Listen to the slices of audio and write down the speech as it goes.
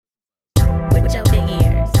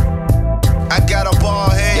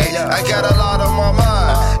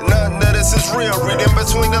real, reading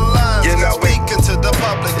between the lines. You know, speaking to the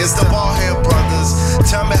public, it's the Ballhead Brothers.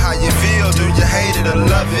 Tell me how you feel, do you hate it or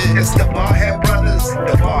love it? It's the Ballhead Brothers,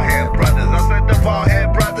 the Ballhead Brothers. I said the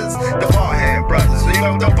Ballhead Brothers, the Ballhead Brothers. You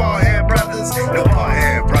know the Ballhead Brothers, the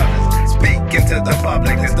Ballhead Brothers. Speaking to the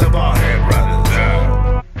public, it's the Ballhead Brothers.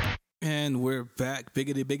 And we're back,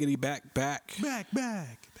 biggity, back.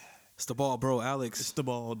 It's the Ball Bro, Alex. It's the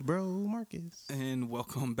Bald Bro, Marcus. And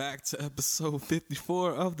welcome back to episode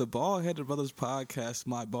 54 of the Ball-Headed Brothers podcast.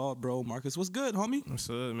 My Ball Bro, Marcus. What's good, homie? What's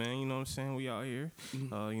up, man? You know what I'm saying? We out here.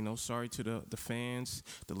 Sorry to the fans,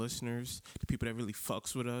 the listeners, the people that really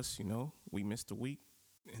fucks with us. You know, we missed a week.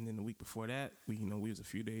 And then the week before that, we was a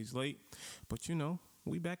few days late. But,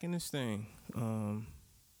 we back in this thing.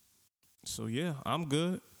 So, yeah, I'm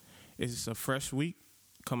good. It's a fresh week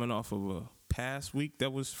coming off of a past week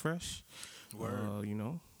that was fresh. Word.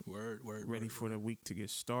 Word. Ready for the week to get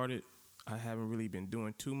started. I haven't really been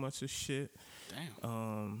doing too much of shit.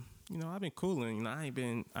 Damn. I've been cooling. I ain't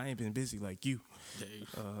been busy like you. Dave.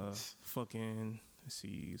 Let's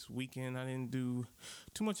see, this weekend I didn't do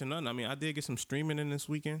too much of nothing. I mean, I did get some streaming in this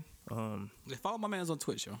weekend. Follow my man's on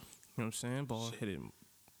Twitch, yo. You know what I'm saying? Ball headed.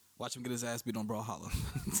 Watch him get his ass beat on Brawlhalla.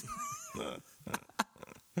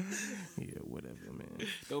 Yeah, whatever, man.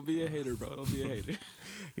 Don't be a hater, bro. Don't be a hater.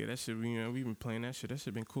 Yeah, that shit, we've been playing that shit. That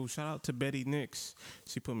shit been cool. Shout out to Betty Nix.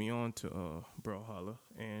 She put me on to Brawlhalla.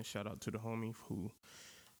 And shout out to the homie who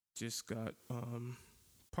just got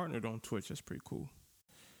partnered on Twitch. That's pretty cool.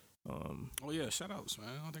 Oh, yeah, shout outs, man.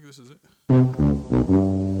 I don't think this is it.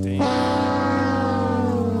 Damn.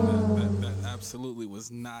 That absolutely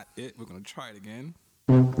was not it. We're going to try it again.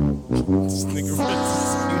 This nigga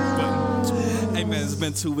button. Hey, man, it's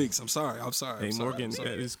been 2 weeks. I'm sorry. Hey, Morgan got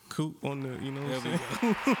his coot on the, you know what I'm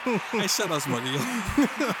saying? Hey, shout outs, Morgan.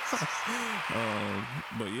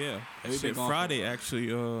 But yeah, Hey, shit, Friday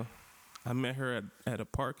actually, I met her at a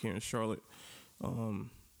park here in Charlotte.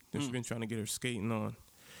 She's been trying to get her skating on.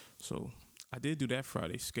 So I did do that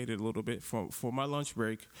Friday, skated a little bit. For my lunch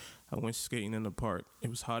break, I went skating in the park. It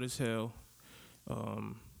was hot as hell.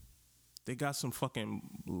 They got some fucking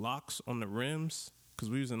locks on the rims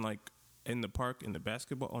because we was in the park on the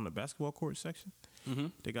basketball court section. Mm-hmm.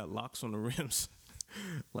 They got locks on the rims,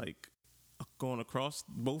 going across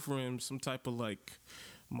both rims, some type of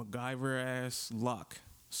MacGyver ass lock.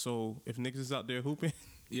 So if niggas is out there hooping,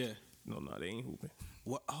 yeah, no, they ain't hooping.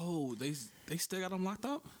 What? Oh, they still got them locked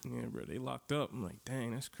up? Yeah, bro, they locked up. I'm like,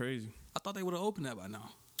 dang, that's crazy. I thought they would have opened that by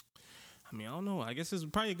now. I mean, I don't know. I guess it's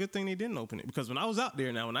probably a good thing they didn't open it because when I was out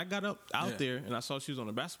there, when I got out there and I saw she was on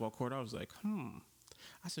the basketball court, I was like,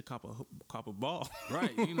 I should cop a ball.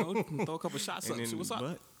 Right, throw a couple shots up. See what's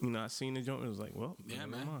up. But I seen the joint. It was like, well, yeah,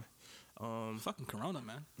 man. Fucking Corona,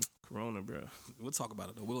 man. Corona, bro. We'll talk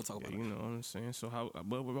about it though. We'll talk about it. You know what I'm saying. So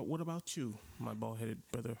what about you, my bald-headed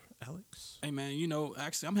brother, Alex? Hey, man.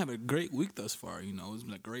 Actually, I'm having a great week thus far. It's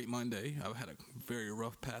been a great Monday. I've had a very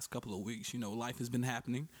rough past couple of weeks. Life has been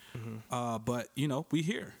happening. Mm-hmm. But we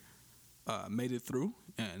here. Made it through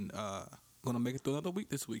and gonna make it through another week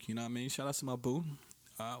this week. You know what I mean? Shout out to my boo.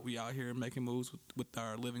 We out here making moves with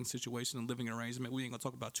our living situation and living arrangement. We ain't gonna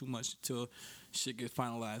talk about too much until shit gets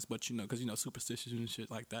finalized, but because superstitions and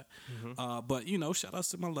shit like that. Mm-hmm. But shout outs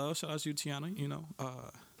to my love, shout outs to you, Tiana.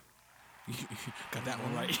 Got that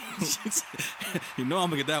one right. I'm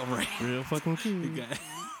gonna get that one right. Real fucking cute.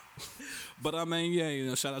 But I mean,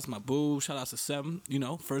 yeah, shout outs to my boo, shout outs to Seven.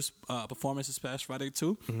 First performance this past Friday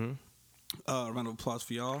too. Mm-hmm. Round of applause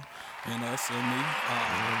for y'all and us and me.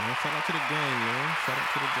 Shout out to the gang, man. Shout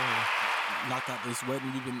out to the gang. Knocked out this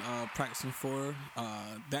wedding we've been practicing for.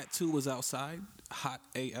 That too was outside, hot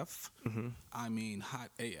AF. Mm-hmm. I mean, hot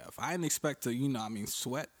AF. I didn't expect to,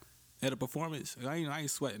 sweat at a performance. I ain't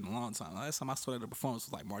sweating in a long time. Last time I sweated at a performance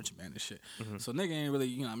was like marching band and shit. Mm-hmm. So nigga ain't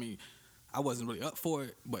really, I wasn't really up for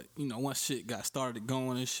it. But once shit got started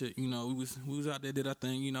going and shit, we was out there, did our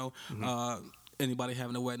thing. Mm-hmm. Anybody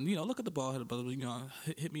having a wedding, look at the Ball-Headed Brothers,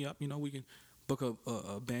 hit me up, we can book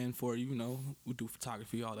a band for you, we do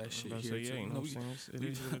photography, all that shit here. Yeah, it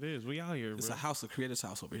is what it is. We out here, it's bro. a creator's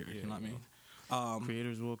house over here, you know what I mean?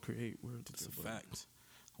 Creators will create. Word to it's a fact.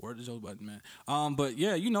 Word to Joe Budden, man. But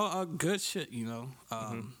yeah, good shit,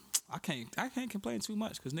 mm-hmm. I can't complain too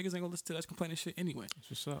much because niggas ain't gonna listen to that complaining shit anyway. That's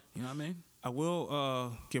what's up. You know what I mean? I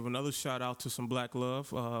will give another shout out to some black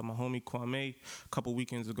love. My homie Kwame, a couple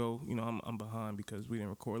weekends ago. I'm behind because we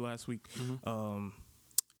didn't record last week. Mm-hmm.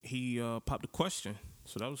 He popped a question,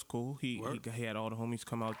 so that was cool. He had all the homies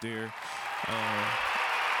come out there.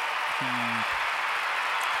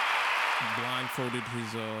 He blindfolded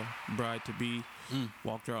his bride to be,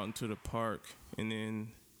 walked her out into the park, and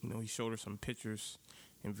then he showed her some pictures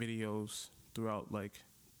and videos throughout like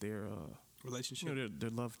their Relationship. their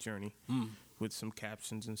love journey with some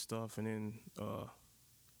captions and stuff, and then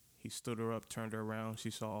he stood her up, turned her around.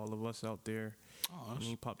 She saw all of us out there, and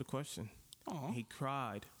he popped a question. He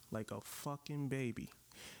cried like a fucking baby.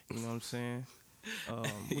 You know what I'm saying?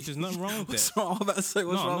 Which is nothing wrong with that. What's wrong? I'm about to say,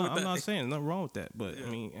 what's wrong with that? I'm not saying nothing wrong with that, but I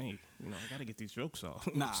mean, hey, I gotta get these jokes off.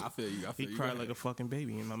 Nah, I feel you. He cried like a fucking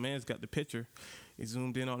baby, and my man's got the picture. He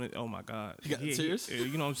zoomed in on it. Oh my god, he got the tears.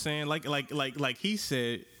 You know what I'm saying? Like he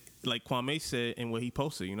said, like Kwame said, and what he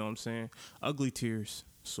posted. You know what I'm saying? Ugly tears.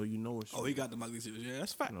 So you know it's. Oh, he got the ugly tears. Yeah,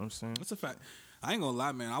 that's a fact. You know what I'm saying? That's a fact. I ain't gonna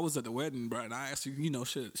lie, man. I was at the wedding, bro, and I actually,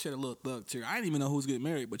 shed a little thug tear. I didn't even know who was getting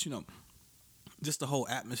married, but just the whole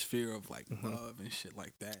atmosphere of like love and shit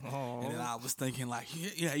like that. Aww. And then I was thinking like,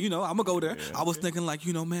 yeah, I'm gonna go there. I was thinking like,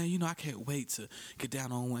 man, I can't wait to get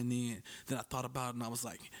down on one knee. And then I thought about it and I was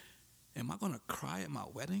like, am I gonna cry at my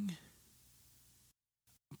wedding?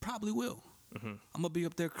 I probably will. I'm gonna be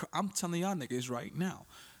up there. I'm telling y'all niggas right now.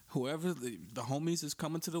 Whoever the homies is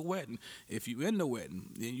coming to the wedding, if you in the wedding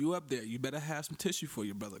and you up there, you better have some tissue for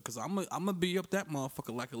your brother, cause I'm gonna be up that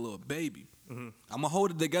motherfucker like a little baby. I'm gonna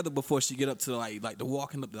hold it together before she get up to like the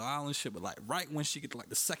walking up the aisle and shit. But like right when she get to like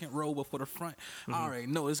the second row before the front, I already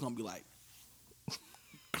know it's gonna be like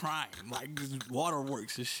crying, like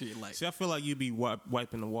waterworks and shit. Like, see, I feel like you'd be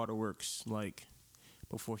wiping the waterworks like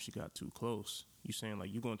before she got too close. You saying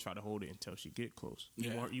like you're gonna try to hold it until she get close.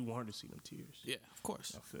 You want her to see them tears. Yeah, of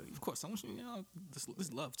course. I feel you. Of course. I want you.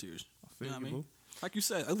 This love tears. I feel you know what you, I mean? boo. Like you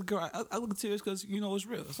said, I look at tears because it's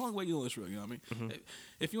real. It's the only way you know it's real. You know what I mean?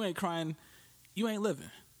 If you ain't crying, you ain't living,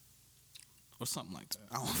 or something like that.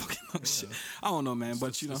 I don't fucking know shit. I don't know, man.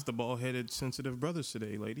 But it's the bald-headed, sensitive brothers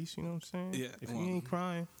today, ladies. You know what I'm saying? Yeah. If you ain't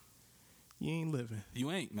crying, you ain't living. You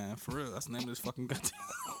ain't, man. For real. That's the name of this fucking goddamn.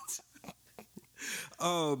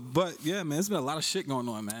 But yeah, man, there's been a lot of shit going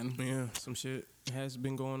on, man. Yeah, some shit has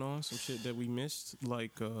been going on. Some shit that we missed,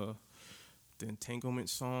 like the Entanglement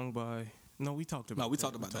song by. No, we talked about. No, we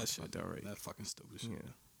talked about that shit. That already. That fucking stupid shit. Yeah,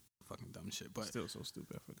 fucking dumb shit. But still so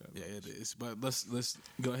stupid. I forgot. Yeah, it is. But let's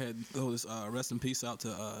go ahead and throw this rest in peace out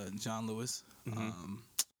to John Lewis,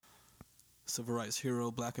 civil rights hero,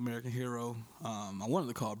 Black American hero. I wanted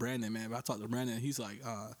to call Brandon, man, but I talked to Brandon. And he's like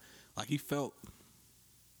he felt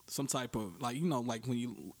some type of like when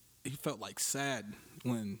he felt like sad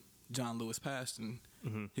when John Lewis passed, and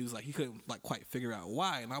he was like he couldn't like quite figure out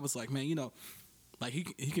why. And I was like, man, like he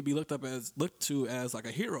can be looked to as like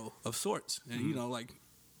a hero of sorts, and like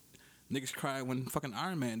niggas cried when fucking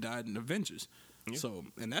Iron Man died in Avengers. Yeah. So,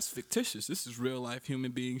 and that's fictitious. This is real life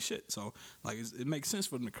human being shit. So like it makes sense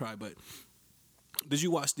for them to cry. But did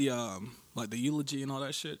you watch the like the eulogy and all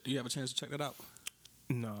that shit? Do you have a chance to check that out?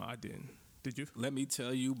 No, I didn't. Did you? Let me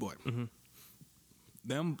tell you, boy.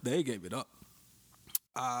 They gave it up.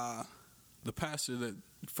 The pastor that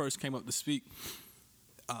first came up to speak,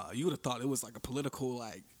 you would have thought it was like a political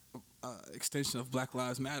like extension of Black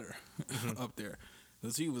Lives Matter up there,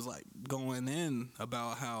 because he was like going in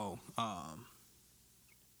about how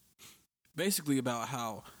basically about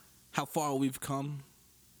how far we've come,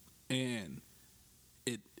 and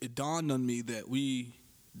it dawned on me that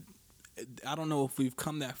I don't know if we've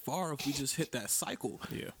come that far, if we just hit that cycle.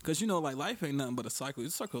 Yeah. Because, like, life ain't nothing but a cycle.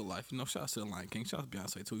 It's a cycle of life. Shout out to the Lion King. Shout out to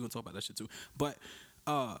Beyonce, too. We're going to talk about that shit, too. But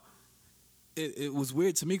it was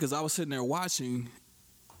weird to me because I was sitting there watching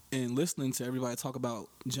and listening to everybody talk about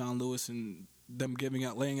John Lewis and them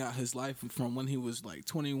laying out his life from when he was, like,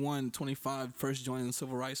 21, 25, first joining the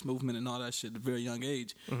civil rights movement and all that shit at a very young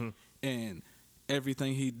age. And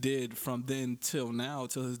everything he did from then till now,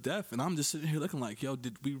 till his death, and I'm just sitting here looking like, yo,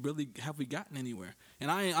 have we gotten anywhere?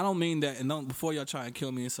 And I don't mean that, and before y'all try and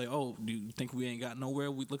kill me and say, oh, do you think we ain't got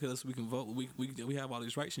nowhere? We look at us, we can vote, we have all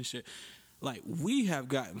these rights and shit. Like, we have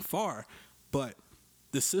gotten far, but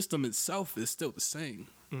the system itself is still the same.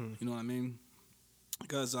 You know what I mean?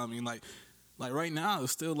 Because I mean, like right now,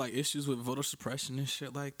 there's still like issues with voter suppression and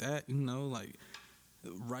shit like that. Like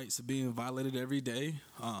rights are being violated every day.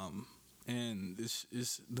 And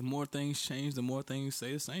it's the more things change, the more things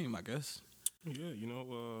stay the same, I guess. Yeah,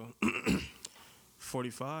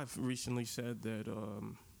 45 recently said that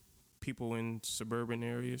people in suburban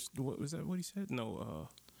areas. What was that? What he said? No.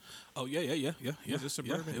 Oh yeah. Was it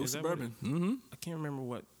suburban? Yeah, it was suburban. I can't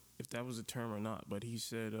remember if that was a term or not, but he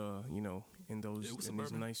said, in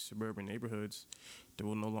these nice suburban neighborhoods, there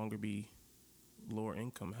will no longer be lower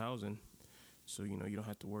income housing, so you don't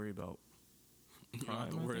have to worry about. You don't have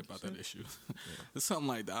to worry about that issue. It's something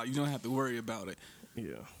like that. You don't have to worry about it.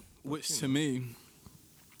 Yeah. Which to me,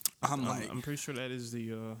 I'm pretty sure that is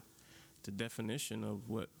the the definition of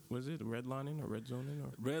what was it, redlining or red zoning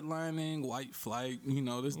or redlining, white flight. You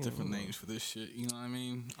know, there's different names for this shit. You know what I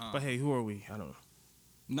mean? But hey, who are we? I don't know.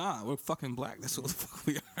 Nah, we're fucking black. That's what the fuck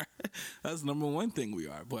we are. That's the number one thing we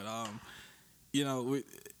are. But you know,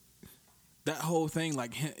 that whole thing,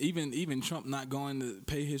 like even Trump not going to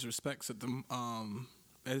pay his respects at the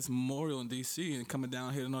at his memorial in D.C. and coming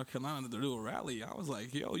down here to North Carolina to do a rally. I was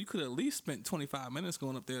like, yo, you could at least spent 25 minutes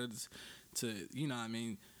going up there to you know what I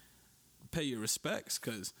mean, pay your respects,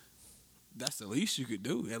 because that's the least you could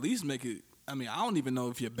do. At least make it. I mean, I don't even know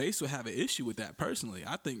if your base would have an issue with that personally.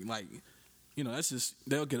 I think, like, you know, that's just,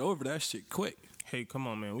 they'll get over that shit quick. Hey, come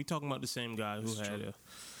on, man. We talking about the same guy who had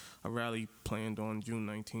a rally planned on June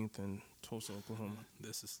 19th in Tulsa, Oklahoma.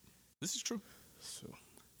 This is true. So,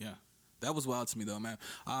 yeah, that was wild to me though, man.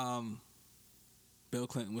 Bill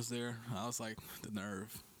Clinton was there. I was like, the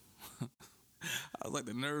nerve. I was like,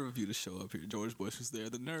 the nerve of you to show up here. George Bush was there.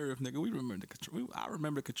 The nerve, nigga. I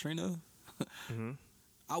remember Katrina. mm-hmm.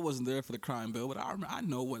 I wasn't there for the crime bill, but I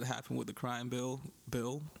know what happened with the crime bill.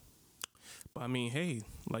 But I mean, hey,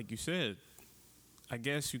 like you said, I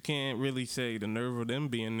guess you can't really say the nerve of them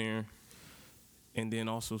being there, and then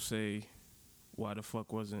also say, why the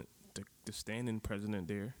fuck wasn't the standing president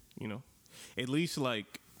there? You know, at least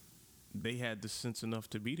like they had the sense enough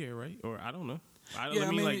to be there, right? Or I don't know. I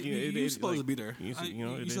mean, like you're supposed to be there. You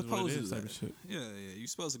know, it is what it is type of shit. Yeah, you're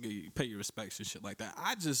supposed to pay your respects and shit like that.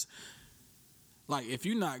 I just, like, if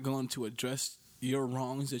you're not going to address your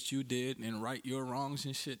wrongs that you did and right your wrongs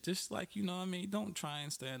and shit, just like, you know what I mean, don't try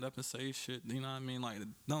and stand up and say shit, you know what I mean, like,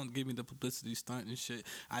 don't give me the publicity stunt and shit.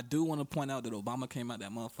 I do want to point out that Obama came out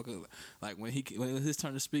that motherfucker, like, when it was his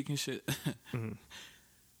turn to speak and shit. Mm-hmm.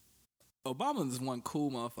 Obama is one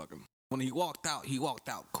cool motherfucker. When he walked out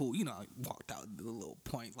cool. You know, he walked out a little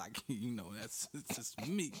point, like, you know, it's just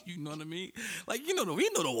me. You know what I mean? Like, you know the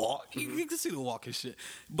walk. You can see the walk and shit.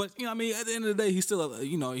 But, you know what I mean, at the end of the day, he's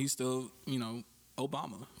still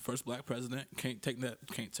Obama, first black president. Can't take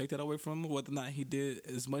that away from him. Whether or not he did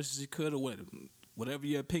as much as he could or whatever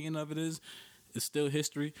your opinion of it is, it's still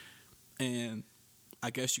history. And I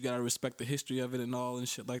guess you gotta respect the history of it and all and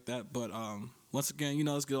shit like that. But once again, you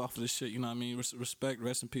know, let's get off of this shit. You know what I mean? Respect,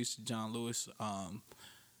 rest in peace to John Lewis.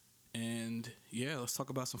 And yeah, let's talk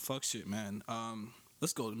about some fuck shit, man.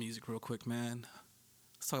 Let's go to music real quick, man.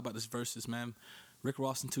 Let's talk about this versus, man. Rick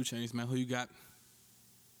Ross and 2 Chainz, man. Who you got?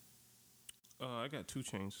 I got 2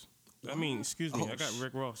 Chainz. I mean, excuse me, I got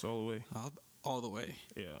Rick Ross all the way. All the way.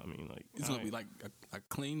 Yeah, I mean, like, it's gonna be like a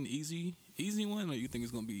clean, easy one, or you think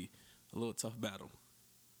it's gonna be a little tough battle?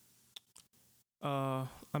 I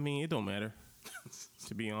mean, it don't matter.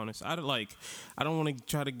 To be honest, I don't want to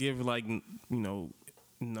try to give, like, you know,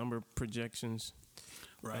 number projections,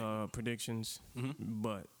 right? Predictions. Mm-hmm.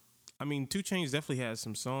 But I mean, 2 Chainz definitely has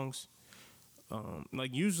some songs.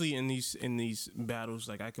 Like, usually in these battles,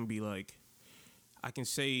 like, I can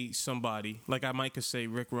say somebody, like, I might could say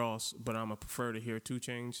Rick Ross, but I'm gonna prefer to hear 2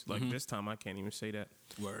 Chainz. Like, this time I can't even say that.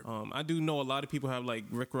 Word. I do know a lot of people have, like,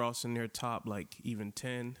 Rick Ross in their top, like, even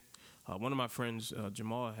 10. One of my friends,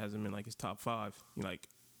 Jamal, has him in, like, his top 5. Like,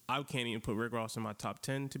 I can't even put Rick Ross in my top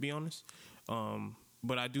 10, to be honest.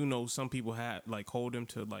 But I do know some people hold him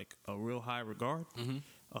to, like, a real high regard.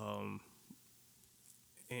 Mm-hmm.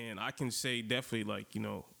 And I can say definitely, like, you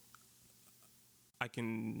know, I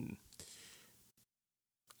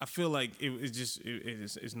feel like it's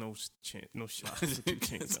no shot for 2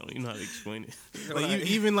 Chainz. I don't even know how to explain it. Like,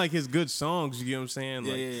 even like his good songs, you get what I'm saying?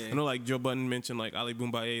 Like, yeah. I know, like, Joe Budden mentioned, like, Ali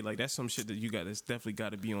Boombaye, like, that's some shit that's definitely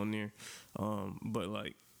got to be on there. But,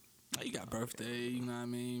 like, you got Birthday, you know what I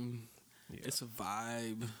mean? Yeah. It's a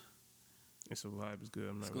vibe. It's good.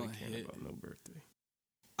 I'm not really caring about no Birthday.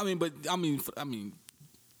 I mean,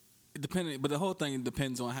 depending, but the whole thing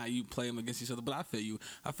depends on how you play them against each other. But I feel you.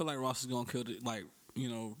 I feel like Ross is gonna kill it, like, you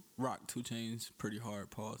know, rock 2 Chainz pretty hard.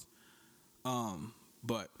 Pause.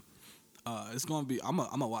 But it's gonna be. I'm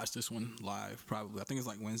gonna watch this one live probably. I think it's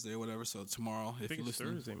like Wednesday or whatever. So tomorrow, if you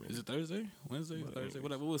listen, Thursday, maybe. Is it Thursday? Wednesday? Thursday?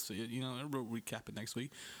 Whatever. We'll see it. You know, we'll recap it next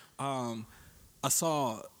week. I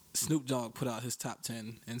saw Snoop Dogg put out his top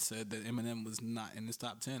 10 and said that Eminem was not in his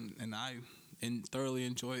top 10, and I thoroughly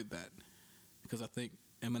enjoyed that because I think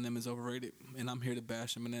Eminem is overrated, and I'm here to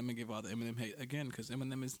bash Eminem and give all the Eminem hate again because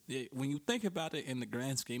Eminem is, when you think about it in the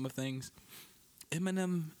grand scheme of things,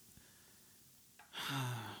 Eminem,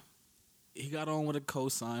 he got on with a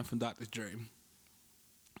cosign from Dr. Dre,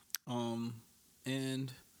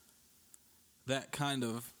 and that kind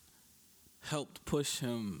of helped push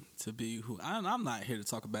him to be who. I'm not here to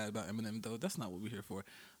talk bad about Eminem though. That's not what we're here for.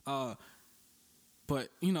 But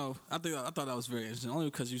I thought that was very interesting, only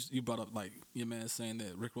because you brought up like your man saying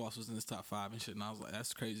that Rick Ross was in his top 5 and shit, and I was like,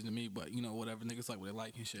 that's crazy to me. But whatever, niggas like what they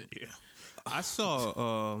like and shit. Yeah, I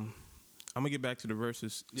saw. I'm gonna get back to the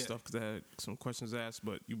versus stuff because I had some questions asked,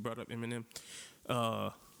 but you brought up Eminem.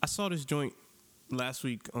 I saw this joint last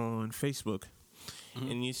week on Facebook,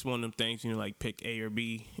 and it's one of them things, like pick A or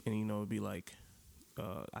B, and it'd be like,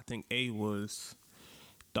 I think A was,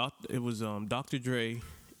 Dr. Dre,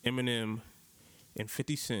 Eminem, and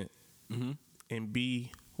 50 Cent, and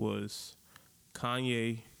B was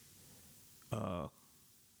Kanye,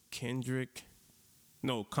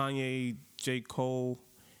 Kanye, J. Cole,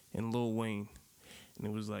 and Lil Wayne, and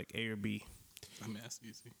it was like A or B. I mean, that's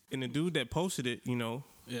easy. And the dude that posted it,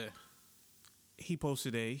 yeah, he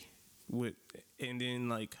posted A and then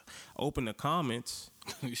like open the comments,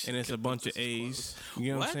 and it's a bunch of A's.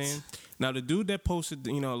 You know what I'm saying? Now the dude that posted,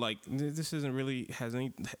 like this isn't really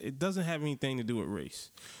it doesn't have anything to do with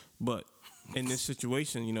race, but in this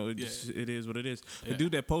situation, it is what it is. The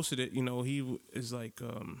dude that posted it, he is like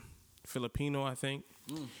Filipino, I think,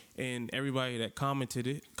 and everybody that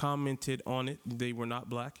commented on it, they were not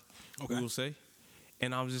black. Okay. We will say,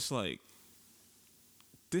 and I was just like,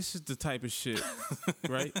 this is the type of shit,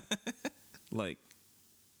 right? Like,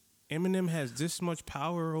 Eminem has this much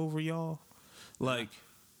power over y'all, like,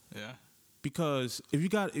 yeah. Because if you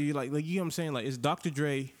like you know what I'm saying, like it's Dr.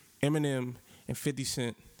 Dre, Eminem, and 50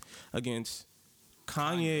 Cent against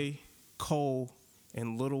Kanye, Cole,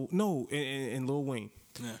 and Lil Wayne.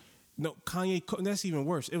 Yeah. No, Kanye. That's even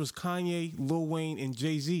worse. It was Kanye, Lil Wayne, and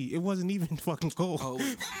Jay-Z. It wasn't even fucking Cole.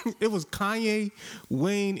 Oh. It was Kanye,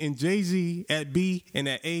 Wayne, and Jay-Z at B, and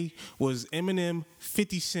at A was Eminem,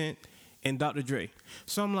 50 Cent, and Dr. Dre.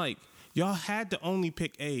 So I'm like, y'all had to only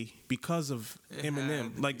pick A because of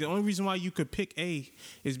Eminem. Like, the only reason why you could pick A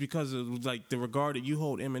is because of, like, the regard that you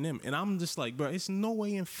hold Eminem. And I'm just like, bro, it's no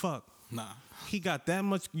way in fuck. Nah. He got that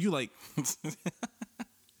much. You, like...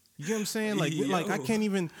 You know what I'm saying? Like I can't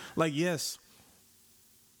even, like, yes,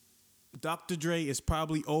 Dr. Dre is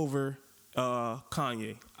probably over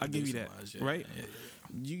Kanye. I'll give you that, right? Yeah.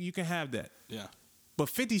 You can have that. Yeah. But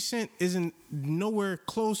 50 Cent isn't nowhere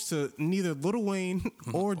close to neither Lil Wayne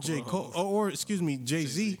or J. Cole, or excuse me,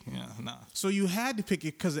 Jay-Z. Yeah, nah. So you had to pick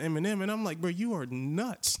it because of Eminem, and I'm like, bro, you are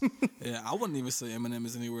nuts. Yeah, I wouldn't even say Eminem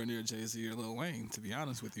is anywhere near Jay-Z or Lil Wayne, to be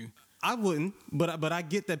honest with you. I wouldn't, but I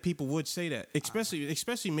get that people would say that,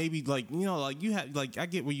 especially maybe like like you have like I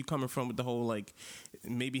get where you coming from with the whole like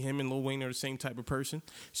maybe him and Lil Wayne are the same type of person.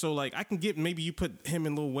 So like I can get maybe you put him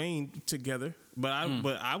and Lil Wayne together, but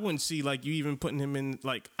I wouldn't see like you even putting him in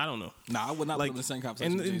like I don't know. Nah, I would not put him in the same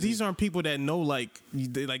conversation. And these aren't people that know like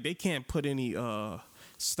they can't put any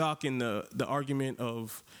stock in the argument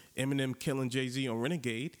of Eminem killing Jay-Z on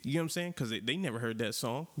Renegade. You know what I'm saying? Because they never heard that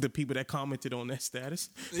song. The people that commented on that status.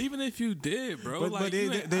 Even if you did, bro. But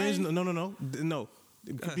there is no.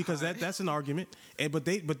 Because that's an argument. But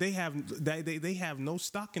they have no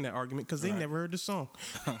stock in that argument because they never heard the song.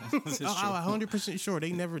 I'm 100% sure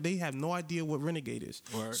they have no idea what Renegade is.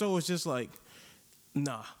 Word. So it's just like,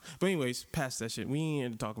 nah. But anyways, past that shit. We ain't here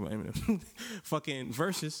to talk about Eminem. Fucking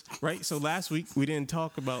versus, right? So last week we didn't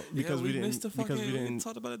talk about we didn't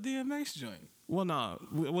talk about a DMX joint. Well, nah.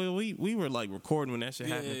 We were like recording when that shit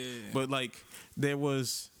happened. Yeah. But like there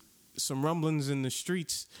was some rumblings in the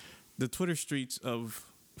streets, the Twitter streets of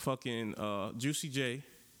fucking Juicy J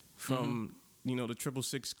from the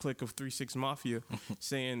 666 clique of 3 6 Mafia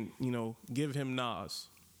saying, give him Nas.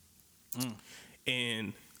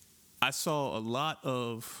 And I saw a lot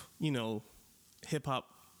of, hip hop,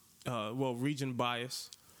 region bias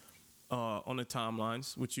on the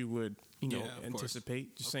timelines, which you would,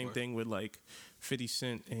 anticipate. The same thing with like 50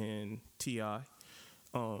 Cent and T.I.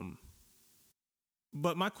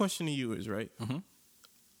 But my question to you is, right?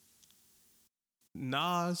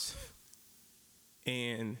 Nas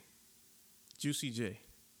and Juicy J.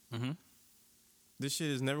 This shit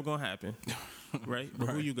is never gonna happen, right? But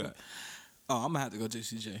who you got? Oh, I'm gonna have to go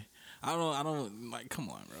Juicy J. I don't like. Come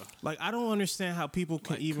on, bro. Like, I don't understand how people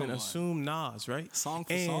can even assume Nas, right? Song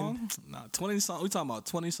for song, 20 songs. We talking about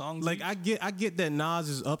 20 songs. Like, I get that Nas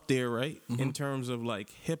is up there, right, in terms of like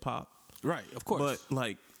hip hop, right? Of course, but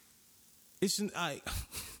like,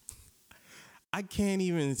 I can't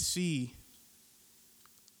even see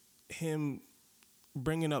him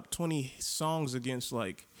bringing up 20 songs against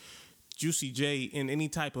like Juicy J in any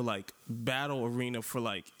type of like battle arena for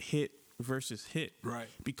like hit versus hit, right?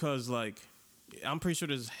 Because like I'm pretty sure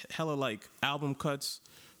there's hella like album cuts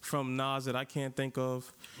from Nas that I can't think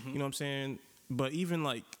of. You know what I'm saying? But even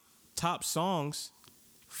like top songs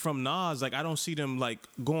from Nas, like I don't see them like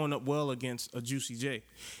going up well against a Juicy J.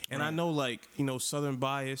 And I know like, you know, Southern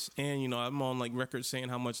Bias, and you know, I'm on like record saying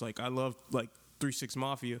how much like I love like 3 6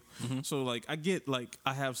 Mafia. So like I get like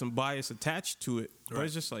I have some bias attached to it. But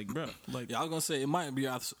it's just like, bro, like Yeah, I was gonna say it might be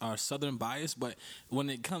our Southern bias, but when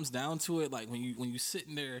it comes down to it, like when you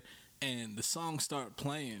sitting there and the songs start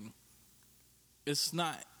playing, it's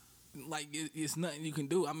not like it's nothing you can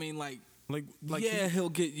do. I mean, like yeah, he'll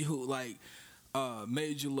get you like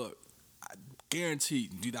Made You Look.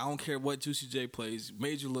 Guaranteed, dude. I don't care what Juicy J plays.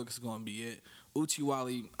 Made You Look is gonna be it. Uchi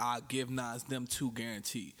Wally, I give Nas them two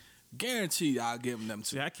guaranteed. Guaranteed, I'll give him them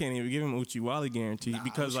two. I can't even give him Uchi Wally guaranteed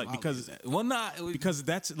because because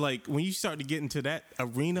that's like when you start to get into that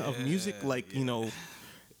arena of music, like you know,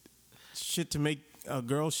 shit to make a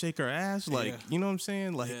girl shake her ass, like you know what I'm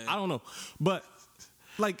saying? Like I don't know, but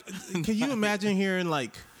like, can you imagine hearing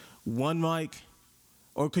like One Mic,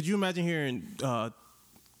 or could you imagine hearing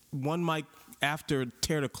One Mic after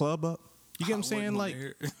Tear the Club Up? You get what I'm saying? Like,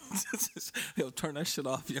 he'll turn that shit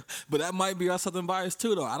off, yo. But that might be our Southern bias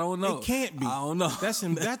too, though. I don't know. It can't be. I don't know. That's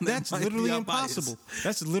literally impossible.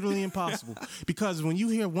 That's literally impossible. Because when you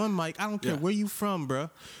hear One Mic, I don't care where you from, bro.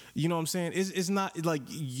 You know what I'm saying? It's not like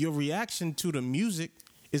your reaction to the music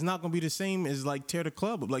is not gonna be the same as like Tear the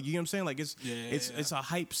Club Up. Like, you know what I'm saying? Like it's a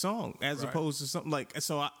hype song as opposed to something like.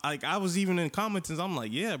 So I was even in comments and I'm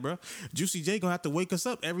like, yeah, bro, Juicy J gonna have to wake us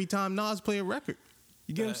up every time Nas play a record.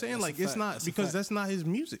 You get what I'm saying? Like, it's not because that's not his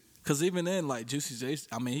music. Because even then, like Juicy J,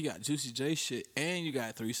 I mean, he got Juicy J shit and you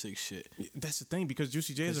got 3 6 shit. That's the thing, because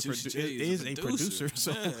Juicy J is a producer.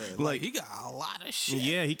 So like he got a lot of shit.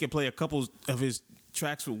 Yeah, he can play a couple of his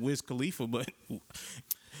tracks with Wiz Khalifa, but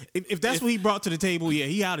if that's what he brought to the table, yeah,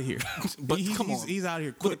 he out of here. But he's out of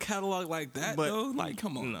here quick. With a catalog like that, though, like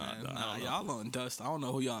come on, nah, y'all on dust. I don't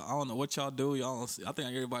know who y'all. I don't know what y'all do. Y'all, I think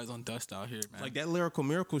everybody's on dust out here, man. Like that Lyrical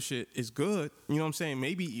Miracle shit is good. You know what I'm saying?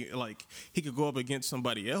 Maybe like he could go up against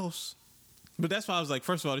somebody else. But that's why I was like,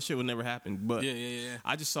 first of all, this shit would never happen. But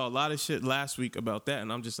I just saw a lot of shit last week about that,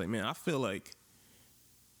 and I'm just like, man, I feel like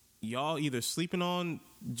y'all either sleeping on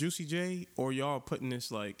Juicy J or y'all putting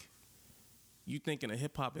this like. You thinking of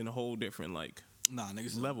hip hop in a whole different like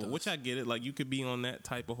niggas level, which I get it. Like you could be on that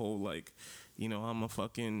type of whole like, you know, I'm a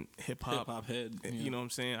fucking hip hop head. You know what I'm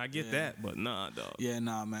saying? I get that, but nah, dog. Yeah,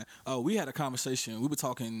 nah, man. Oh, we had a conversation. We were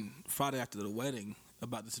talking Friday after the wedding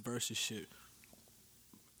about this Versus shit,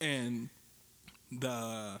 and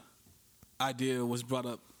the idea was brought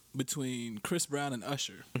up between Chris Brown and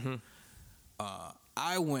Usher.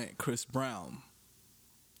 I went Chris Brown,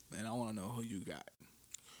 and I want to know who you got.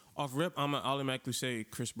 Off rip, I'm gonna automatically say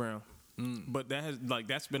Chris Brown, but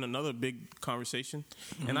that's been another big conversation,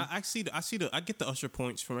 and I get the Usher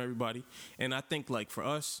points from everybody, and I think like for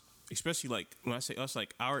us, especially like when I say us,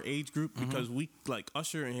 like our age group, because we like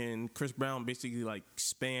Usher and Chris Brown basically like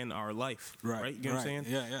span our life, right? You know what I'm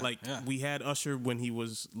saying? Yeah. We had Usher when he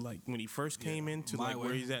was like when he first came into like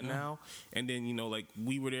where he's at now, and then you know like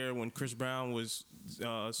we were there when Chris Brown was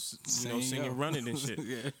singing Running and shit.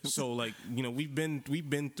 So like you know we've been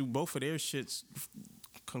through both of their shits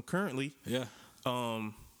concurrently.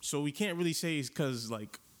 So we can't really say it's because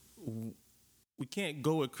like. We can't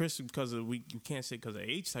go with Chris because of we can't say because of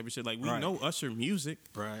age type of shit. Like we know Usher music,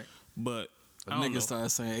 right? But niggas started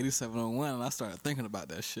saying 8701, and I started thinking about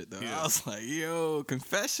that shit though. I was like, yo,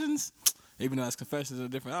 Confessions. Even though it's Confessions is a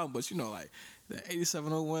different album, but you know, like the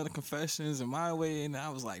 8701, the Confessions, and My Way, and I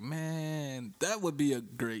was like, man, that would be a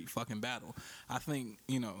great fucking battle. I think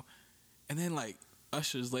and then like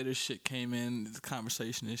Usher's later shit came in, the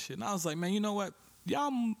conversation and shit, and I was like, man, you know what?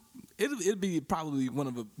 Y'all, it'd be probably one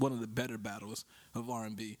of the better battles of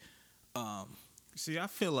R&B. See, I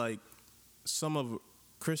feel like some of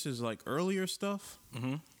Chris's like earlier stuff,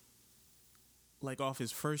 like off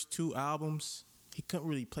his first 2 albums, he couldn't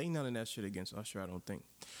really play none of that shit against Usher. I don't think.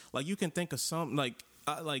 Like you can think of some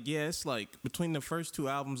it's like between the first 2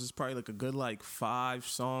 albums, it's probably like a good like 5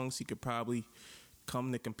 songs he could probably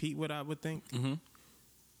come to compete with. I would think.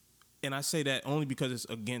 And I say that only because it's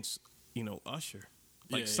against. You know, Usher.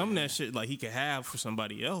 Like some of that shit like he could have for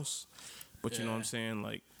somebody else. But you know what I'm saying?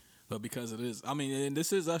 Like but because it is and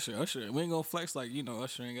this is Usher. Usher, we ain't gonna flex like,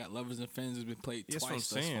 Usher ain't got Lovers and Friends has been played twice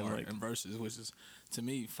thus far in Versus, which is to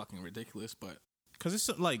me fucking ridiculous, but cause it's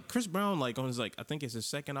like Chris Brown, like on his like I think it's his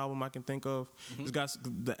second album I can think of. It's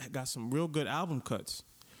got some real good album cuts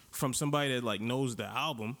from somebody that like knows the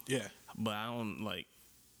album. Yeah. But I don't like.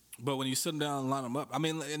 But when you sit down and line them up, I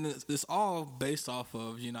mean, and it's all based off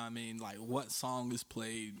of, like what song is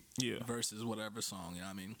played versus whatever song, you know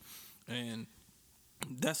what I mean? And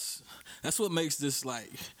that's what makes this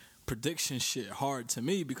like prediction shit hard to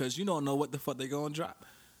me because you don't know what the fuck they gonna drop.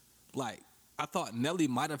 like, I thought Nelly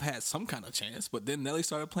might have had some kind of chance, but then Nelly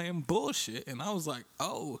started playing bullshit, and I was like,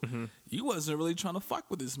 "Oh, you wasn't really trying to fuck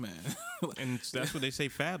with this man." And that's what they say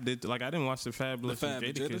Fab did. Like, I didn't watch the Fabulous Fab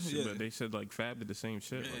and did Jadakiss it? shit, Yeah. but they said like Fab did the same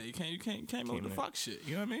shit. Yeah, Like, you can't move the in. fuck shit.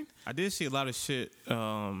 You know what I mean? I did see a lot of shit.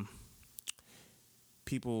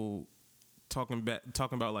 People talking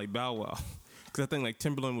about like Bow Wow, because I think like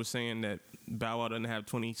Timberland was saying that Bow Wow doesn't have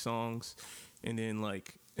 20 songs, and then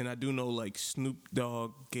like, and I do know like Snoop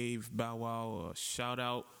Dogg gave Bow Wow a shout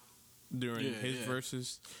out during his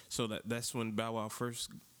verses, so that's when Bow Wow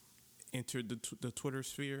first entered the Twitter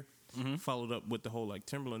sphere. Followed up with the whole like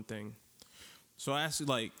Timberland thing. So I actually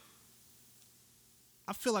like,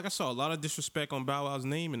 I feel like I saw a lot of disrespect on Bow Wow's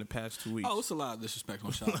name in the past 2 weeks. Oh, it's a lot of disrespect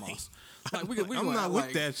on Sean Moss. Like, I'm not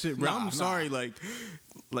with that shit, bro. I'm sorry, like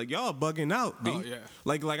y'all bugging out, B. Oh, yeah.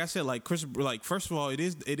 Like I said, like Chris, like first of all,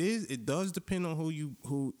 it does depend on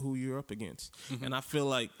who you're up against, and I feel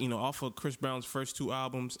like, you know, off of Chris Brown's first 2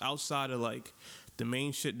 albums, outside of like the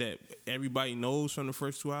main shit that everybody knows from the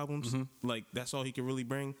first 2 albums, like that's all he can really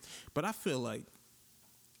bring. But I feel like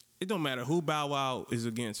it don't matter who Bow Wow is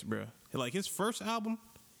against, bro. Like his first album,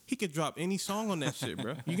 he could drop any song on that shit,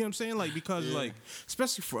 bro. You get what I'm saying? Like, because like,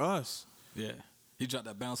 especially for us. Yeah. He dropped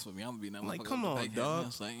that bounce for me. I'm gonna be that Like, motherfucker come with the on, backhand. dog. I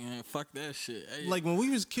was like, yeah, fuck that shit. Hey. Like when we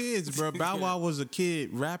was kids, bro, Bow Wow was a kid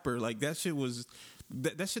rapper. Like that shit was,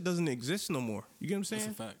 that shit doesn't exist no more. You get what I'm saying?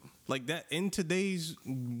 That's a fact. Like that in today's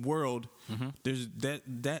world, there's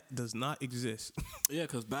that does not exist. Yeah,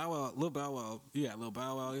 because Lil Bow Wow, you had Lil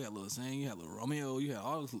Bow Wow, you had Lil Zane, you had Lil Romeo, you had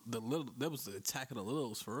all the little. That was the attack of the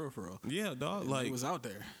littles for real. Yeah, dog. Like it was out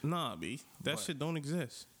there. Nah, B, that shit don't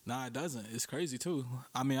exist. Nah, it doesn't. It's crazy too.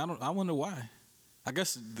 I mean, I wonder why. I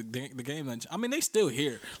guess the game. I mean, they still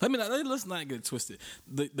here. Let's not get it twisted.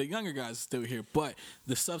 The younger guys are still here, but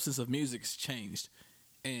the substance of music has changed.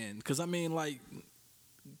 And because I mean, like,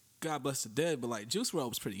 God bless the dead, but like Juice WRLD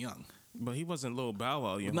was pretty young. But he wasn't Lil Bow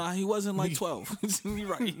Wow, you know. Nah, he wasn't like 12. You're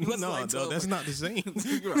right. He wasn't No, like 12. that's not the same.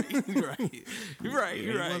 You're right. You're right.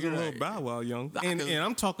 He wasn't Lil Bow Wow young. Nah, And 'cause-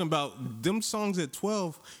 I'm talking about them songs at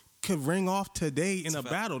 12 could ring off today in a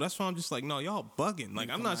fact. battle. That's why I'm just like, no, y'all bugging.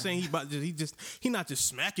 Like, I'm not saying he not just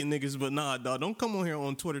smacking niggas, but nah, dog, don't come on here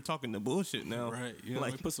on Twitter talking the bullshit now. Right. You know,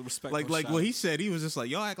 like, put some respect Like on what Shaq. he said, he was just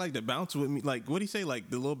like, y'all act like the bounce with me. Like, what'd he say?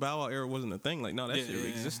 Like, the Lil Bow Wow era wasn't a thing. Like, no, that shit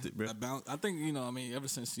existed, bro. I think, you know, I mean, ever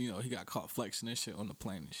since, you know, he got caught flexing and shit on the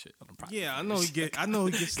plane and shit. On the private Yeah, I plane know and he shit.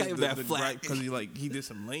 gets Gave the that flack. right because he did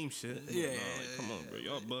some lame shit. But Yeah, nah, like, come on, bro,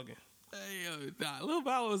 y'all bugging. Hey, yo, nah, Lil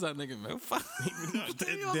Bow Wow was that nigga, man. Fuck.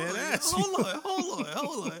 Dead ass. Hold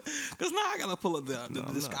on. Because now I got to pull up the I'm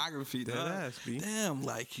discography. not. Dead dog. ass, B. Damn,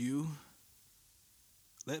 like you.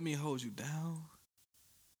 Let me hold you down.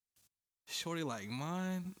 Shorty like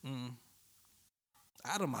mine.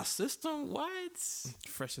 Out of my system? What?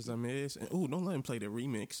 Fresh as I'm is. And, ooh, don't let him play the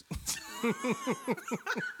remix.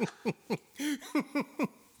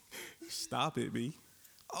 Stop it, B.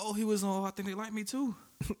 Oh, he was on I Think They Like Me Too.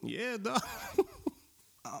 Yeah, dog.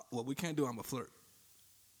 Well, we can't do I'm a Flirt.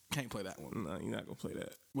 Can't play that one. Nah, you're not gonna play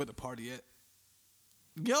that. Where the party at?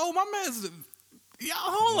 Yo, my man's... Y'all,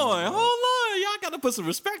 hold on. Y'all gotta put some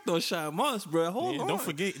respect on Sean Moss, bro. Hold on. Don't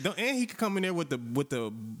forget. And he could come in there with the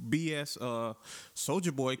BS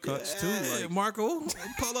Soldier Boy cuts too. Like, Marco,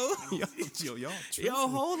 Polo. y'all. Yo,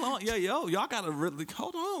 hold on. Y'all gotta really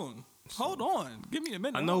hold on. Hold on. Give me a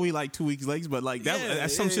minute. I know we like 2 weeks late, but like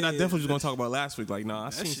that's some shit I definitely was gonna talk about last week. Like, nah, I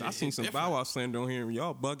seen some Bow Wow slander on here, and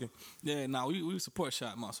y'all bugging. Yeah, nah, we support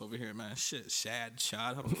Shad Moss over here, man. Shit, Shad.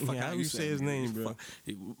 How the fuck how you say his name, bro?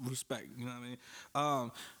 Respect, you know what I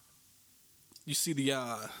mean? You see the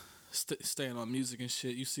staying on music and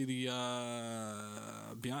shit. You see the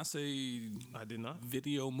Beyonce I did not.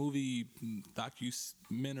 video movie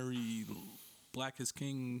documentary Black is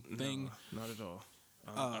King thing. No, not at all.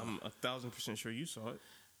 I'm 1,000% sure you saw it.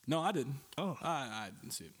 No, I didn't. Oh. I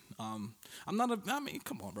didn't see it. I'm not I mean,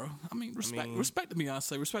 come on, bro. I mean, respect to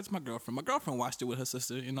Beyonce. Respect to my girlfriend. My girlfriend watched it with her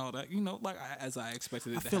sister and all that. You know, like as I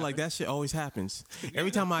expected it to I feel like happen. that shit always happens. Every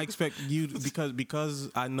time I expect you, because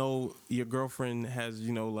I know your girlfriend has,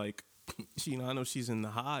 you know, like, she, you know, I know she's in the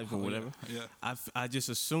Hive or whatever. Yeah. I just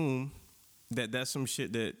assume that that's some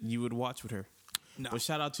shit that you would watch with her. No. But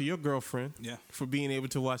shout out to your girlfriend for being able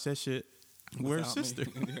to watch that shit. We're a sister.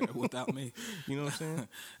 Without me. You know what I'm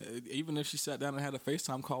saying? Even if she sat down and had a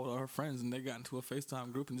FaceTime call with all her friends and they got into a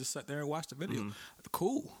FaceTime group and just sat there and watched the video.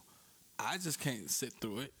 Cool. I just can't sit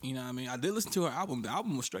through it. You know what I mean? I did listen to her album. The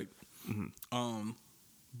album was straight.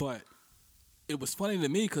 But it was funny to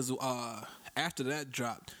me because after that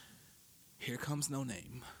dropped, Here Comes No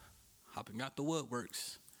Name, hopping out the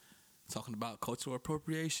woodworks, talking about cultural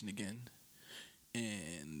appropriation again.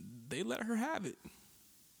 and they let her have it.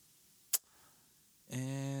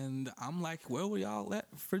 And I'm like, where were y'all at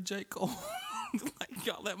for J. Cole? Like,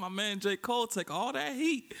 y'all let my man J. Cole take all that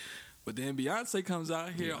heat. But then Beyonce comes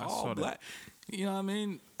out here all black. You know what I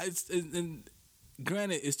mean? And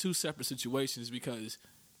granted, it's two separate situations because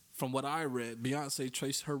from what I read, Beyonce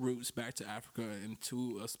traced her roots back to Africa and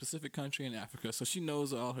to a specific country in Africa. So she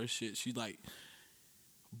knows all her shit. She like,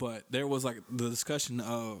 but there was like the discussion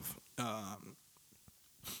of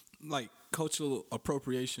like cultural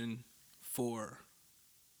appropriation for,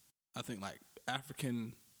 I think, like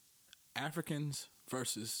Africans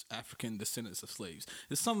versus African descendants of slaves.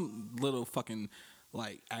 There's some little fucking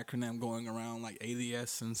like acronym going around like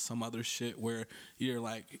ADS and some other shit where you're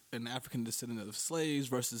like an African descendant of slaves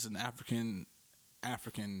versus an African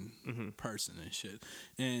person and shit.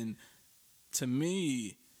 And to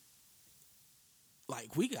me,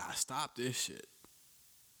 like, we gotta stop this shit.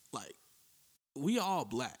 Like, we all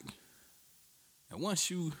black. And once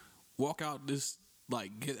you walk out this,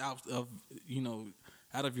 like, get out of, you know,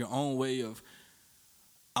 out of your own way of,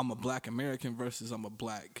 I'm a black American versus I'm a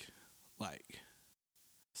black, like,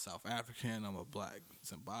 South African, I'm a black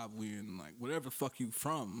Zimbabwean, like, whatever the fuck you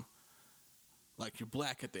from, like, you're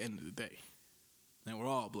black at the end of the day. And we're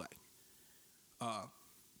all black.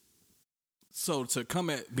 So to come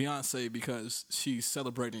at Beyonce because she's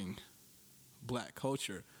celebrating black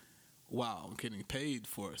culture while getting paid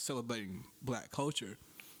for celebrating black culture,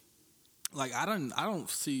 like, I don't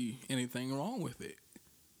see anything wrong with it,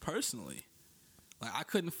 personally. Like, I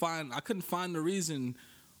couldn't find the reason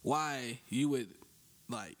why you would,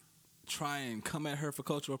 like, try and come at her for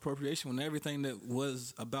cultural appropriation when everything that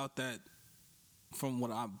was about that, from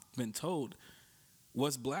what I've been told,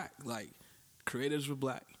 was black. Like, creators were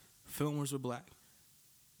black, filmers were black,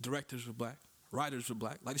 directors were black, writers were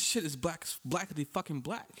black. Like, shit is blackity fucking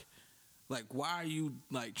black. Like, why are you,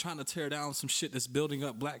 like, trying to tear down some shit that's building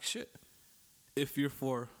up black shit if you're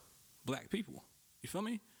for black people? You feel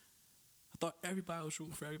me? I thought everybody was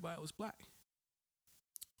rooting for everybody that was black.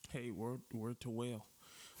 Hey, word to Whale.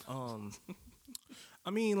 I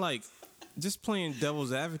mean, like, just playing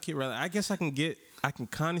devil's advocate, rather, I guess I can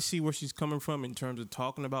kind of see where she's coming from in terms of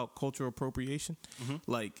talking about cultural appropriation. Mm-hmm.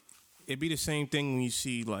 Like, it'd be the same thing when you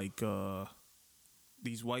see, like,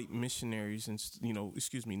 these white missionaries and, you know,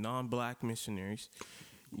 non-black missionaries.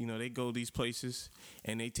 You know, they go these places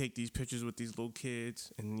and they take these pictures with these little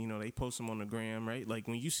kids and, you know, they post them on the gram, right? Like,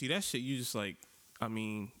 when you see that shit, you just like, I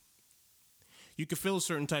mean, you can feel a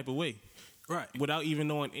certain type of way. Right. Without even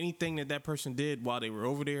knowing anything that person did while they were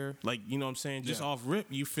over there. Like, you know what I'm saying? Just off rip,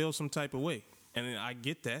 you feel some type of way. And I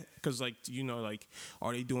get that because, like, you know, like,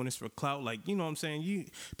 are they doing this for clout? Like, you know what I'm saying?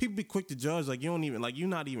 People be quick to judge. Like, you don't even, like, you're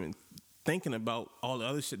not even thinking about all the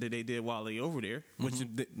other shit that they did while they over there, which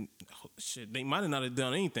shit, they might have not have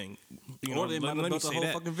done anything. You know, or they might have built a whole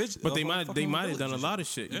fucking vision. But they might have done a lot of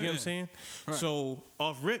shit. You get what I'm saying? Right. So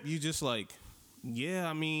off rip, you just like, yeah,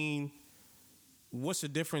 I mean, what's the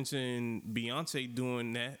difference in Beyonce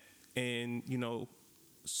doing that and, you know,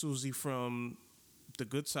 Susie from the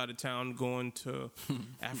good side of town going to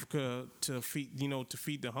Africa to feed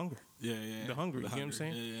the hunger. Yeah. The hungry. You know what I'm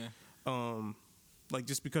saying? Yeah. Like,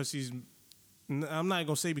 just because I'm not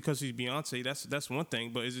gonna say because she's Beyonce. That's one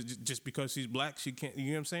thing. But is it just because she's black she can't? You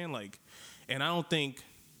know what I'm saying? Like, and I don't think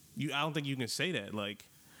you can say that. Like,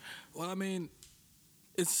 well, I mean,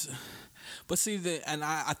 but see, and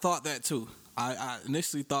I thought that too. I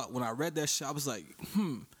initially thought when I read that shit, I was like,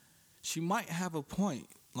 she might have a point.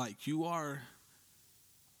 Like, you are.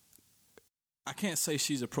 I can't say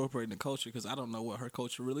she's appropriating the culture because I don't know what her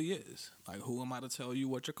culture really is. Like, who am I to tell you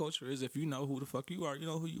what your culture is? If you know who the fuck you are, you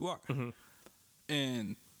know who you are. Mm-hmm.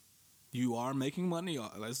 And you are making money.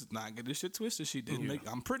 Let's not get this shit twisted. She did make.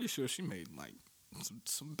 I'm pretty sure she made like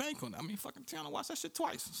some bank on it. I mean, fucking Tiana watched that shit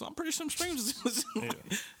twice, so I'm pretty sure some streams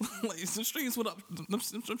like some streams went up.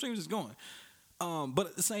 Some streams is going. But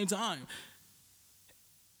at the same time,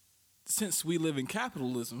 since we live in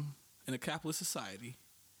capitalism in a capitalist society,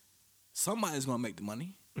 somebody's gonna make the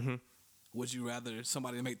money. Mm-hmm. Would you rather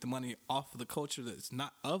somebody make the money off of the culture that's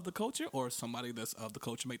not of the culture, or somebody that's of the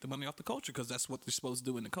culture make the money off the culture? Because that's what they're supposed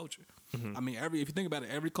to do in the culture. Mm-hmm. I mean, if you think about it,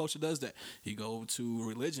 every culture does that. You go to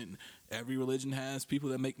religion. Every religion has people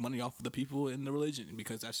that make money off of the people in the religion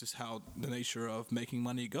because that's just how the nature of making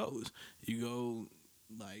money goes. You go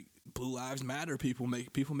like Blue Lives Matter. People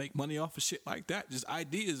make money off of shit like that. Just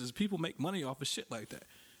ideas is people make money off of shit like that,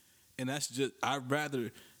 and that's just I'd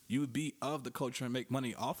rather. You would be of the culture and make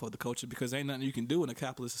money off of the culture because ain't nothing you can do in a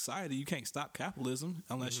capitalist society. You can't stop capitalism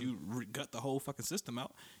unless you gut the whole fucking system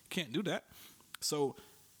out. You can't do that. So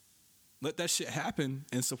let that shit happen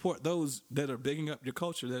and support those that are bigging up your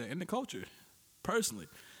culture, that are in the culture. Personally,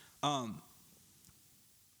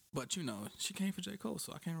 but you know, she came for J. Cole,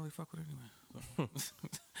 so I can't really fuck with her anyway. So.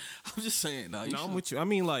 I'm just saying. No, I'm with you. I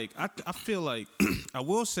mean, like, I feel like I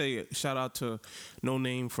will say shout out to No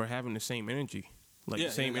Name for having the same energy, like the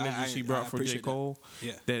same energy she brought for J. Cole.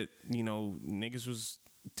 That you know niggas was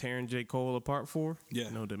tearing J. Cole apart for. Yeah.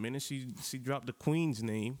 You know, the minute she dropped the Queen's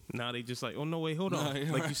name, now they just like, oh no, wait, hold on.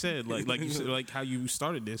 No, like you said, like you said, like how you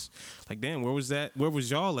started this. Like, damn, where was that? Where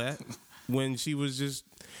was y'all at when she was just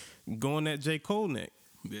going at J. Cole neck?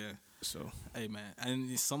 Yeah. So, hey man,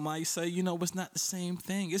 and somebody say, you know, it's not the same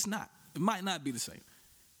thing. It's not. It might not be the same.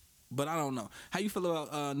 But I don't know. How you feel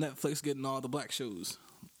about Netflix getting all the black shows?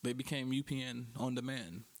 They became UPN on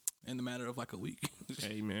demand in the matter of like a week.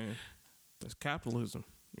 hey man, that's capitalism.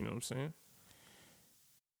 You know what I'm saying?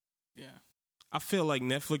 Yeah. I feel like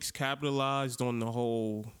Netflix capitalized on the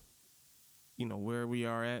whole, you know, where we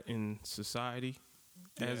are at in society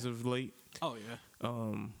as of late. Oh yeah.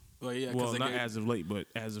 Well, yeah. Well, not as of late, but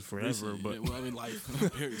as of forever. Recently, but yeah, well, I mean, like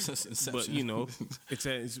period since inception. But you know,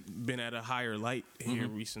 it's been at a higher light here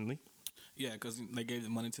recently. Yeah, because they gave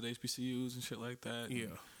the money to the HBCUs and shit like that. Yeah.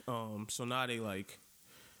 So now they like,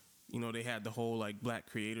 you know, they had the whole like black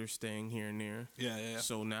creators thing here and there. Yeah.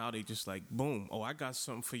 So now they just like, boom. Oh, I got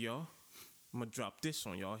something for y'all. I'm gonna drop this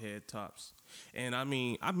on y'all head tops. And I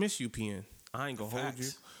mean, I miss UPN. I ain't gonna hold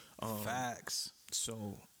you. Facts.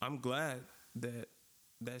 So I'm glad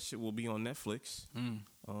that shit will be on Netflix.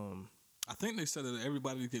 I think they said that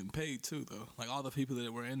everybody's getting paid too, though. Like all the people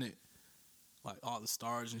that were in it, like all the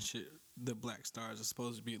stars and shit. The black stars are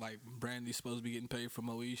supposed to be like Brandy's supposed to be getting paid from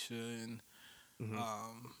Moesha and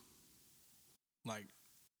like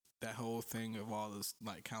that whole thing of all this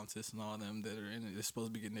like Countess and all them that are in it. They're supposed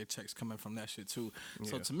to be getting their checks coming from that shit too.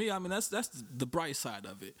 Yeah. So to me, I mean that's the bright side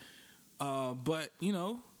of it. But you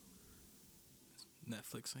know,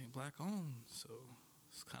 Netflix ain't black owned, so.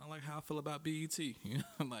 It's kind of like how I feel about BET. You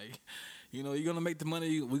know, like, you know, you're gonna make the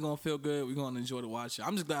money. We're gonna feel good. We're gonna enjoy to watch it.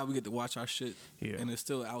 I'm just glad we get to watch our shit, and it's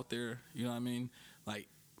still out there. You know what I mean? Like,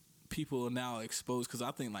 people are now exposed because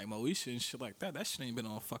I think like Moesha and shit like that. That shit ain't been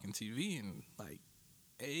on fucking TV in like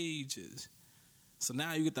ages. So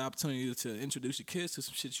now you get the opportunity to introduce your kids to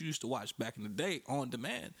some shit you used to watch back in the day on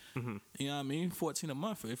demand. You know what I mean? $14 a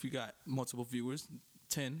month if you got multiple viewers.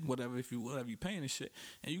 10, whatever you paying and shit,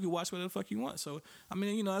 and you can watch whatever the fuck you want. So I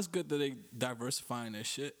mean, you know, that's good that they diversifying their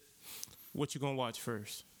shit. What you gonna watch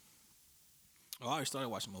first? Oh, I already started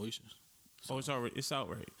watching Moesha. So. Oh, it's out,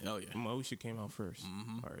 right? Oh yeah, Moesha came out first.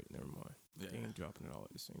 All right, never mind. Yeah. They ain't dropping it all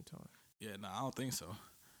at the same time. Yeah, no, I don't think so.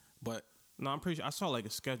 But no, I'm pretty sure I saw like a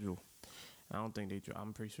schedule. I don't think they drop.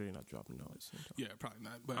 I'm pretty sure they're not dropping it all at the same time. Yeah, probably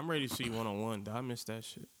not. But I'm ready to see 1-on-1. Did I miss that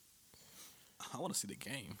shit? I want to see the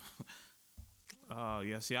game.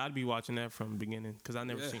 Yeah. See, I'd be watching that from the beginning because I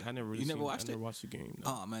never watched the game.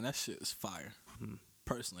 No. Oh man, that shit is fire.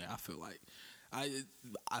 Personally, I feel like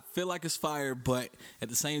I feel like it's fire, but at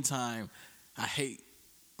the same time, I hate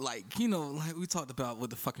like you know like we talked about with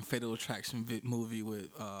the fucking Fatal Attraction movie with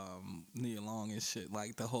Nia Long and shit.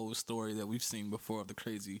 Like the whole story that we've seen before of the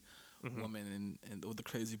crazy woman and with the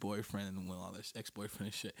crazy boyfriend and all that ex-boyfriend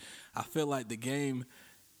and shit. I feel like the game.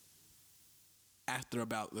 After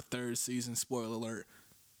about the third season, spoiler alert,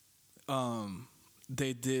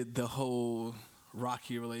 they did the whole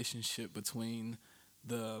rocky relationship between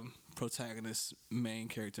the protagonist main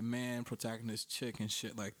character man, protagonist chick, and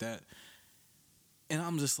shit like that. And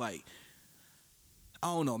I'm just like, I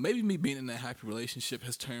don't know, maybe me being in that happy relationship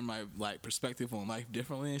has turned my like perspective on life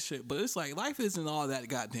differently and shit. But it's like life isn't all that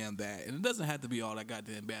goddamn bad, and it doesn't have to be all that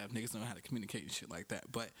goddamn bad if niggas don't know how to communicate and shit like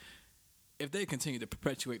that. But if they continue to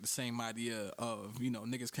perpetuate the same idea of, you know,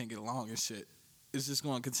 niggas can't get along and shit, it's just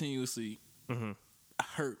going to continuously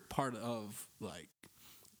hurt part of, like,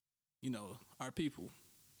 you know, our people.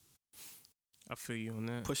 I feel you on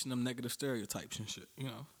that. Pushing them negative stereotypes and shit, you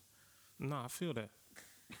know? No, I feel that.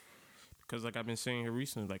 Because, like, I've been saying here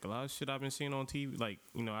recently, like, a lot of shit I've been seeing on TV, like,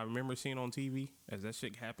 you know, I remember seeing on TV, as that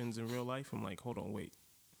shit happens in real life, I'm like, hold on, wait.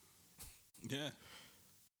 Yeah.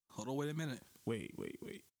 Hold on, wait a minute. Wait.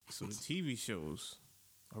 So the TV shows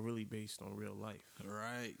are really based on real life.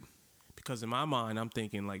 Right. Because in my mind, I'm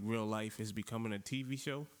thinking like real life is becoming a TV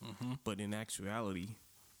show. But in actuality,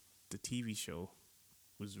 the TV show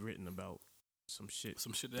was written about some shit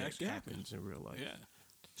that actually happens in real life. Yeah.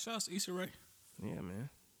 Shout out to Issa Rae. Yeah, man.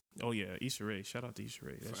 Oh, yeah. Issa Rae. Shout out to Issa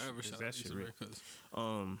Rae. Forever shout out to Issa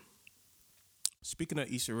Rae. Speaking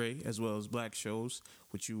of Issa Rae, as well as black shows,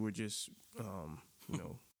 which you were just, you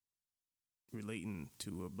know, relating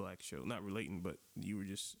to a black show. Not relating, but you were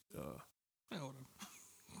just hold on.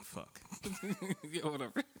 Fuck. Yeah,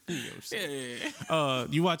 whatever. Yeah.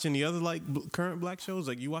 You watch any other like current black shows?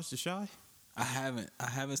 Like you watch The Chi? I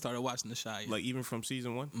haven't started watching The Chi yet. Like even from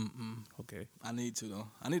season 1? Okay. I need to though.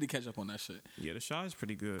 I need to catch up on that shit. Yeah, The Chi is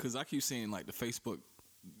pretty good. Because I keep seeing like the Facebook,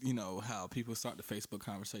 you know, how people start the Facebook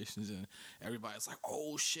conversations and everybody's like,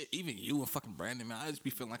 oh shit, even you and fucking Brandon, man. I just be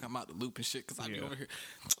feeling like I'm out the loop and shit because I be over here.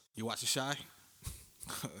 You watch The Chi?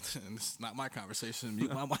 And it's not my conversation.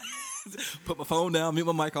 Mute my mic. Put my phone down, mute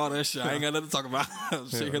my mic, all that shit. I ain't got nothing to talk about.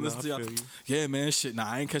 Shit, here, listen to y'all. Yeah, man, shit. Nah,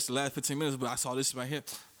 I ain't catch the last 15 minutes, but I saw this right here.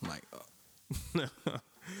 I'm like,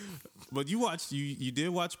 But you did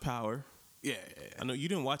watch Power. yeah. I know you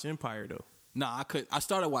didn't watch Empire though. Nah, I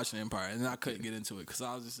started watching Empire and then I couldn't get into it because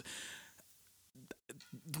I was just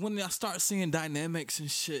when I start seeing dynamics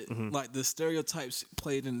and shit, like the stereotypes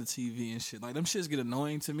played in the TV and shit, like them shits get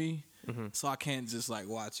annoying to me. So I can't just like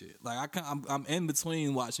watch it. Like I'm in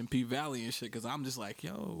between watching P Valley and shit because I'm just like,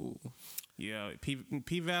 yo, yeah,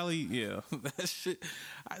 P Valley, yeah, that shit.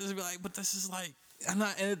 I just be like, but this is like, I'm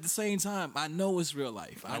not. And at the same time, I know it's real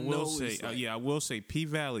life. I will say P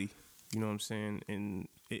Valley. You know what I'm saying? And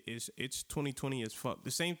it's 2020 as fuck.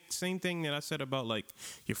 The same thing that I said about like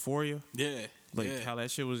Euphoria. Yeah. Like how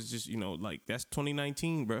that shit was just, you know, like that's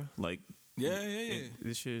 2019, bro. Like yeah.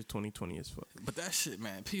 This shit is 2020 as fuck. But that shit,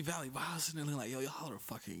 man, P Valley, I was sitting there like, yo, y'all are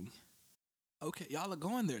fucking okay. Y'all are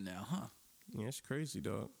going there now, huh? Yeah, it's crazy,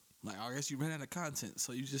 dog. Like, I guess you ran out of content,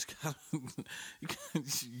 so you just gotta, you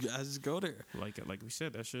guys just go there. Like we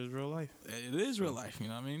said, that shit is real life. It is real life, you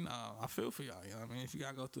know what I mean? I feel for y'all, you know what I mean? If you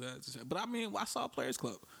gotta go through that. But I mean, I saw Players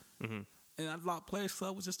Club, and I thought Players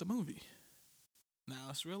Club was just a movie. Now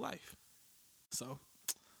it's real life. So,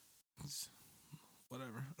 it's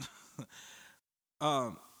whatever.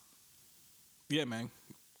 Yeah, man.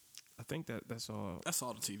 I think that's all. That's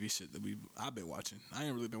all the TV shit that I've been watching. I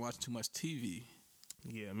ain't really been watching too much TV.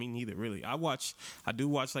 Yeah, me neither, really. I do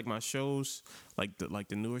watch like my shows, like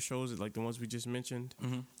the newer shows, like the ones we just mentioned.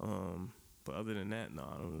 But other than that, no,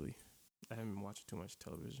 I haven't been watching too much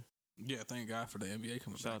television. Yeah, thank God for the NBA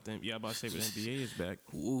coming back. I'm about to say, but the NBA is back.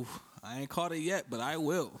 Ooh, I ain't caught it yet, but I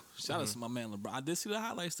will. Shout out to my man LeBron. I did see the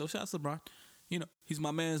highlights though. Shout out to LeBron. You know, he's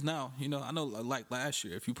my man's now. You know, I know like last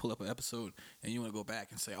year, if you pull up an episode and you want to go back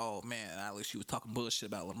and say, oh, man, Alex, you was talking bullshit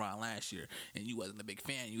about LeBron last year and you wasn't a big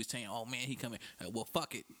fan. You was saying, oh, man, he coming. Well,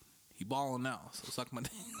 fuck it. He balling now. So suck my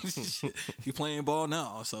dick. He playing ball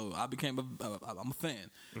now. So I became I'm a fan.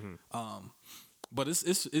 But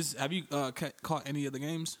it's have you caught any of the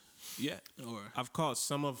games yet? Or I have caught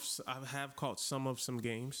some of some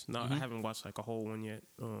games. No, I haven't watched like a whole one yet.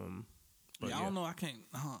 But I don't know. I can't.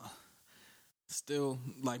 Still,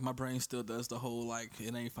 like, my brain still does the whole, like,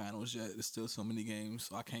 it ain't finals yet. There's still so many games,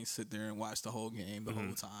 so I can't sit there and watch the whole game the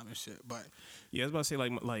whole time and shit. But yeah, I was about to say,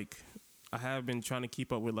 like I have been trying to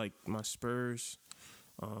keep up with, like, my Spurs.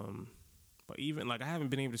 But even, like, I haven't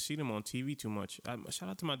been able to see them on TV too much. Shout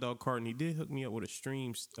out to my dog, Carton. He did hook me up with a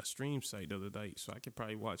stream site the other night, so I could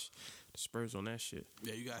probably watch the Spurs on that shit.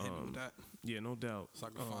 Yeah, you got hit me with that. Yeah, no doubt. So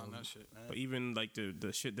I can find that shit, man. But even, like,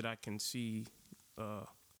 the shit that I can see,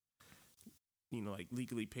 you know, like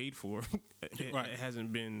legally paid for. It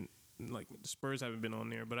hasn't been, like, the Spurs haven't been on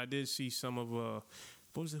there, but I did see some of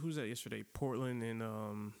who's that yesterday? Portland and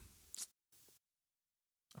I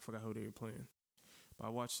forgot who they were playing. But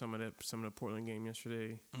I watched some of the Portland game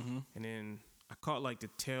yesterday, and then I caught like the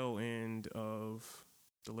tail end of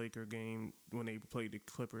the Laker game when they played the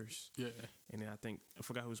Clippers. Yeah, and then I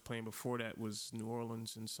forgot who was playing before that was New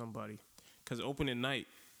Orleans and somebody. Because opening night,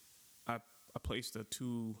 I placed a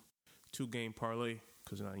two game parlay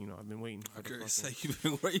because I've been waiting for you've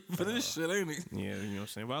been waiting for this shit, ain't it? Yeah, you know what I'm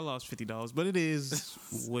saying. But I lost $50, but it is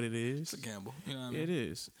what it is. It's a gamble, you know what I mean? It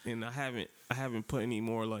is, and I haven't put any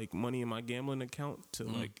more like money in my gambling account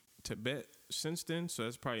to bet since then. So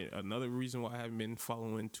that's probably another reason why I haven't been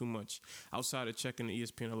following too much outside of checking the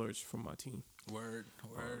ESPN alerts from my team. Word.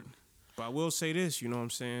 But I will say this, you know what I'm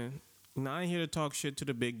saying. I ain't here to talk shit to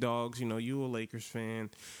the big dogs. You know, you a Lakers fan.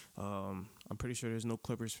 I'm pretty sure there's no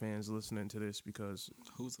Clippers fans listening to this because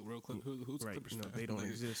who's the real Clippers? Who's right, Clippers? They don't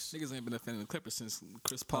exist. Niggas ain't been defending the Clippers since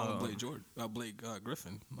Chris Paul and Blake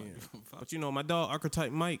Griffin. Yeah. But my dog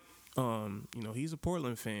Archetype Mike, he's a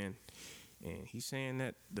Portland fan, and he's saying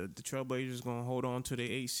that the Trailblazers gonna hold on to the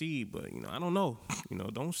AC. But I don't know.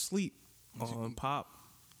 Don't sleep on Pop.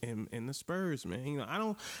 And the Spurs, man.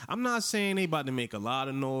 I'm not saying they about to make a lot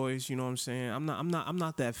of noise, you know what I'm saying? I'm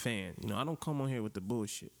not that fan. I don't come on here with the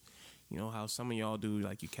bullshit. You know how some of y'all do,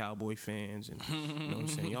 like you Cowboy fans, and you know what I'm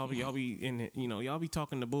saying? Y'all be in it, y'all be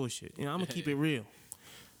talking the bullshit. I'm gonna keep it real.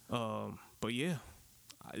 But yeah,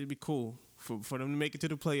 it'd be cool for them to make it to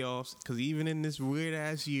the playoffs, because even in this weird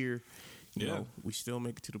ass year, You Yeah. know, we still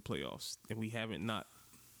make it to the playoffs, and we haven't not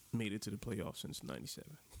made it to the playoffs since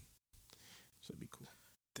 '97. So it'd be cool.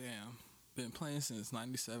 Damn. Been playing since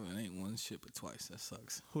 97 and ain't won shit but twice. That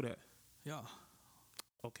sucks. Who that? Y'all.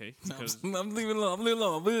 Okay, No, because I'm leaving it alone. I'm leaving it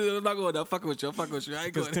alone. I'm not going there. I'm fucking with you. I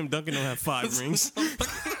ain't going Tim Duncan don't have 5 rings.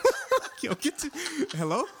 Yo, get to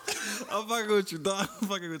hello. I'm fucking with you, dog. I'm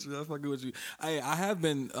fucking with you. I have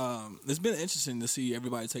been. It's been interesting to see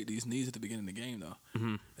everybody take these knees at the beginning of the game, though.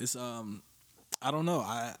 Mm-hmm. It's I don't know.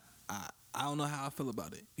 I don't know how I feel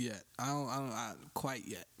about it yet. I don't quite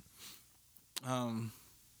yet.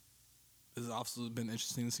 It's also been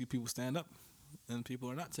interesting to see people stand up, and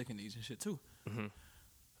people are not taking knees and shit too. Mm-hmm.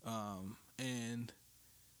 And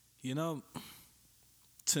you know,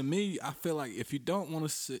 to me, I feel like if you don't want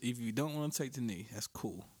to take the knee, that's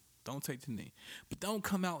cool. Don't take the knee, but don't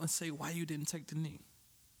come out and say why you didn't take the knee.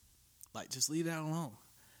 Like, just leave that alone.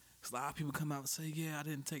 Cause a lot of people come out and say, "Yeah, I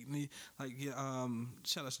didn't take the knee." Like, yeah,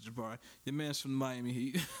 shout out to Jabari, your man's from Miami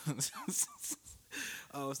Heat.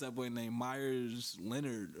 Oh, what's that boy named Myers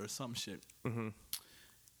Leonard or some shit? Mm-hmm.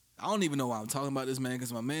 I don't even know why I'm talking about this man,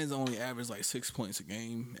 because my man's only averaged like 6 points a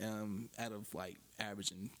game, out of like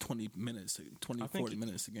averaging 40 minutes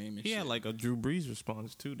a game. And he had like a Drew Brees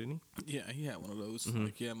response too, didn't he? Yeah, he had one of those. Mm-hmm.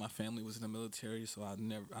 Like, yeah, my family was in the military, so I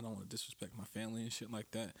don't want to disrespect my family and shit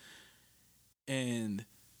like that. And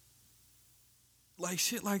like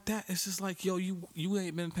shit like that, it's just like, yo, you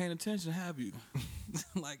ain't been paying attention, have you?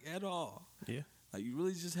 Like, at all. Yeah. Like, you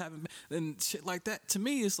really just haven't been. And shit like that, to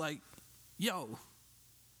me, it's like, yo,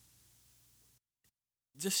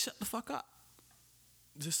 just shut the fuck up.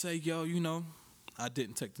 Just say, yo, you know, I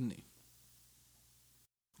didn't take the knee.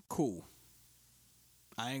 Cool.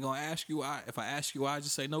 I ain't gonna ask you why. If I ask you why,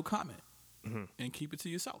 just say no comment. Mm-hmm. And keep it to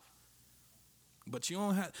yourself. But you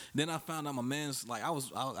don't have. Then I found out my man's like,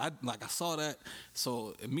 I saw that.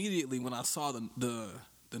 So immediately when I saw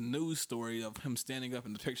the news story of him standing up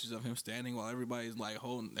and the pictures of him standing while everybody's like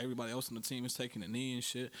holding, everybody else on the team is taking a knee and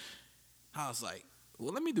shit, I was like,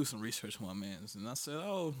 well, let me do some research on my man's. And I said,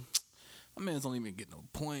 oh, my man's don't even get no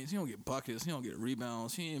points. He don't get buckets. He don't get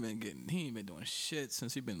rebounds. He ain't been doing shit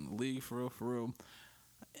since he been in the league for real.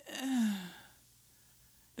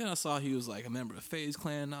 Then I saw he was like a member of FaZe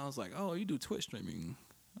Clan, and I was like, oh, you do Twitch streaming.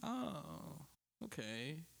 Oh,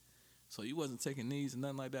 okay. So you wasn't taking knees and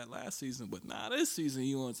nothing like that last season, but now this season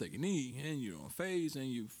you want to take a knee, and you're on FaZe, and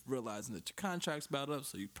you're realizing that your contract's about up,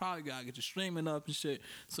 so you probably got to get your streaming up and shit,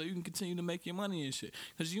 so you can continue to make your money and shit.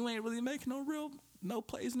 Because you ain't really making no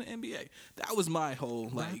plays in the NBA. That was my whole,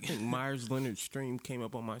 like... I think Myers Leonard's stream came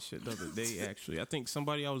up on my shit the other day, actually. I think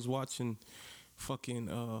somebody I was watching fucking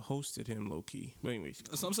hosted him low-key. But anyways.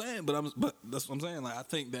 That's what I'm saying, but that's what I'm saying. Like, I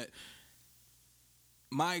think that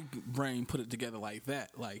my brain put it together like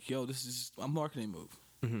that. Like, yo, this is a marketing move.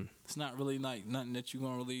 Mm-hmm. It's not really like nothing that you're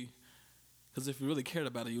going to really... Because if you really cared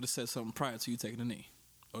about it, you would have said something prior to you taking a knee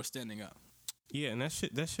or standing up. Yeah, and that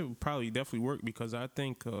shit would probably definitely work, because I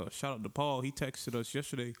think, shout out to Paul, he texted us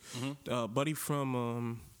yesterday, buddy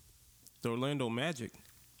from the Orlando Magic,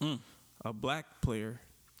 a black player,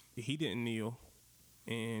 he didn't kneel,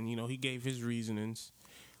 and, you know, he gave his reasonings,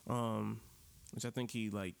 which I think he,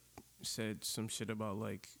 like, said some shit about,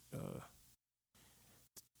 like,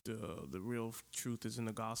 the real truth is in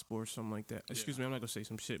the gospel or something like that. Excuse me, I'm not gonna say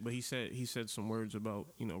some shit, but he said some words about,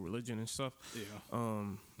 you know, religion and stuff. Yeah.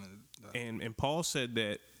 And Paul said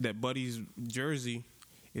that Buddy's jersey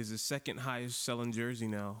is the second highest selling jersey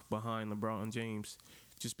now behind LeBron James,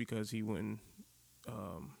 just because he wouldn't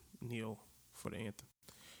kneel for the anthem.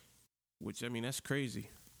 Which, I mean, that's crazy.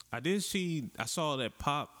 I saw that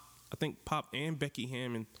Pop and Becky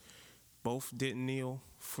Hammond both didn't kneel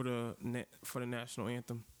for the national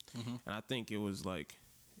anthem. Mm-hmm. And I think it was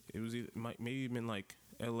maybe been like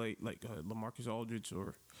LA, like LaMarcus Aldridge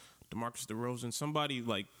or DeMarcus DeRozan. Somebody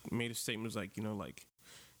like made a statement, was like, you know, like,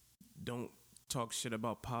 don't talk shit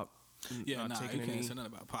about Pop. Yeah, you can't say nothing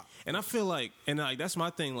about Pop. And I feel like, that's my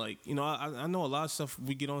thing. Like, you know, I know a lot of stuff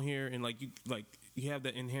we get on here, and you have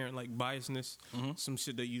that inherent like biasness, some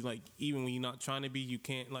shit that you like, even when you're not trying to be, you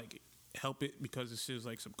can't like help it because it's just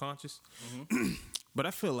like subconscious. Mm-hmm. But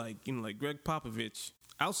I feel like, you know, like Greg Popovich,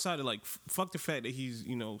 outside of like fuck the fact that he's,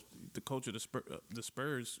 you know, the coach of the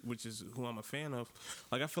Spurs, which is who I'm a fan of,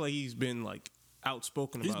 like I feel like he's been like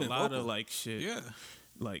outspoken about a lot of like shit,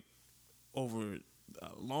 like over a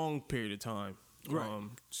long period of time, right?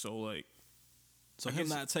 So him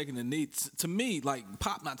not taking the knee, to me, like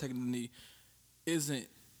Pop not taking the knee isn't,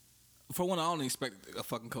 for one, I don't expect a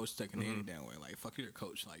fucking coach to take a knee any damn way. Like, fuck, you're a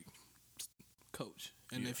coach, like, coach.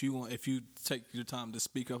 And if you take your time to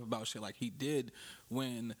speak up about shit like he did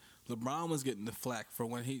when LeBron was getting the flack for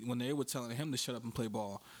when they were telling him to shut up and play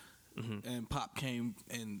ball. And Pop came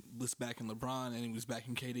and was backing LeBron, and he was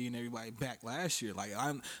backing KD and everybody back last year.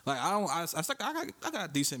 I got a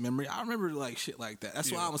decent memory. I remember like shit like that.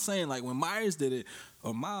 That's why I was saying like when Myers did it,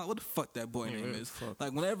 or what the fuck that boy name is.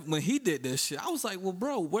 Like when he did this shit, I was like, well,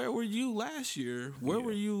 bro, where were you last year? Where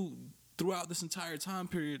were you throughout this entire time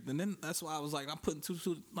period? And then that's why I was like, I'm putting two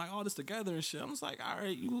like all this together and shit. I was like, all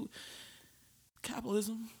right, you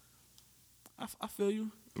capitalism. I feel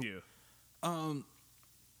you. Yeah.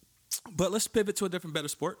 But let's pivot to a different, better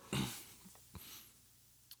sport.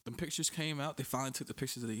 The pictures came out. They finally took the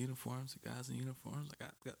pictures of the uniforms, the guys in uniforms. I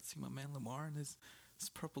got to see my man Lamar in his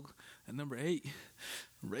purple at number 8.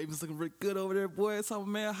 Ravens looking pretty good over there, boy. I saw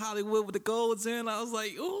my man Hollywood with the golds in. I was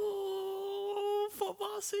like, ooh,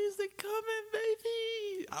 football season coming,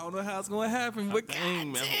 baby. I don't know how it's going to happen, but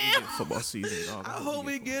Dang, man, football season. Dog. I hope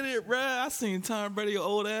we get it, bruh. I seen Tom Brady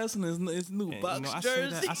old ass in his new Bucks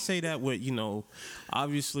jersey. I say that with,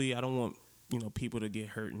 obviously I don't want, people to get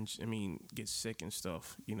hurt and get sick and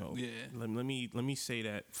stuff, Yeah. Let me say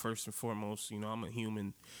that first and foremost, I'm a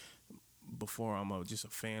human before I'm just a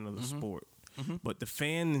fan of the sport. But the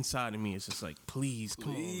fan inside of me is just like, please,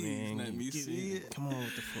 come on, man. Let me see it. Come on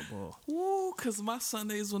with the football. Woo, because my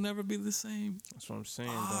Sundays will never be the same. That's what I'm saying,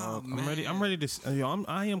 Oh, dog. man. I'm ready to.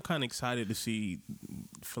 I am kind of excited to see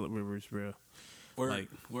Phillip Rivers, bro.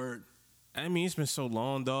 Word. It's been so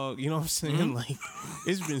long, dog. You know what I'm saying? Like,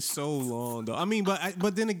 it's been so long, dog.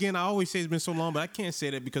 But then again, I always say it's been so long, but I can't say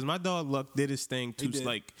that because my dog Luck did his thing He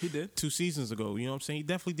did. 2 seasons ago. You know what I'm saying? He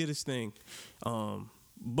definitely did his thing.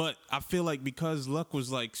 But I feel like because Luck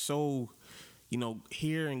was like so,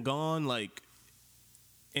 here and gone, like,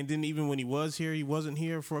 and then even when he was here, he wasn't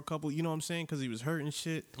here for a couple, you know what I'm saying? Because he was hurt and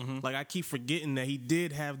shit. Like, I keep forgetting that he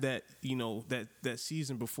did have that, that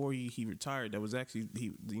season before he retired. That was actually,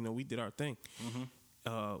 we did our thing.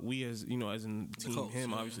 We as, as in the team, Colts,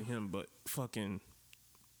 him, yeah. obviously him, but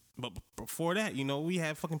before that, we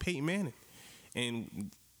had fucking Peyton Manning.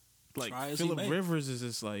 And, like, Try as he Phillip may. Rivers is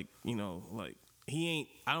just like, like,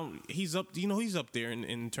 he's up there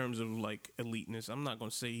in terms of like eliteness. I'm not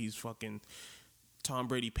gonna say he's fucking Tom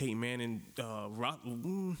Brady, Peyton Manning,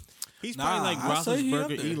 he's probably like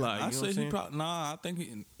Roethlisberger, Eli. I say he saying? probably I think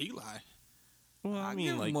Eli. Well, I mean,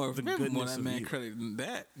 give like him more, the give him more goodness that of man Eli. credit than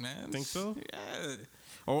that, man. Think so? Yeah.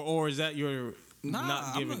 Or is that your not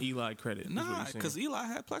I'm giving not- Eli credit? is what you're saying? Because Eli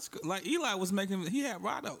had like Eli was making. He had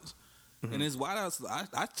wideouts, and his wideouts.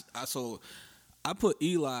 I put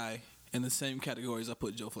Eli in the same category as I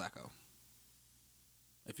put Joe Flacco.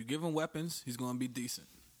 If you give him weapons, he's going to be decent.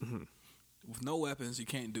 With no weapons, he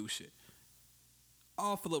can't do shit.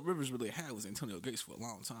 All Phillip Rivers really had was Antonio Gates for a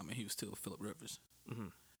long time, and he was still Phillip Rivers.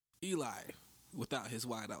 Eli, without his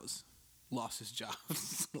wideouts, lost his job.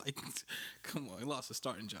 Like, come on, he lost his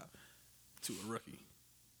starting job to a rookie.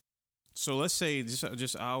 So let's say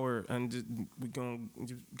just our and we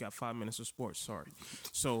got 5 minutes of sports. Sorry.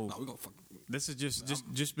 So No, we gonna fuck. this is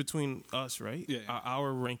just between us, right? Yeah.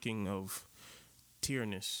 Our ranking of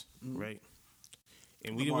tierness, right?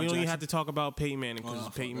 And we Lamar don't even Jackson. have to talk about Peyton Manning because Oh,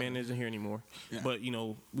 fuck Peyton that. Manning isn't here anymore. Yeah. But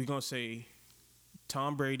we're gonna say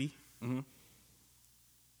Tom Brady.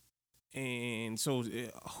 And so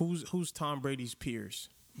who's Tom Brady's peers?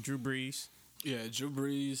 Drew Brees, Yeah, Drew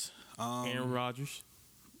Brees, Aaron Rodgers,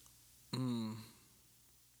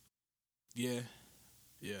 yeah,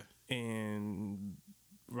 and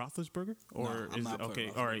Roethlisberger, or Nah, I'm is not it okay?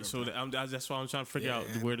 putting All right, Roethlisberger, so that's why I'm trying to figure out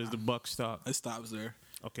Yeah, where does the buck stop? it stops there.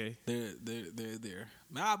 Okay, They're there.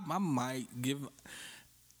 I might give.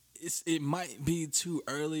 It might be too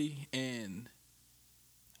early, and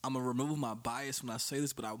I'm gonna remove my bias when I say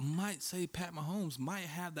this, but I might say Pat Mahomes might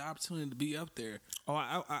have the opportunity to be up there. Oh,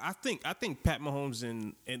 I think Pat Mahomes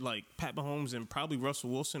and like Pat Mahomes and probably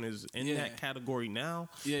Russell Wilson is in Yeah. that category now.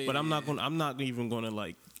 Yeah, but yeah, I'm not even gonna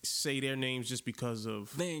like say their names just because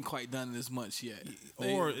of. They ain't quite done as much yet.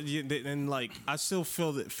 And like I still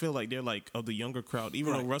feel like they're like of the younger crowd,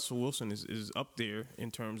 even though Right. Russell Wilson is up there in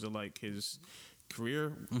terms of like his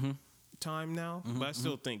career time now. But I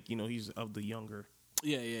still think he's of the younger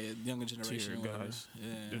younger tier generation or whatever. guys,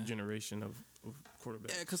 the Yeah, generation of quarterbacks.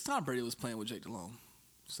 yeah, because Tom Brady was playing with Jake Delhomme,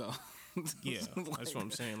 so Yeah, that's what I'm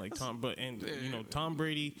saying. Like Tom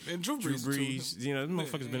Brady And Drew Brees, Brees, too. this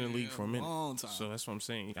motherfucker's been in the league for a minute, long time. So that's what I'm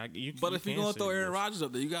saying. But if you you're can gonna say throw Aaron this. Rodgers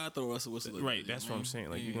up there, you gotta throw Russell Wilson. up Right, there, that's what I'm saying.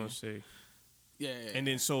 Like you're gonna say, yeah. and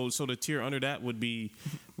then so the tier under that would be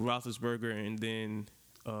Roethlisberger, and then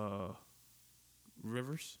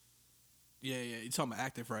Rivers. yeah. You're talking about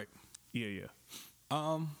active, right? Yeah.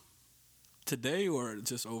 Today or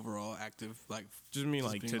just overall active? Like Just mean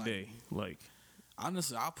like being today, like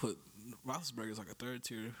Honestly, I'll put Roethlisberger as like a third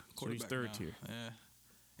tier quarterback. So he's third now. tier. Yeah,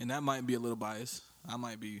 and that might be a little biased. That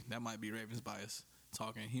might be Ravens bias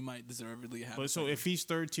talking. He might deservedly have. But so if he's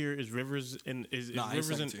third tier, is Rivers and is he's Rivers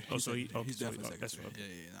in? second tier. Oh, so he's definitely second that's tier. right.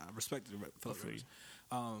 Yeah. I respect the Philip feel Rivers.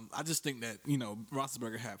 I just think that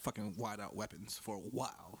Roethlisberger had fucking wide out weapons for a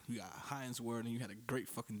while. You got Hines Ward, and you had a great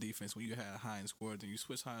fucking defense when you had Hines Ward. Then you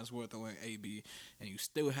switched Hines Ward, throw in AB, and you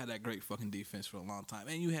still had that great fucking defense for a long time.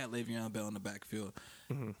 And you had Le'Veon Bell in the backfield.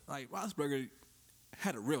 Mm-hmm. Like Roethlisberger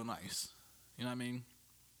had it real nice. You know what I mean?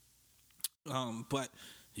 But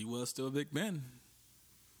he was still Big Ben.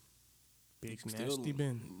 Big Still, nasty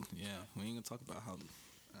Ben. Yeah, we ain't gonna talk about how,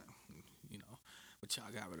 what y'all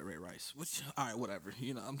got rid of Ray Rice. All right, whatever.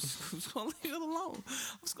 I'm just gonna leave it alone.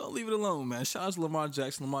 I'm just gonna leave it alone, man. Shout out to Lamar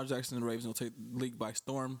Jackson. Lamar Jackson and the Ravens will take the league by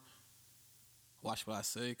storm. Watch what I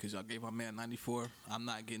say, because y'all gave my man 94. I'm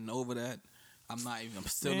not getting over that. I'm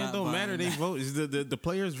still not. It don't matter. They vote. The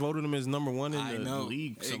players voted him as number one in the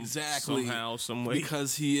league. Exactly. Somehow, some way.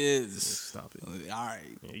 Because he is. Stop it. All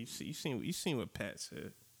right. Yeah, you seen what Pat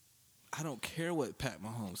said. I don't care what Pat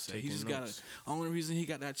Mahomes said. He just got only reason he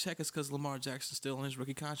got that check is because Lamar Jackson's still on his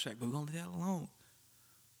rookie contract. But we're gonna leave that alone.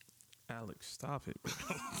 Alex, stop it.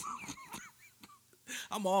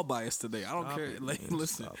 I'm all biased today. I don't Stop care. it, Like, man.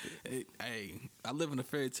 listen, Stop hey, I live in a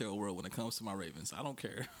fairy tale world when it comes to my Ravens. I don't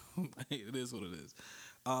care. It is what it is.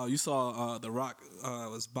 You saw The Rock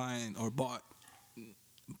was buying or bought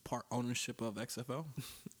part ownership of XFL.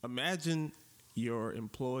 Imagine your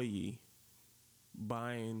employee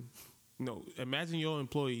imagine your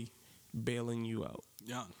employee bailing you out.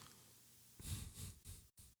 Yeah.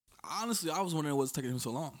 Honestly, I was wondering what's taking him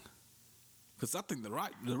so long. Because I think The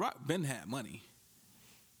Rock Ben had money.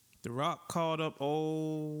 The Rock called up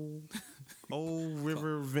old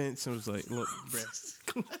River Vince and was like, "Look, bruh,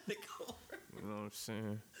 you know what I'm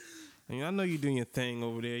saying? I mean, I know you're doing your thing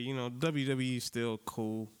over there. WWE's still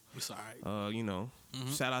cool. It's all right.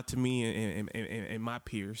 Shout out to me and my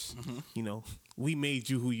peers. Mm-hmm. We made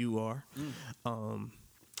you who you are. And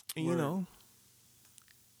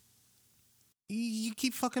you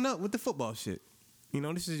keep fucking up with the football shit.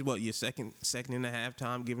 This is what your second and a half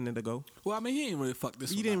time giving it a go. Well, I mean, he ain't really fucked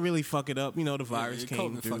this. You didn't really fuck it up. The virus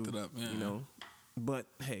came through. Fucked it up. Yeah. But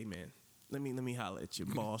hey, man, let me holler at your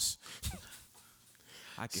boss.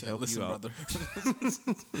 I can help listen, you out, brother.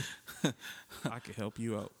 I can help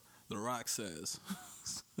you out. The Rock says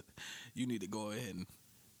you need to go ahead and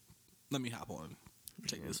let me hop on.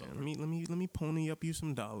 Take this over. Let me pony up you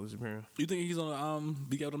some dollars, man. You think he's gonna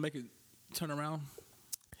be able to make it turn around?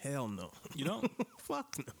 Hell no. You don't?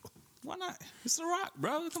 Fuck no. Why not? It's The Rock,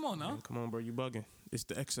 bro. Come on now. Man, come on, bro. You bugging. It's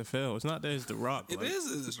the XFL. It's not that it's The Rock. It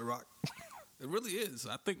is. It's The Rock. It really is.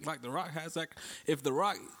 I think The Rock has that. If The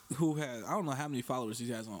Rock, who has, I don't know how many followers he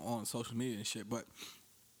has on social media and shit, but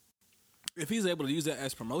if he's able to use that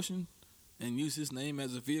as promotion and use his name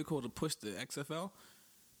as a vehicle to push the XFL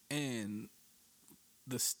and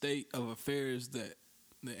the state of affairs that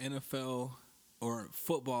the NFL or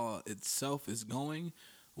football itself is going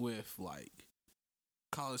with, like,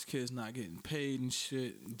 college kids not getting paid and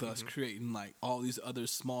shit, thus creating, like, all these other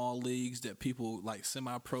small leagues that people, like,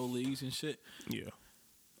 semi-pro leagues and shit. Yeah.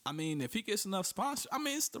 I mean, if he gets enough sponsors, I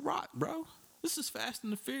mean, it's The Rock, bro. This is Fast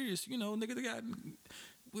and the Furious. Nigga, they got...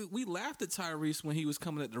 We laughed at Tyrese when he was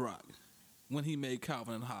coming at The Rock. When he made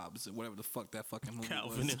Calvin and Hobbes, or whatever the fuck that fucking movie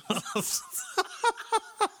Calvin was. and Hobbes.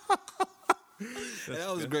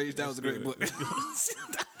 That was great. That was a great book.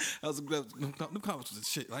 That was a good. New Comics was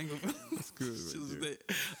shit. I ain't gonna. That's good.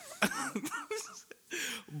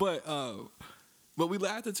 But we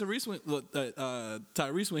laughed at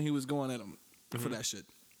Tyrese when he was going at him for that shit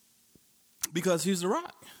because he's The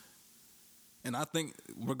Rock, and I think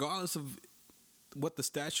regardless of what the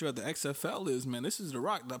stature of the XFL is, man, this is The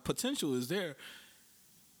Rock. The potential is there,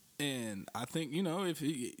 and I think if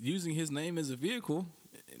he using his name as a vehicle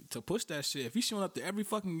to push that shit, if he's showing up to every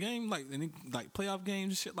fucking game, like playoff games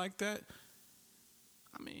and shit like that,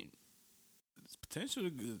 I mean, it's potential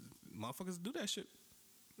to motherfuckers do that shit.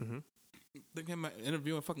 Mm-hmm. Think him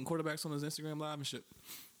interviewing fucking quarterbacks on his Instagram Live and shit.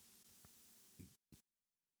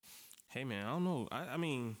 Hey man, I don't know. I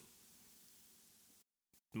mean,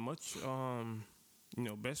 much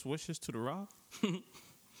best wishes to The Rock.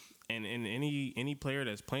 And any player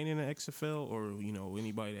that's playing in the XFL or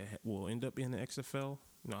anybody that will end up in the XFL,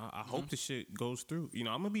 I hope the shit goes through. I'm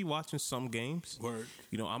gonna be watching some games. Word.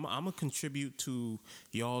 I'm gonna contribute to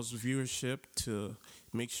y'all's viewership to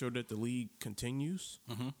make sure that the league continues.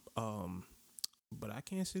 Mm-hmm. But I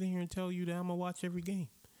can't sit in here and tell you that I'm gonna watch every game.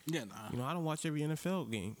 Yeah, nah. I don't watch every NFL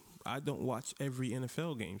game. I don't watch every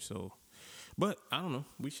NFL game, so But I don't know.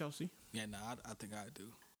 We shall see. Yeah, I think I do.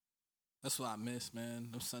 That's what I miss, man.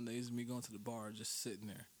 Those Sundays, me going to the bar, just sitting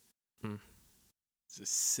there.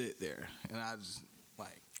 Just sit there. And I just,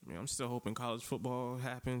 like... Yeah, I'm still hoping college football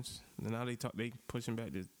happens. And now they pushing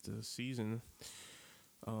back the season.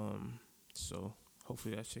 So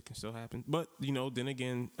hopefully that shit can still happen. But, then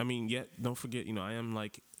again, yet don't forget, I am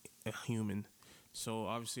like a human. So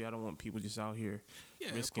obviously I don't want people just out here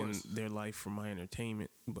risking their life for my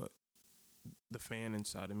entertainment. But the fan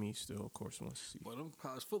inside of me still, of course, wants to see. Well, them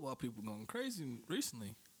college football people going crazy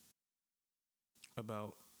recently.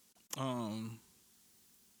 About?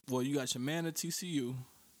 Well, you got your man at TCU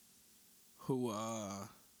who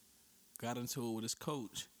got into it with his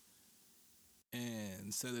coach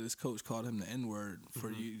and said that his coach called him the N-word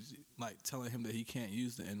for telling him that he can't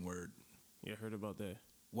use the N-word. Yeah, I heard about that.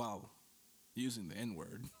 Wow. Using the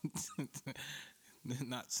N-word.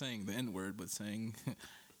 Not saying the N-word, but saying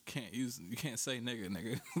you can't say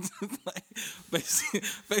nigga. Like,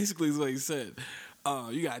 basically is what he said.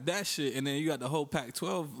 You got that shit, and then you got the whole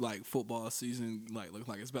Pac-12 like football season like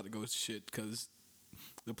looking like it's about to go to shit because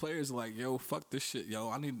the players are like, yo, fuck this shit, yo.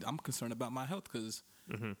 I'm concerned about my health because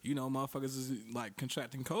motherfuckers is like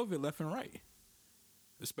contracting COVID left and right,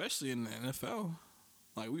 especially in the NFL.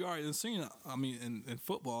 Like we already seen, in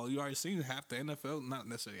football, you already seen half the NFL, not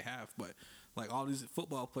necessarily half, but like all these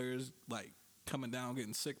football players like coming down,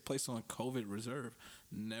 getting sick, placed on COVID reserve.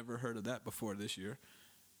 Never heard of that before this year.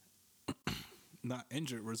 Not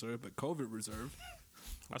injured reserve, but COVID reserve.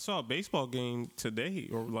 I saw a baseball game today,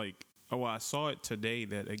 I saw it today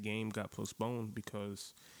that a game got postponed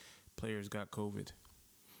because players got COVID.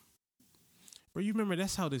 Bro, you remember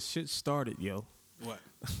that's how this shit started, yo. What?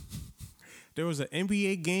 There was an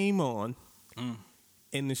NBA game on,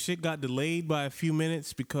 and the shit got delayed by a few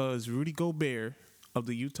minutes because Rudy Gobert of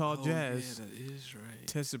the Utah Jazz that is right.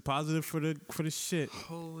 tested positive for the shit.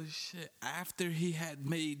 Holy shit. After he had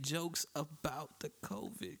made jokes about the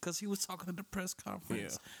COVID, because he was talking at the press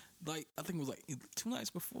conference. Yeah. Like, I think it was like 2 nights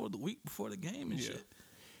before, the week before the game and shit.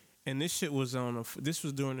 And this shit was this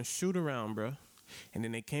was during a shoot around, bro. And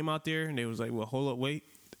then they came out there and they was like, well, hold up, wait.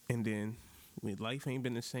 And then life ain't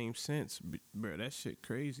been the same since. Bro, that shit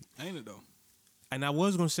crazy. Ain't it though? And I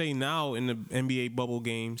was going to say now in the NBA bubble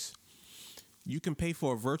games, you can pay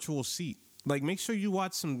for a virtual seat. Like, make sure you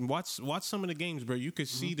watch some of the games, bro. You could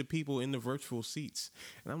see the people in the virtual seats.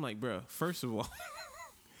 And I'm like, bro, first of all,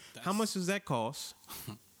 how much does that cost?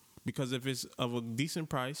 Because if it's of a decent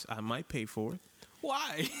price, I might pay for it.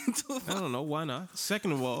 Why? I don't know. Why not?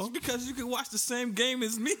 Second of all, because you can watch the same game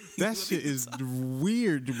as me. That shit is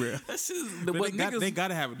weird, bro. That shit is... They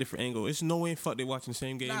gotta have a different angle. It's no way in fuck they watching the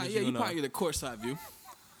same game as you. You probably get a courtside view.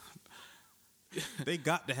 They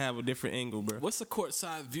got to have a different angle, bro. What's a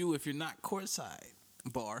courtside view if you're not courtside?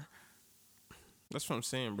 Bar. That's what I'm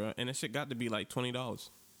saying, bro. And that shit got to be like $20.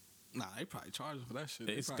 Nah, they probably charging for that shit.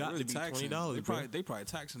 It's got to be $20. They probably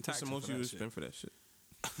taxing What's the most you would spend for that shit?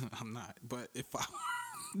 I'm not, but if I,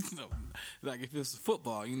 like if it's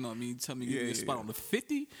football, you know what I mean. Tell me you get a spot on the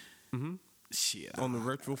 50. Shit, on the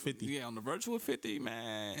virtual 50. Yeah, on the virtual 50,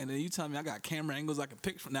 man. And then you tell me I got camera angles I can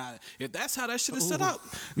pick from. Now, if that's how that shit is set up,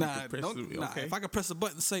 if I can press a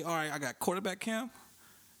button and say, all right, I got quarterback cam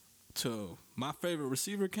to my favorite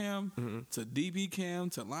receiver cam to DB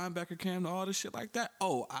cam to linebacker cam to all this shit like that.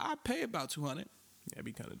 Oh, I pay about $200. Yeah, it'd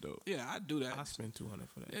be kind of dope. Yeah, I'd do that. I spend $200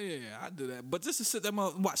 for that. Yeah, I'd do that. But just to sit there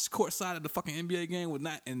and watch courtside of the fucking NBA game with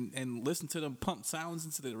that and listen to them pump sounds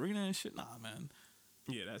into the arena and shit, nah, man.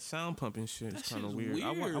 Yeah, that sound pumping shit is kind of weird.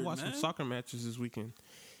 I watched some soccer matches this weekend,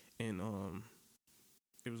 and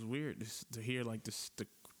it was weird to hear like the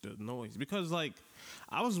noise because like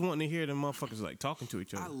I was wanting to hear them motherfuckers like talking to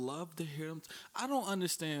each other. I love to hear them. I don't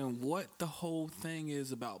understand what the whole thing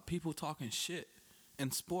is about people talking shit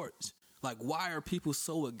in sports. Like, why are people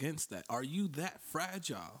so against that? Are you that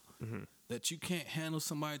fragile that you can't handle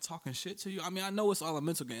somebody talking shit to you? I mean, I know it's all a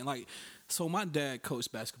mental game. Like, so my dad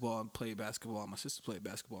coached basketball and played basketball. My sister played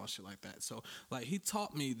basketball and shit like that. So, like, he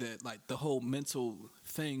taught me that, like, the whole mental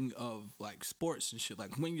thing of, like, sports and shit.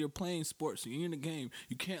 Like, when you're playing sports and you're in the game,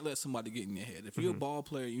 you can't let somebody get in your head. If you're a ball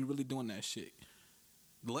player and you're really doing that shit,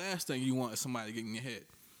 the last thing you want is somebody to get in your head.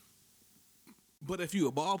 But if you're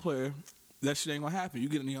a ball player, that shit ain't gonna happen. You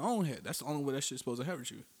get in your own head. That's the only way that shit's supposed to hurt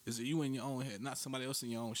you. Is that you in your own head, not somebody else in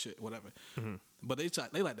your own shit, whatever. But they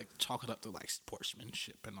like to chalk it up to like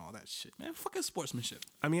sportsmanship and all that shit. Man, fucking sportsmanship.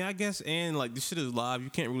 I mean, I guess, and like this shit is live. You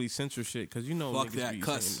can't really censor shit because you know fuck niggas that be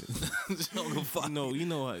cuss. you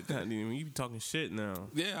know what? You be talking shit now.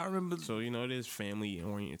 Yeah, I remember. So you know it is family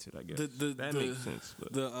oriented. I guess that makes sense.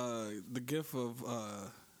 But. The gif of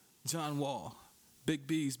John Wall Big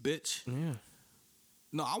B's, bitch. Yeah.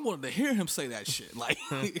 No, I wanted to hear him say that shit. Like,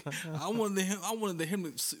 I wanted to hear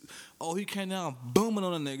him. Oh, he came down booming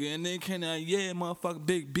on a nigga, and then came down, yeah, motherfucker,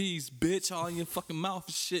 Big B's, bitch, all in your fucking mouth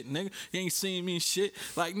and shit, nigga. You ain't seen me and shit.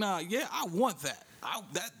 Like, nah, yeah, I want that.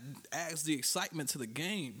 That adds the excitement to the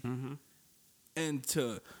game, and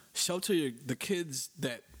to show to the kids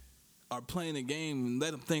that are playing the game and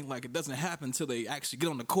let them think like it doesn't happen until they actually get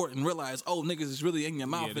on the court and realize, oh, niggas is really in your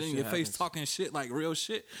mouth and in your face talking shit like real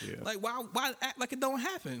shit. Yeah. Like, why act like it don't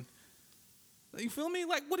happen? You feel me?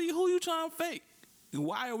 Like, who you trying to fake?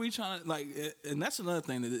 Why are we trying to, like, and that's another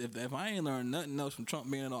thing, that if I ain't learned nothing else from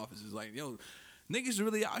Trump being in office, is like, yo, niggas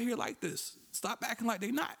really out here like this. Stop acting like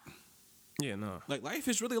they not. Yeah, no. Like, life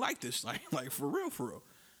is really like this. Like for real, for real.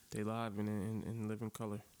 They live in living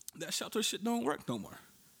color. That shelter shit don't work no more.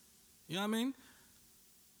 You know what I mean?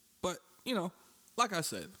 But, you know, like I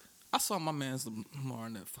said, I saw my man's Lamar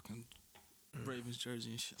in that fucking Ravens jersey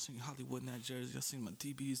and shit. I seen Hollywood in that jersey. I seen my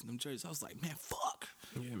DBs in them jerseys. I was like, man, fuck.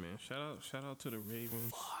 Yeah, man. Shout out to the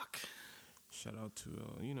Ravens. Fuck. Shout out to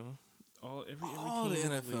you know, all the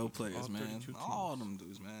team NFL players, man. All teams. them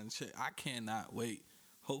dudes, man. Shit, I cannot wait.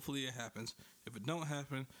 Hopefully it happens. If it don't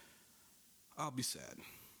happen, I'll be sad.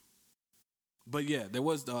 But yeah, there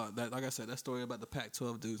was that, like I said, that story about the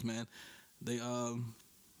Pac-12 dudes, man. They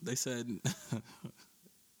said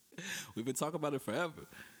we've been talking about it forever.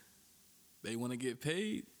 They want to get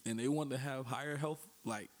paid and they want to have higher health,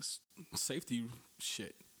 like, safety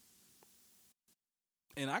shit.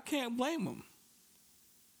 And I can't blame them.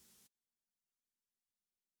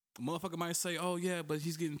 A motherfucker might say, "Oh yeah, but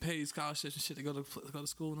he's getting paid scholarships and shit to go to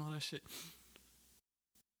school and all that shit."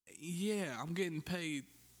 Yeah, I'm getting paid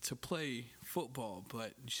to play football,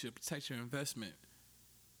 but you should protect your investment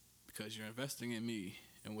because you're investing in me.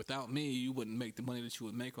 And without me, you wouldn't make the money that you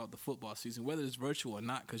would make off the football season, whether it's virtual or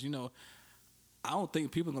not. Because, you know, I don't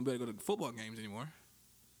think people are going to be able to go to football games anymore.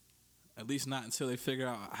 At least not until they figure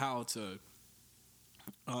out how to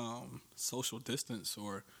social distance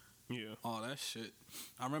or all that shit.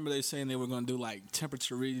 I remember they saying they were going to do, like,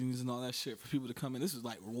 temperature readings and all that shit for people to come in. This was,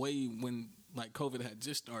 like, way when, like, COVID had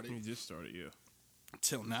just started. It just started, yeah.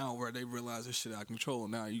 Till now, where they realize this shit out of control.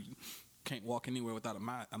 Now you can't walk anywhere without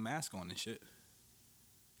a mask on and shit.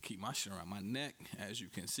 Keep my shit around my neck, as you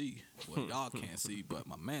can see. Well, y'all can't see, but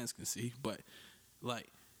my mans can see. But, like,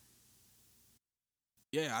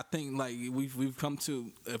 yeah, I think, like, we've come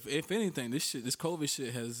to, if anything, this COVID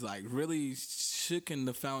shit has, like, really shooken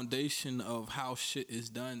the foundation of how shit is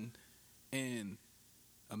done in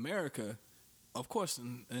America. Of course,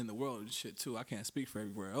 in the world and shit too. I can't speak for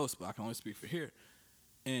everywhere else, but I can only speak for here.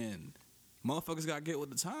 And motherfuckers gotta get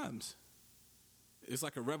with the times. It's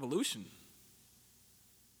like a revolution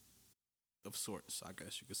of sorts, I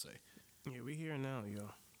guess you could say. Yeah, we here now,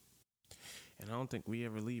 yo. And I don't think we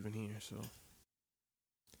ever leaving here, so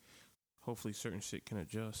hopefully certain shit can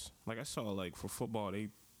adjust. Like I saw, like for football, they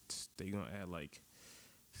gonna add like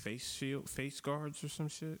face guards or some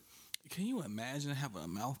shit. Can you imagine having a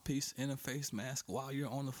mouthpiece in a face mask while you're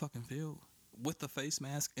on the fucking field with the face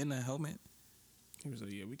mask in the helmet? He was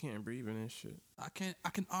like, "Yeah, we can't breathe in this shit. I can't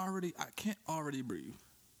already breathe.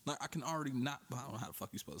 Like, I can already not, but I don't know how the fuck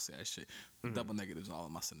you supposed to say that shit. Double negatives all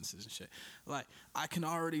of my sentences and shit. Like, I can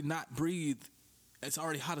already not breathe. It's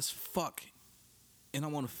already hot as fuck. And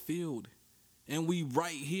I'm on the field. And we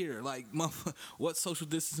right here. Like, what social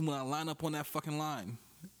distancing when I line up on that fucking line?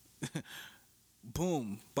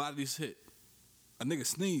 Boom. Bodies hit. A nigga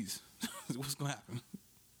sneeze. What's gonna happen?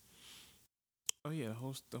 Oh, yeah,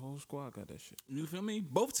 the whole squad got that shit. You feel me?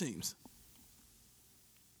 Both teams.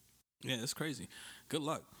 Yeah, it's crazy. Good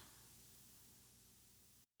luck.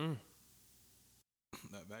 That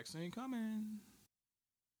vaccine coming.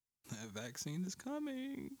 That vaccine is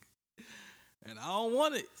coming. And I don't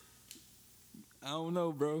want it. I don't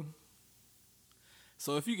know, bro.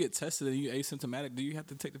 So if you get tested and you're asymptomatic, do you have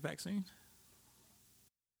to take the vaccine?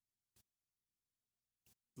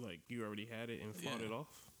 Like, you already had it and fought it off?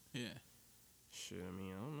 Yeah. Shit, I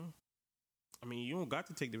mean, I don't know. I mean, you don't got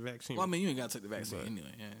to take the vaccine. Well, I mean, you ain't got to take the vaccine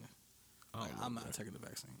anyway, yeah. Like, I'm not bro. taking the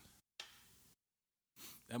vaccine.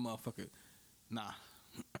 That motherfucker, nah.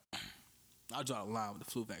 I'll draw a line with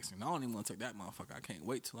the flu vaccine. I don't even want to take that motherfucker. I can't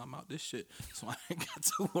wait till I'm out this shit, so I ain't got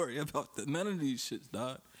to worry about none of these shits,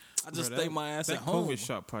 dog. I just stay my ass at home. That COVID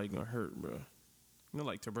shot probably gonna hurt, bro. You know,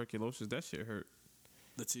 like tuberculosis, that shit hurt.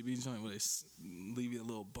 The TB joint where they leave you a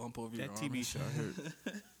little bump over your arm. That TB shot hurt.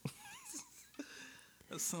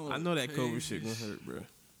 I know that COVID shit gonna hurt, bro.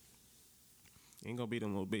 Ain't gonna be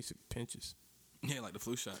them little basic pinches. Yeah, like the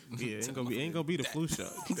flu shot. Yeah, ain't gonna be the flu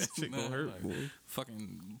shot. That shit gonna hurt, like, boy.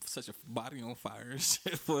 Fucking set your body on fire and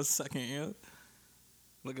shit for a second, yeah.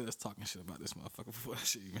 Look at us talking shit about this motherfucker before that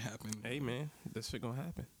shit even happened. Hey, man, that shit gonna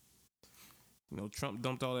happen. You know, Trump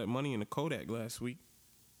dumped all that money into Kodak last week.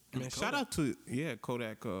 Man, shout out to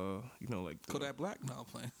Kodak. You know, like Kodak Black. No, I'm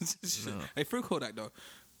playing. No. Hey, free Kodak though.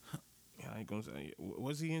 Yeah, I ain't gonna say.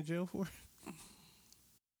 Was he in jail for?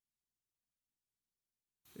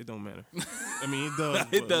 It don't matter. I mean, it does.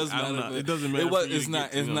 It does matter. It doesn't matter.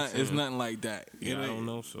 It's nothing like that. Yeah, I don't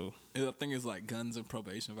know. So I think it's like guns and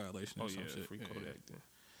probation violation or some shit. Free Kodak. Then.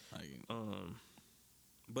 Like,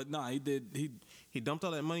 but nah, he did. He dumped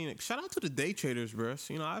all that money in it. Shout out to the day traders, bro.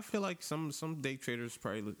 You know, I feel like some day traders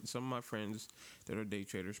probably, some of my friends that are day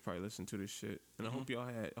traders probably listen to this shit, and I hope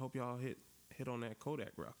y'all hit on that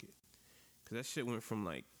Kodak rocket, cause that shit went from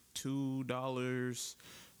like $2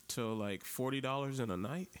 to like $40 in a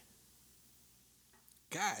night.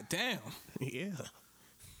 God damn. Yeah.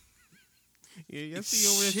 Yeah, I see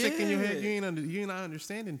you over there shaking your head. You're not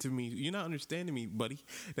understanding to me. You're not understanding me, buddy.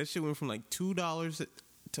 That shit went from like $2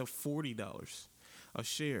 to $40 a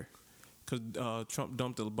share, because Trump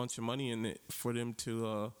dumped a bunch of money in it for them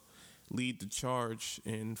to lead the charge,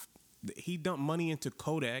 and he dumped money into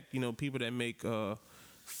Kodak. You know, people that make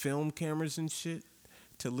film cameras and shit,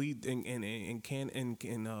 to lead and inkjet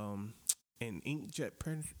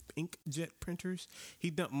printers. He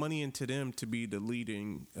dumped money into them to be the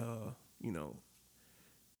leading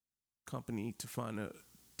company to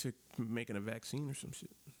making a vaccine or some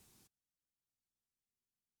shit.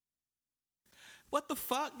 What the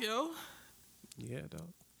fuck, yo? Yeah,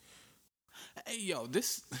 dog. Hey, yo,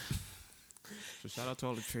 this. So shout out to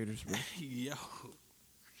all the traders, bro. Yo.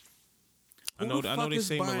 I know they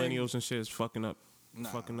say millennials and shit is fucking up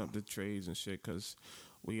the trades and shit, because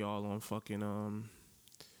we all on fucking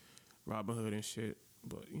Robinhood and shit.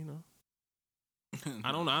 But you know,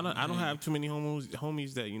 I don't have too many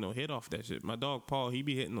homies that, you know, hit off that shit. My dog Paul, he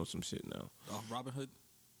be hitting on some shit now. Robinhood.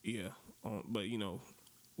 Yeah, but you know,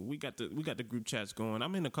 we got the group chats going.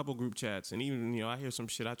 I'm in a couple group chats, and even, you know, I hear some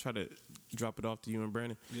shit, I try to drop it off to you and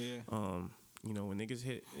Brandon. Yeah. You know, when niggas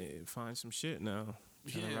find some shit now.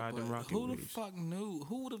 Yeah, ride them rocket who the waves. fuck knew?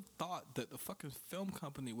 Who would have thought that the fucking film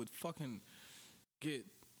company would fucking get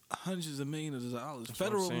hundreds of millions of dollars,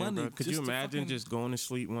 federal money? Bro. Could you imagine just going to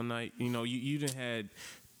sleep one night? You know, you done had,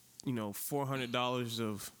 you know,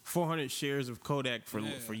 $400 shares of Kodak for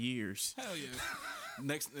years. Hell yeah.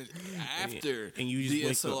 After and you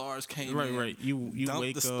just DSLRs came in, right. You dump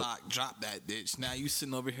wake the up, stock, drop that bitch. Now you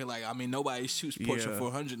sitting over here like, I mean, nobody shoots Porsche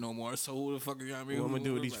 400 no more. So who the fuck are you gonna be? What I'm gonna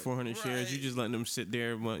do with these 400 shares? You just letting them sit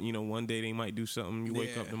there. But you know, one day they might do something. You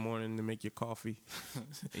wake up in the morning to make your coffee,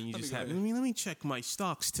 and you just have. Let me check my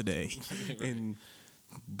stocks today, and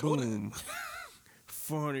boom,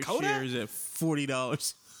 400 shares at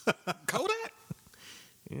 $40. Kodak.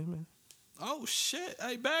 Yeah, man. Oh shit!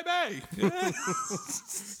 Hey, baby. Yeah.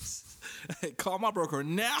 Hey, call my broker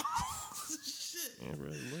now. Shit. Yeah,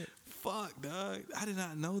 really lit. Fuck, dog. I did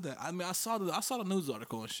not know that. I mean, I saw the news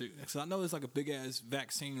article and shit. Cause I know it's like a big ass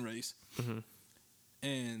vaccine race,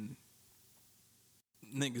 and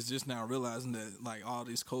niggas just now realizing that like all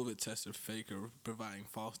these COVID tests are fake or providing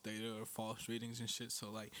false data or false readings and shit. So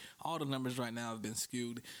like all the numbers right now have been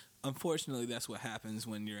skewed. Unfortunately, that's what happens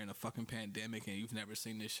when you're in a fucking pandemic and you've never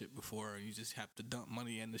seen this shit before. You just have to dump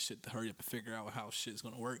money in the shit to hurry up and figure out how shit's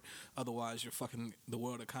gonna work. Otherwise, the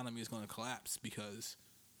world economy is gonna collapse, because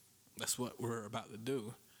that's what we're about to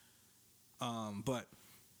do. But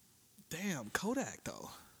damn, Kodak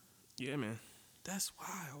though. Yeah, man. That's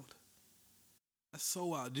wild. That's so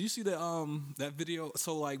wild. Did you see that video?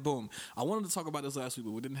 So like, boom. I wanted to talk about this last week,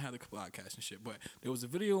 but we didn't have the podcast and shit. But there was a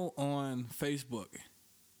video on Facebook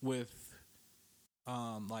with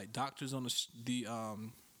like doctors on the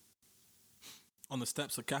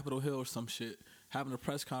steps of Capitol Hill or some shit, having a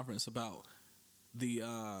press conference about the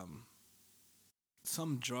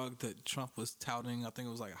some drug that Trump was touting. I think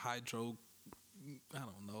it was like hydrochloroso.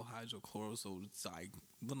 It's like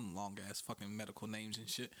little long ass fucking medical names and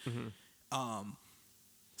shit.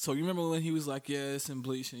 So you remember when he was like, yeah, it's in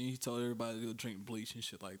bleach, and he told everybody to go drink bleach and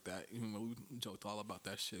shit like that. You know, we joked all about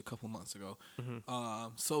that shit a couple months ago.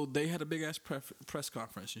 So they had a big ass press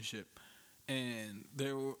conference and shit, and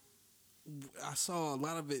I saw a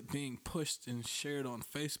lot of it being pushed and shared on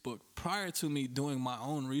Facebook prior to me doing my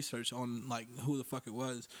own research on like who the fuck it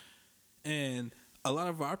was, and a lot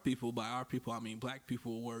of our people, by our people I mean black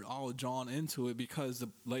people, were all drawn into it because the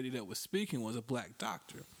lady that was speaking was a black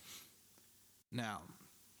doctor. Now,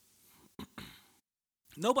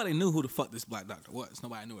 nobody knew who the fuck this black doctor was.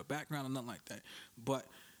 Nobody knew her background or nothing like that. But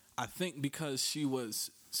I think because she was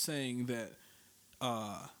saying that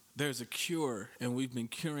there's a cure and we've been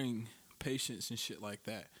curing patients and shit like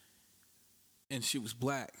that, and she was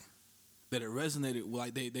black, that it resonated,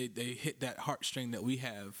 like they hit that heartstring that we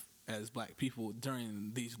have as black people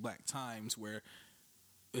during these black times where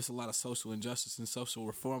there's a lot of social injustice and social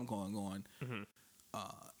reform going on.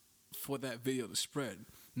 For that video to spread.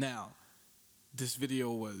 Now, this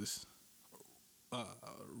video was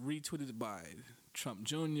retweeted by Trump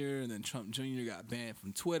Jr. and then Trump Jr. got banned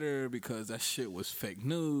from Twitter because that shit was fake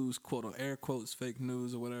news, quote on air quotes, fake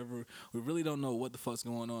news or whatever. We really don't know what the fuck's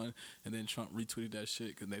going on. And then Trump retweeted that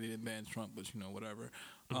shit because they didn't ban Trump, but whatever.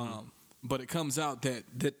 But it comes out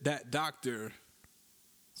that doctor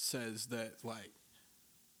says that, like,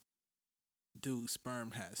 dude,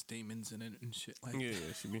 sperm has demons in it and shit like yeah,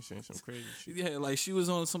 she been saying some crazy shit. Yeah, like she was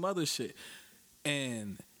on some other shit.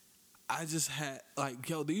 And I just had, like,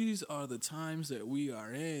 yo, these are the times that we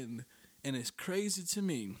are in. And it's crazy to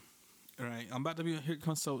me. All right, I'm about to be, here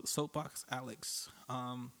comes Soapbox Alex.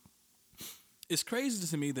 It's crazy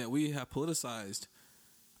to me that we have politicized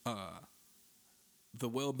the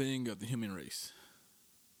well-being of the human race.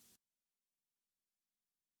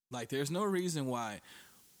 Like, there's no reason why.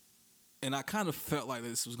 And I kind of felt like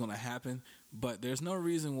this was going to happen, but there's no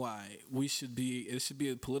reason why it should be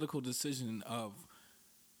a political decision of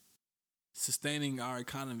sustaining our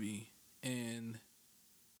economy and,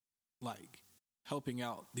 like, helping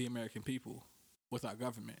out the American people with our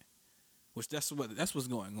government, which that's what's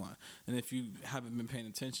going on. And if you haven't been paying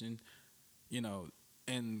attention,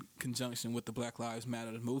 in conjunction with the Black Lives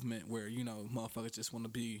Matter movement, where, motherfuckers just want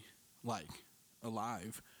to be, like,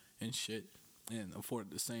 alive and shit, and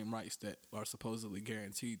afforded the same rights that are supposedly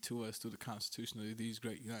guaranteed to us through the Constitution of these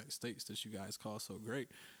great United States that you guys call so great,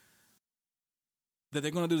 that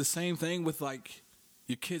they're going to do the same thing with, like,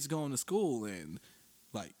 your kids going to school and,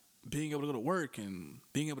 like, being able to go to work and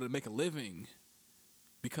being able to make a living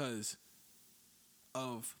because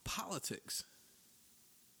of politics.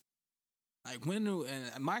 Like,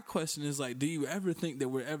 and my question is, like, do you ever think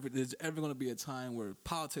that there's ever going to be a time where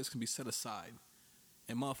politics can be set aside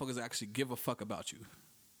and motherfuckers actually give a fuck about you?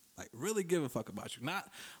 Like, really give a fuck about you. Not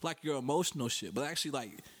like your emotional shit, but actually,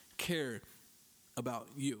 like, care about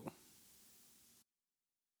you.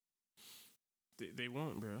 They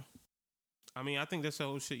won't, bro. I mean, I think that's the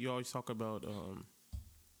whole shit you always talk about.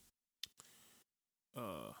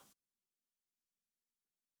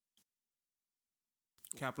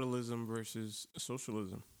 Capitalism versus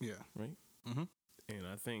socialism. Yeah. Right? Mm-hmm. And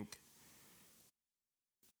I think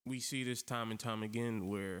we see this time and time again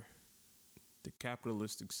where the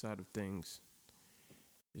capitalistic side of things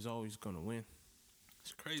is always going to win.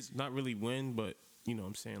 It's crazy. Not really win, but, you know what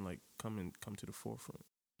I'm saying, like, come to the forefront.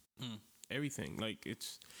 Everything. Like,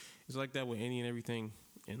 it's like that with any and everything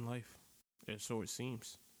in life. And so it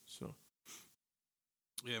seems. So.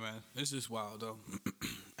 Yeah, man. It's just wild, though.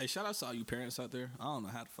 Hey, shout out to all you parents out there. I don't know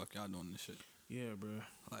how the fuck y'all doing this shit. Yeah, bro.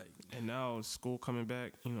 Like, and now school coming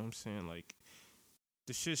back, you know what I'm saying? Like,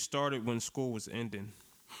 the shit started when school was ending.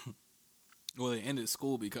 Well, they ended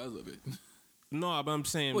school because of it. No, but I'm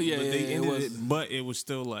saying, well, yeah, but they ended it, but it was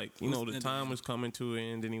still like, you know, the time was coming to an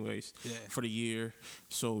end anyways for the year.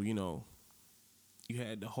 So, you know, you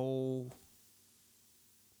had the whole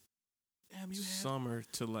summer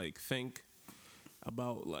to, like, think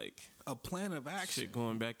about, like, a plan of action, shit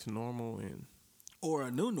going back to normal or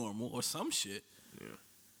a new normal or some shit. Yeah.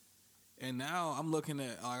 And now I'm looking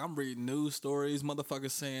at, like, I'm reading news stories,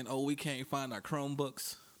 motherfuckers saying, "Oh, we can't find our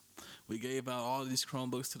Chromebooks. We gave out all these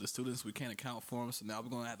Chromebooks to the students. We can't account for them, so now we're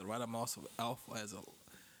gonna have to write them off as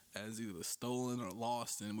either stolen or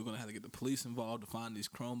lost, and we're gonna have to get the police involved to find these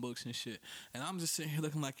Chromebooks and shit." And I'm just sitting here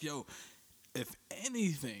looking like, yo, if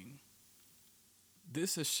anything,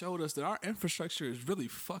 this has showed us that our infrastructure is really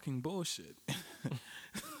fucking bullshit.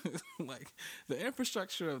 Like, the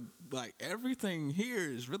infrastructure of, like, everything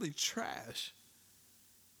here is really trash.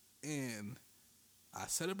 And I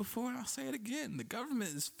said it before and I'll say it again. The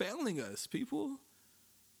government is failing us, people.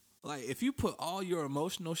 Like, if you put all your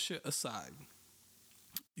emotional shit aside,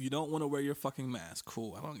 you don't want to wear your fucking mask.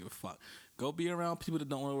 Cool, I don't give a fuck. Go be around people that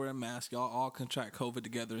don't want to wear a mask. Y'all all contract COVID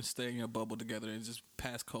together and stay in your bubble together and just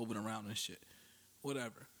pass COVID around and shit.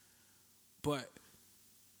 Whatever. But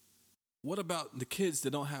what about the kids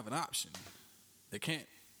that don't have an option? They can't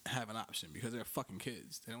have an option because they're fucking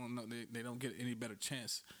kids. They don't know. They don't get any better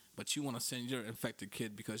chance. But you want to send your infected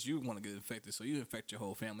kid because you want to get infected, so you infect your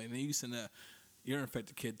whole family, and then you send your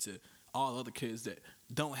infected kid to all other kids that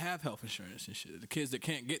don't have health insurance and shit. The kids that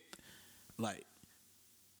can't get, like,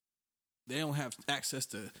 they don't have access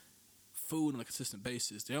to food on a consistent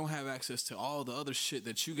basis. They don't have access to all the other shit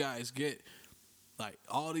that you guys get. Like,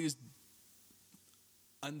 all these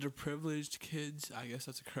underprivileged kids, I guess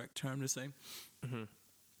that's a correct term to say. Mm-hmm.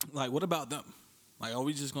 Like, what about them? Like, are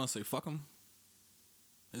we just gonna say fuck them?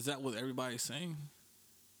 Is that what everybody's saying?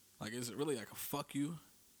 Like, is it really like a fuck you?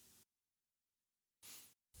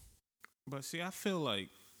 But see, I feel like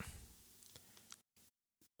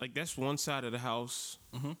that's one side of the house.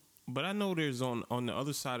 Mm-hmm. But I know there's on the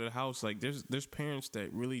other side of the house, like there's parents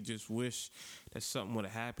that really just wish that something would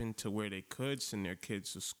have happened to where they could send their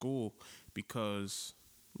kids to school, because,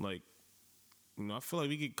 like, you know, I feel like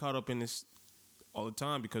we get caught up in this all the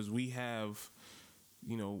time because we have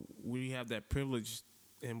that privilege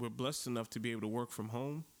and we're blessed enough to be able to work from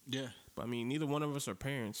home. Yeah. But I mean, neither one of us are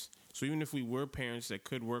parents. So even if we were parents that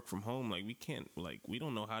could work from home, like we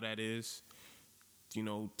don't know how that is, you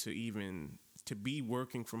know, to be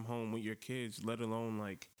working from home with your kids, let alone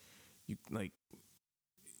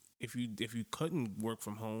if you couldn't work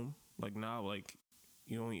from home, like now, like,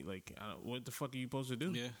 you know, like, what the fuck are you supposed to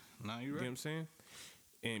do? Yeah. Nah, you're right. You know what I'm saying?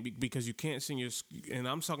 And because you can't send and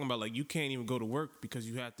I'm talking about, like, you can't even go to work because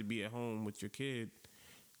you have to be at home with your kid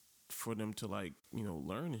for them to, like, you know,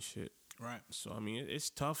 learn and shit. Right. So I mean, it's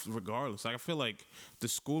tough regardless. Like, I feel like the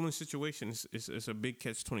schooling situation is a big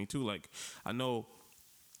catch-22. Like, I know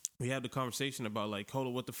we had the conversation about, like, hold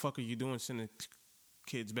on, what the fuck are you doing sending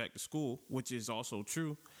kids back to school, which is also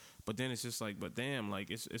true. But then it's just like, but damn,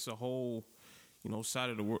 like, it's a whole, you know,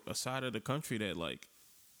 side of the country that, like,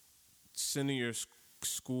 sending your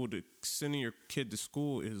kid to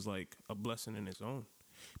school is like a blessing in its own,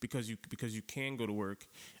 because you can go to work,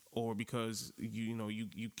 or because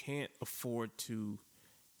you can't afford to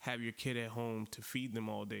have your kid at home to feed them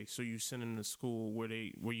all day, so you send them to school where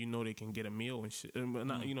you know they can get a meal and shit, but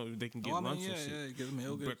not, you know, they can get lunch and shit, get a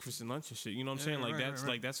meal, breakfast and lunch and shit. You know what I'm saying? Like, right, that's right.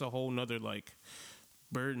 like that's a whole nother, like,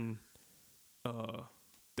 burden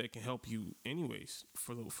that can help you anyways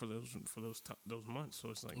for those months. So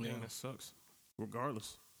it's like, Yeah. man, that sucks.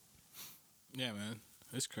 Regardless. Yeah, man,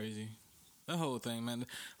 it's crazy. That whole thing, man.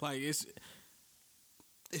 Like,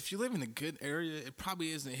 if you live in a good area, it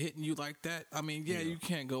probably isn't hitting you like that. I mean, yeah, you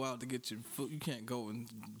can't go out to get your food. You can't go and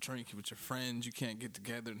drink with your friends. You can't get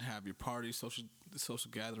together and have your parties,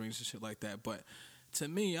 social gatherings and shit like that. But to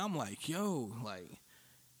me, I'm like, yo, like,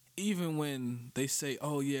 even when they say,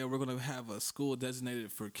 oh, yeah, we're going to have a school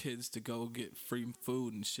designated for kids to go get free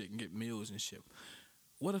food and shit and get meals and shit.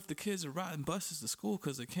 What if the kids are riding buses to school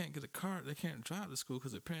because they can't get a car? They can't drive to school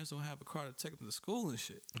because their parents don't have a car to take them to school and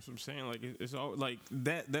shit. That's what I'm saying. Like, it's all like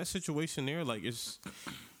that situation there. Like, it's,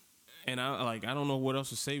 and I don't know what else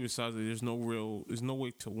to say besides that. There's no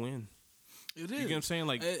way to win. It is. You get what I'm saying?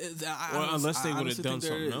 Like, unless they would have done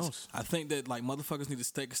something else. I think that, like, motherfuckers need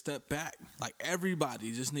to take a step back. Like,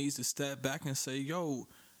 everybody just needs to step back and say, yo,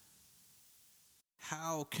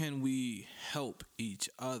 how can we help each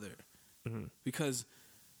other? Mm-hmm. Because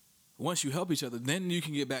once you help each other, then you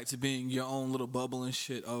can get back to being your own little bubble and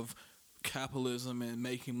shit of capitalism and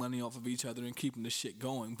making money off of each other and keeping the shit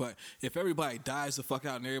going. But if everybody dies the fuck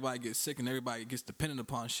out and everybody gets sick and everybody gets dependent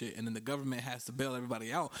upon shit, and then the government has to bail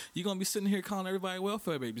everybody out, you're going to be sitting here calling everybody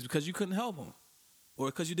welfare babies because you couldn't help them, or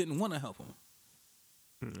because you didn't want to help them.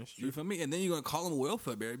 That's true. You feel me? And then you're going to call them a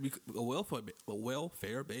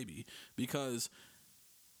welfare baby because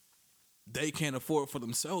they can't afford it for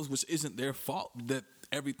themselves, which isn't their fault that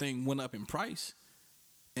everything went up in price.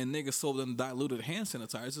 And niggas sold them diluted hand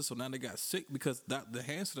sanitizer, so now they got sick because the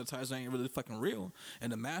hand sanitizer ain't really fucking real. And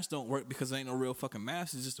the mask don't work because there ain't no real fucking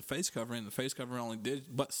mask. It's just a face covering. And the face covering only did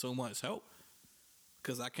but so much help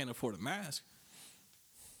because I can't afford a mask.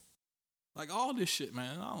 Like, all this shit,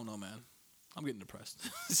 man. I don't know, man. I'm getting depressed.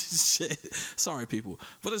 Shit. Sorry, people.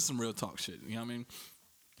 But it's some real talk shit. You know what I mean?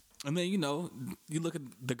 And then, you know, you look at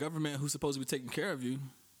the government who's supposed to be taking care of you,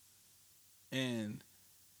 and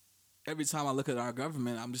every time I look at our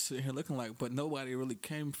government, I'm just sitting here looking like, but nobody really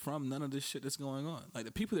came from none of this shit that's going on. Like,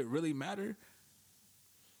 the people that really matter,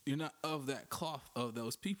 you're not of that cloth of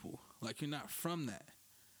those people. Like, you're not from that.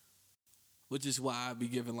 Which is why I be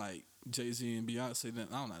giving, like, Jay-Z and Beyonce, I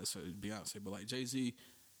don't know necessarily Beyonce, but, like, Jay-Z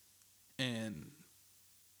and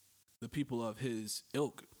the people of his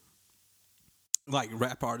ilk, like,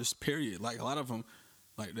 rap artists, period. Like, a lot of them,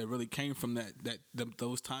 like, that really came from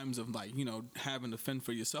those times of, like, you know, having to fend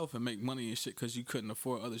for yourself and make money and shit because you couldn't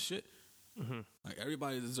afford other shit. Mm-hmm. Like,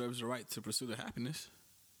 everybody deserves the right to pursue their happiness.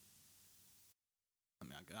 I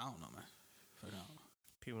mean, I don't know, man. I don't know.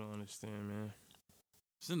 People don't understand, man.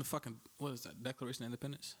 It's in the fucking, what is that, Declaration of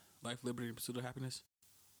Independence? Life, liberty, and pursuit of happiness?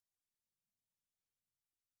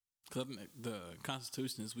 Because the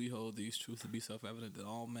Constitution is, we hold these truths to be self-evident that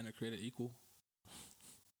all men are created equal.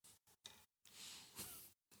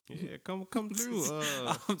 Yeah, come through.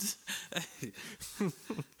 I'm just,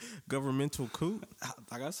 Governmental coup.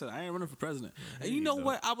 like I said, I ain't running for president. And you know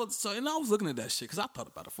what? I was looking at that shit because I thought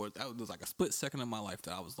about it for it. That was like a split second in my life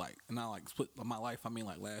that I was like, and not like split of my life. I mean,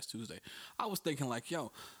 like last Tuesday, I was thinking like,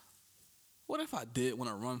 yo, what if I did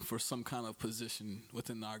want to run for some kind of position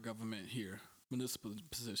within our government here, municipal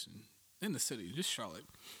position in the city, just Charlotte.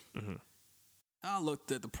 Mm-hmm. I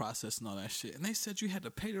looked at the process and all that shit, and they said you had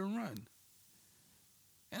to pay to run.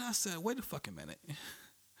 And I said, wait a fucking minute.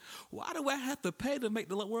 Why do I have to pay to make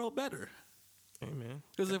the world better? Hey, man.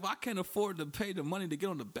 Because if I can't afford to pay the money to get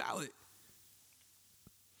on the ballot,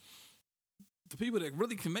 the people that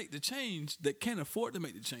really can make the change, that can't afford to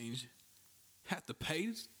make the change, have to pay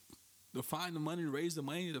to find the money, raise the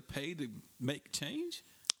money to pay to make change?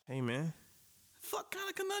 Hey, man. Fuck kind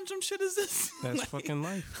of conundrum shit is this? That's like, fucking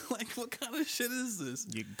life. Like, what kind of shit is this?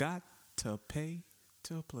 You got to pay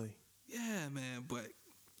to play. Yeah, man, but...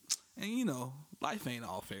 And you know, life ain't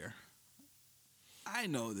all fair. I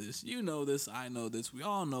know this. You know this. I know this. We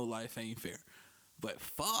all know life ain't fair. But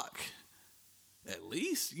fuck. At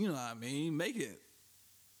least, you know what I mean? Make it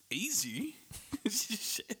easy.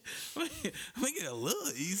 Shit. Make it a little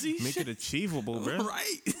easy. Make it achievable, bro.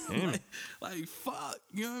 Right? like, fuck.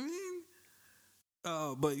 You know what I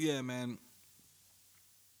mean? But yeah, man.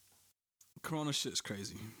 Corona shit's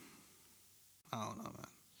crazy. I don't know,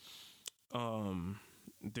 man.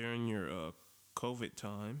 During your COVID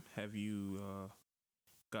time, have you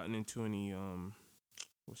gotten into any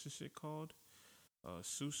what's this shit called?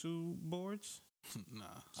 Susu boards? Nah,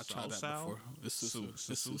 I tried that before. It's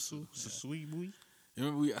Susu. Susu.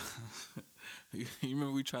 You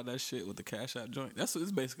remember we tried that shit with the Cash App joint? That's what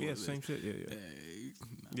it's basically. Yeah, what it same is. shit. Yeah.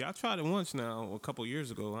 Nah. Yeah, I tried it once now, a couple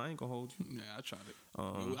years ago. I ain't gonna hold you. Yeah, I tried it.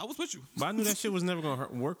 I was with you. But I knew that shit was never gonna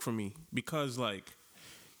work for me because, like,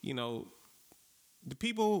 you know, the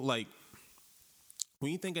people, like,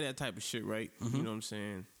 when you think of that type of shit, right? Mm-hmm. You know what I'm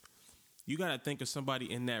saying? You got to think of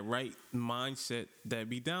somebody in that right mindset that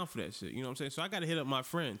be down for that shit. You know what I'm saying? So I got to hit up my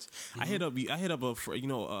friends. Mm-hmm. I hit up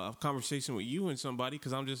a conversation with you and somebody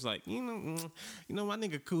because I'm just like, you know, my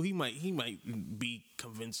nigga cool. He might be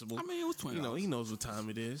convincible. I mean, it was $20. You know, he knows what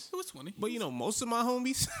time it is. It was 20. But you know, most of my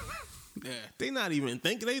homies, yeah, they not even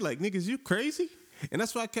thinking. They like, niggas, you crazy? And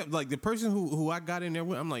that's why I kept, like, the person who I got in there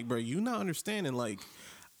with, I'm like, bro, you not understanding, like,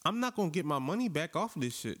 I'm not going to get my money back off of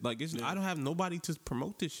this shit. Like, I don't have nobody to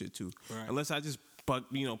promote this shit to. Right. Unless I just, put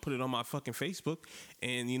it on my fucking Facebook.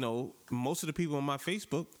 And, you know, most of the people on my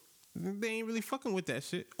Facebook, they ain't really fucking with that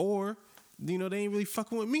shit. Or, you know, they ain't really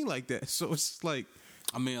fucking with me like that. So it's like...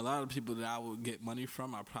 I mean, a lot of people that I would get money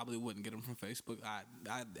from, I probably wouldn't get them from Facebook.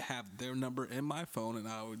 I'd have their number in my phone, and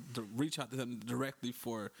I would reach out to them directly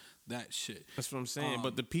for that shit. That's what I'm saying.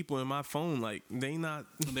 But the people in my phone, like, they not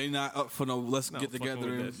up for no. Let's get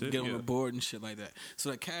together and get on the board and shit like that.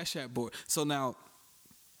 So that Cash App board. So now,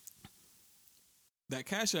 that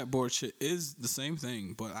Cash App board shit is the same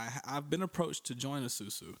thing. But I've been approached to join a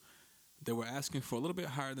Susu. They were asking for a little bit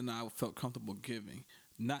higher than I felt comfortable giving.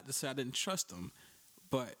 Not to say I didn't trust them.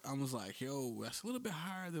 But I was like, yo, that's a little bit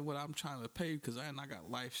higher than what I'm trying to pay because I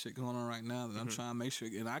got life shit going on right now that I'm trying to make sure.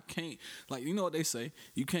 And I can't, like, you know what they say?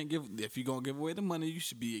 You can't give, if you're going to give away the money, you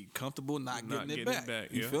should be comfortable not getting it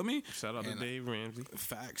back. You feel me? Shout out to Dave Ramsey.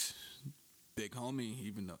 Facts. Big homie,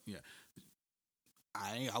 even though, yeah.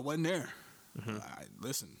 I wasn't there. Mm-hmm.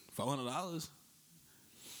 Listen, $400.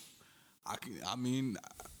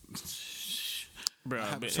 Bro, I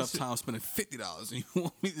have a tough time spending $50. And you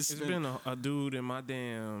want me to spend? It's been a dude in my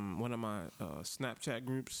one of my Snapchat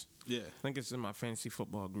groups. Yeah, I think it's in my fantasy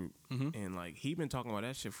football group, and like he been talking about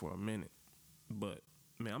that shit for a minute. But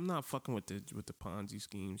man, I'm not fucking with the Ponzi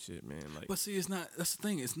scheme shit, man. Like, but see, it's not. That's the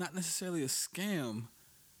thing. It's not necessarily a scam,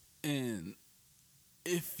 and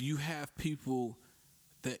if you have people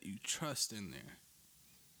that you trust in there.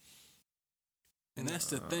 And that's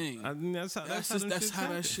the thing. I mean, that's how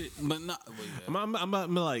that shit. But not. Well, yeah.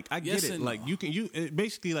 I'm like, I get it. Like no.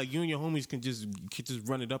 Basically, like you and your homies can just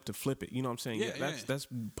run it up to flip it. You know what I'm saying? Yeah, that's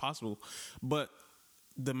possible. But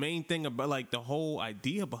the main thing about, like, the whole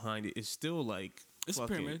idea behind it is still like it's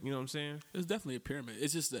fucking, a pyramid. You know what I'm saying? It's definitely a pyramid.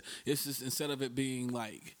 It's just instead of it being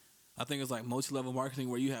like, I think it's like multi-level marketing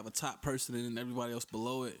where you have a top person and then everybody else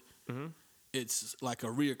below it. Mm-hmm. It's like a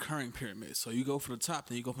reoccurring pyramid. So you go from the top,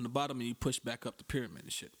 then you go from the bottom, and you push back up the pyramid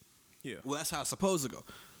and shit. Yeah. Well, that's how it's supposed to go.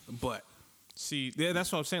 But see, yeah,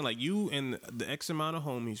 that's what I'm saying. Like, you and the X amount of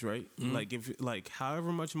homies, right? Mm-hmm. Like, if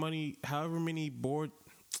however much money, however many board,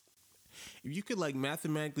 if you could like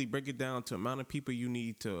mathematically break it down to amount of people you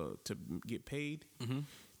need to get paid,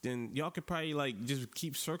 then y'all could probably like just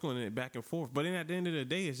keep circling it back and forth. But then at the end of the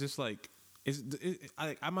day, it's just like,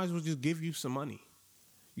 I might as well just give you some money.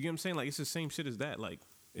 You get what I'm saying? Like, it's the same shit as that. Like,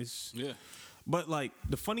 it's Yeah. But like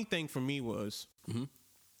the funny thing for me was,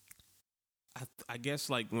 I guess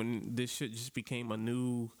like when this shit just became a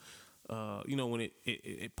new, when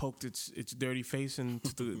it poked its dirty face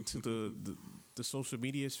into the social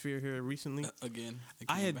media sphere here recently. Again,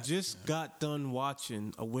 I had just got done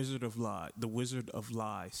watching The Wizard of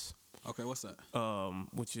Lies. Okay, what's that?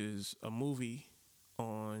 Which is a movie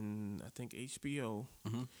on I think HBO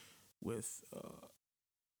with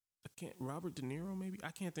Robert De Niro maybe, I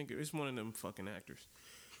can't think of it's one of them fucking actors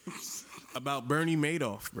about Bernie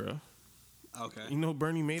Madoff, bro. Okay, you know who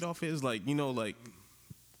Bernie Madoff is, like, like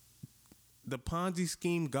the Ponzi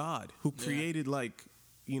scheme god who created like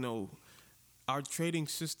our trading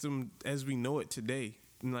system as we know it today.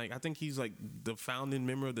 And like I think he's like the founding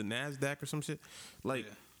member of the NASDAQ or some shit, like.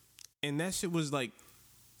 Yeah. And that shit was like,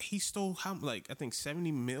 he stole I think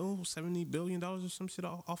 $70 billion or some shit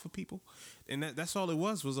off of people, and that's all it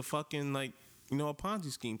was a fucking like a Ponzi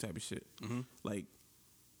scheme type of shit. Like,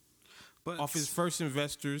 but off his first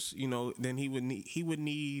investors, then he would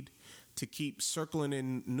need to keep circling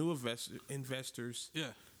in new investors. Yeah.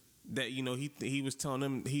 That he was telling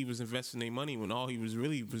them he was investing their money when all he was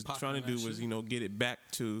really trying to do was get it back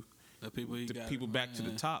to. The people back to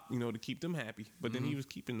the top, to keep them happy. But then he was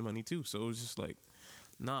keeping the money too. So it was just like,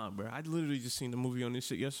 nah, bro. I literally just seen the movie on this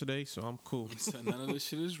shit yesterday, so I'm cool. None of this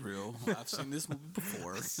shit is real. I've seen this movie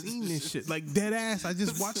before. I've seen this shit. Like, dead ass. I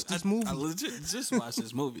just watched this movie. I legit just watched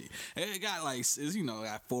this movie. It got like,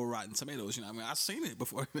 got 4 Rotten Tomatoes. I mean, I've seen it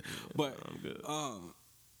before. But, I'm good.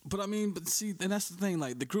 But see, and that's the thing.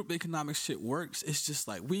 Like, the group economic shit works. It's just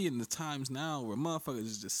like we in the times now where motherfuckers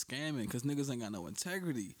is just scamming because niggas ain't got no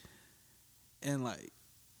integrity. And like,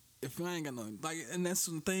 if you ain't got no and that's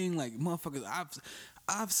the thing. Like, motherfuckers,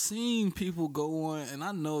 I've seen people go on, and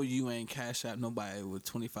I know you ain't cash out nobody with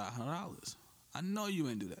 $2,500. I know you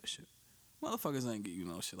ain't do that shit. Motherfuckers ain't get you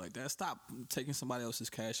no shit like that. Stop taking somebody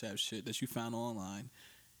else's cash app shit that you found online,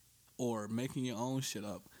 or making your own shit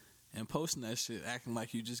up and posting that shit, acting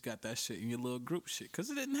like you just got that shit in your little group shit.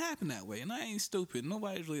 Cause it didn't happen that way, and I ain't stupid.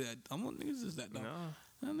 Nobody's really that dumb. Niggas is that dumb. No.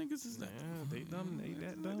 Niggas is that dumb. They dumb. They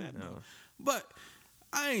that dumb. No. But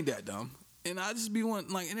I ain't that dumb. And I just be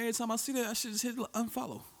wanting, like, and every time I see that, I should just hit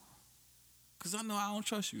unfollow. Because I know I don't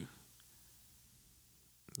trust you.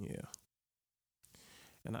 Yeah.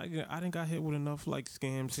 And I didn't got hit with enough, like,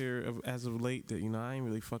 scams here as of late that, I ain't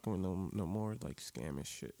really fucking with no more, like, scamming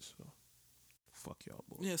shit. So, fuck y'all,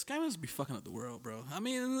 boy. Yeah, scammers be fucking up the world, bro. I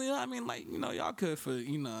mean, like, y'all could for,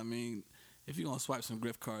 if you gonna swipe some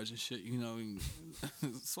gift cards and shit,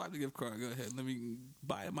 swipe the gift card. Go ahead, let me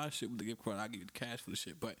buy my shit with the gift card. I'll give you the cash for the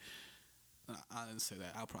shit. But I didn't say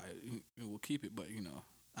that. I'll probably will keep it, but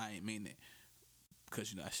I ain't mean it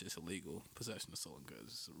because that shit's illegal. Possession of stolen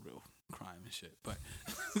goods is a real crime and shit. But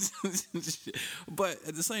but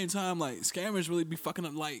at the same time, like, scammers really be fucking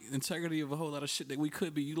up like integrity of a whole lot of shit that we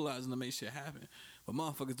could be utilizing to make shit happen. But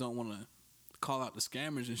motherfuckers don't want to call out the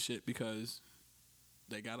scammers and shit because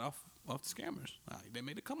they got off the scammers. Like, they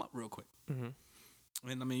made it come up real quick. And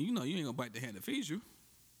I mean, you ain't gonna bite the hand that feeds you.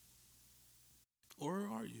 Or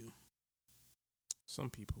are you? Some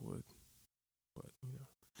people would. But,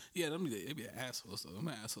 Yeah, they be the assholes, though. Them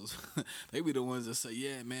assholes. They be the ones that say,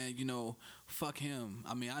 yeah, man, fuck him.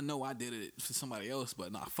 I mean, I know I did it for somebody else,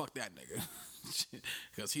 but nah, fuck that nigga.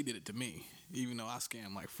 Because he did it to me. Even though I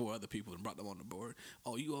scammed like 4 other people and brought them on the board.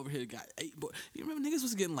 Oh, you over here got 8 boards. You remember niggas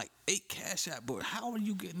was getting like 8 Cash App boards. How are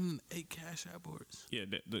you getting 8 Cash App boards? Yeah,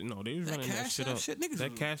 they was running that shit up.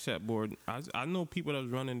 That Cash App board, I know people that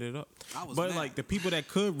was running it up. But mad. Like, the people that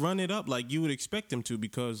could run it up, like, you would expect them to,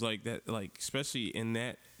 because like that, like, especially in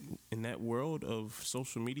that world of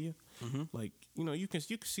social media, like, you can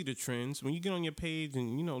see the trends when you get on your page,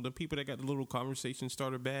 and the people that got the little conversation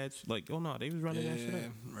starter badge, like, oh no, they was running that shit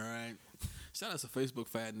up. Right. Shout out to Facebook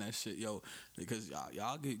fad and that shit, yo, because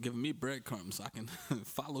y'all giving me breadcrumbs so I can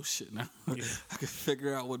follow shit now. Yeah. I can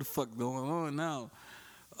figure out what the fuck going on now.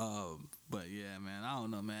 But yeah, man, I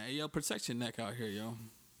don't know, man. Hey, yo, protect your neck out here, yo.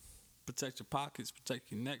 Protect your pockets,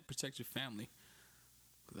 protect your neck, protect your family.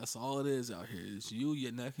 That's all it is out here. It's you,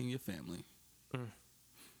 your neck, and your family.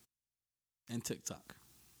 And TikTok.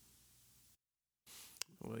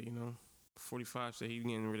 Well, 45 said he's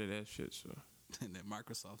getting rid of that shit, so. And then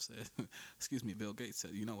Microsoft said, Bill Gates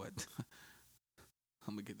said, you know what?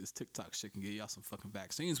 I'm going to get this TikTok shit and get y'all some fucking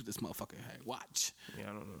vaccines with this motherfucker. Hey, watch. Yeah,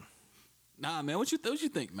 I don't know. Nah, man, what you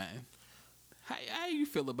think, man? How you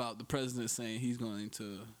feel about the president saying he's going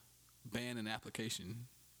to ban an application,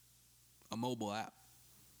 a mobile app?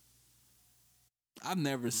 I've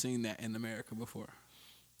never seen that in America before.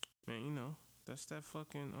 Man, you know, that's that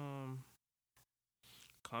fucking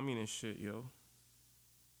communist shit, yo.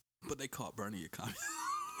 But they caught Bernie a communist.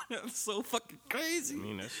 That's so fucking crazy. I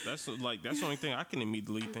mean, that's the only thing I can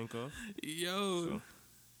immediately think of. Yo. So.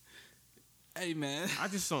 Hey, man. I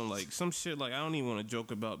just don't like some shit like I don't even want to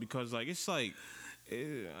joke about because like it's like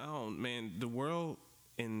man, the world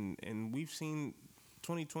and we've seen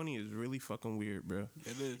 2020 is really fucking weird, bro.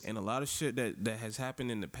 It is. And a lot of shit that has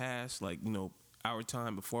happened in the past, like, you know, our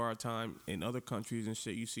time, before our time, in other countries and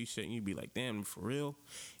shit, you see shit and you be like, damn, for real?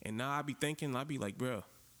 And now I be like, bro,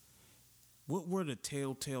 what were the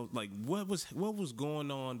telltale, like, what was going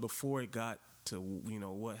on before it got to, you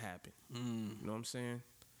know, what happened? You know what I'm saying?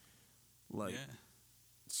 Like,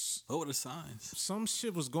 what were the signs? Some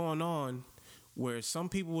shit was going on where some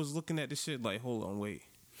people was looking at this shit like, hold on, wait.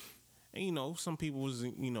 And, you know, some people was,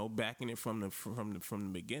 you know, backing it from the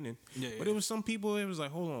beginning. Yeah, but it was some people, it was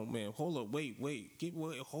like, hold on, man, hold up, wait,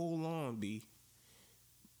 hold on, B.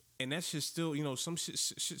 And that shit still, you know, some shit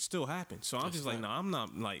still happens. So I'm just like, nah, I'm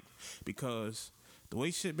not like, because the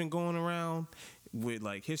way shit been going around with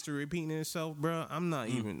like history repeating itself, bro, I'm not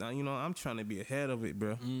even, you know, I'm trying to be ahead of it,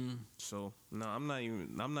 bro. So no, I'm not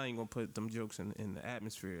even gonna put them jokes in the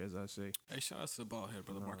atmosphere, as I say. Hey, shout out to the bald head,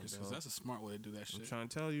 brother Marcus, because that's a smart way to do that shit. I'm trying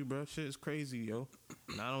to tell you, bro, shit is crazy, yo,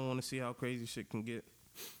 and I don't want to see how crazy shit can get.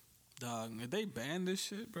 Dog, if they ban this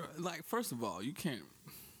shit, bro, like, first of all, you're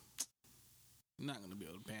not gonna be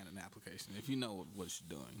able to ban an application if you know what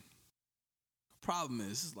you're doing. Problem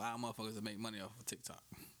is, there's a lot of motherfuckers that make money off of TikTok.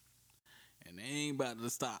 And they ain't about to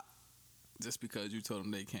stop just because you told them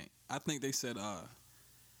they can't. I think they said,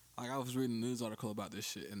 like I was reading a news article about this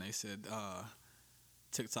shit, and they said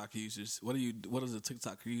TikTok users, what does a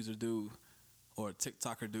TikTok user do or a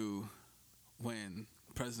TikToker do when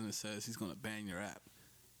the president says he's going to ban your app?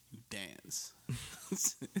 You dance.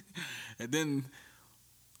 And then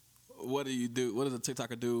what do you do? What does a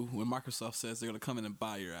TikToker do when Microsoft says they're going to come in and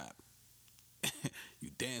buy your app? You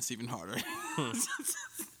dance even harder.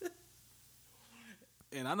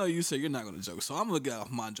 And I know you say you're not going to joke, so I'm going to get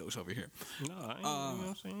off my jokes over here. No, I ain't, you know what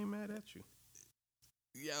I'm saying? I ain't mad at you.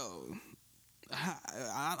 Yo,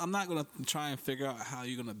 I'm not going to try and figure out how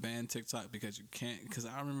you're going to ban TikTok because you can't. Because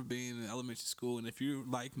I remember being in elementary school, and if you're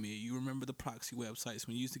like me, you remember the proxy websites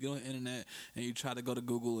when you used to go on the internet and you try to go to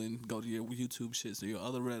Google and go to your YouTube shits or your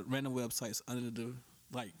other random websites under the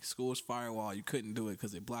like school's firewall. You couldn't do it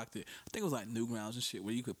because they blocked it. I think it was like Newgrounds and shit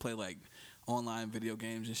where you could play like online video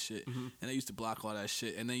games and shit, and they used to block all that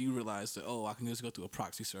shit, and then you realize that, oh, I can just go through a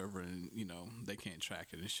proxy server and, you know, they can't track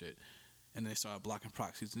it and shit, and they started blocking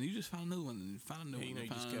proxies, and you just found a new one, and found a new one, you know, you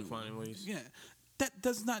just kept finding ways. Yeah, that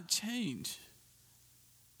does not change.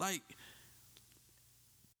 Like,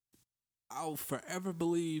 I'll forever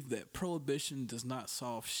believe that prohibition does not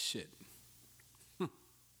solve shit.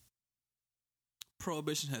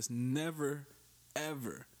 Prohibition has never,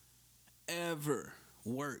 ever, ever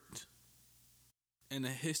worked in the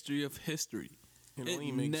history of history.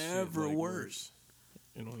 It never works.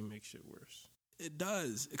 It only makes shit worse. It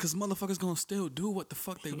does. Because motherfuckers gonna still do what the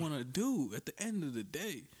fuck they want to do at the end of the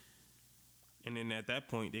day. And then at that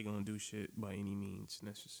point, they're gonna do shit by any means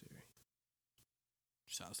necessary.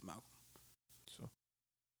 Shout out to Malcolm. So.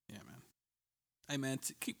 Yeah, man. Hey, man,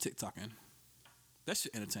 keep TikToking. That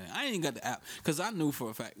shit entertaining. I ain't got the app. Because I knew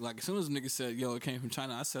for a fact. Like, as soon as a nigga said, yo, it came from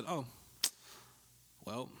China, I said, oh,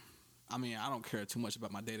 well, I mean, I don't care too much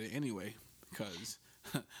about my data anyway, because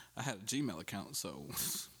I had a Gmail account, so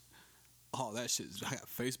all that shit, I got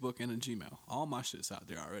Facebook and a Gmail. All my shit's out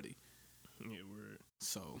there already. Yeah, word.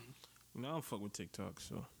 So. You know, I don't fuck with TikTok,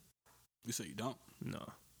 so. You say you don't? No.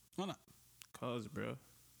 Why not? Cause, bro,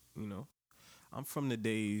 you know, I'm from the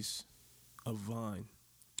days of Vine.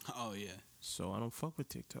 Oh, yeah. So I don't fuck with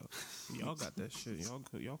TikTok. Y'all got that shit.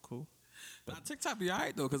 Y'all cool. Nah, TikTok be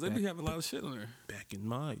alright though, cause they be having a lot of shit on there. Back in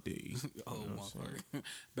my day. Oh, motherfucker.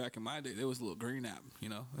 Back in my day, there was a little green app, you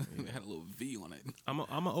know? Yeah. They had a little V on it. I'm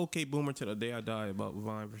an okay boomer till the day I die about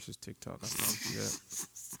Vine versus TikTok. I promise you that.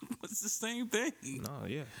 It's the same thing. Nah,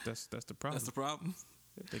 yeah. That's the problem. That's the problem?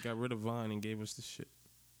 They got rid of Vine and gave us the shit.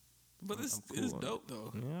 But it's dope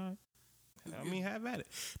though. Yeah. I mean, have at it.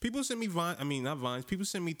 People send me not Vines. People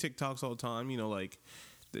send me TikToks all the time. You know, like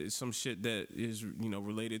there's some shit that is, you know,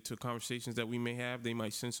 related to conversations that we may have. They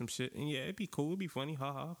might send some shit, and yeah, it'd be cool. It'd be funny,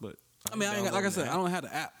 haha. But I mean, like I said, I don't have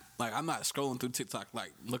the app. Like, I'm not scrolling through TikTok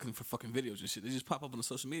like looking for fucking videos and shit. They just pop up on the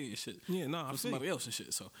social media and shit. Yeah, no, from somebody else and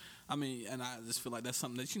shit. So I mean, and I just feel like that's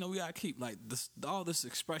something that, you know, we gotta keep, like all this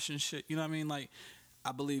expression shit. You know what I mean? Like,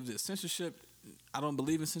 I believe that censorship. I don't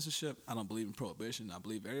believe in censorship. I don't believe in prohibition. I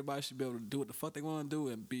believe everybody should be able to do what the fuck they want to do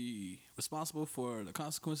and be responsible for the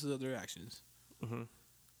consequences of their actions. Mm-hmm.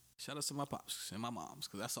 Shout out to my pops and my moms,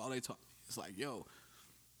 because that's all they taught me. It's like, yo,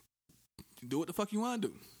 do what the fuck you want to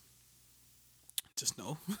do. Just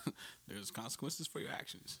know there's consequences for your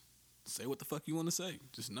actions. Say what the fuck you want to say.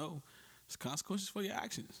 Just know there's consequences for your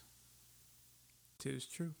actions. It is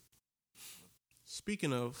true.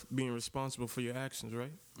 Speaking of being responsible for your actions,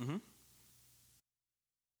 right? Mm-hmm.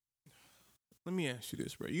 Let me ask you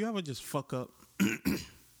this, bro. You ever just fuck up?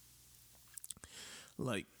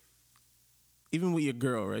 Like, even with your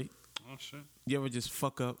girl, right? Oh, shit. You ever just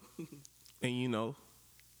fuck up and, you know,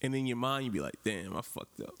 and in your mind you be like, damn, I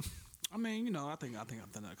fucked up. I mean, you know, I think I've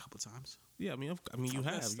done that a couple times. Yeah, I mean, you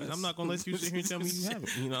have. That's, I'm not gonna let you sit here and tell me you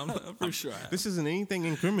haven't. You know, I'm pretty sure I have. This isn't anything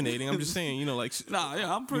incriminating. I'm just saying, you know, like, Nah,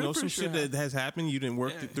 yeah, I'm pretty, you know, some pretty shit sure that has happened, you didn't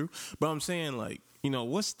work Yeah. it through. But I'm saying, like, you know,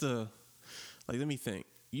 what's the, like, let me think.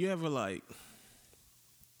 You ever like,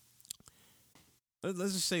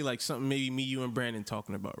 let's just say like something maybe me, you, and Brandon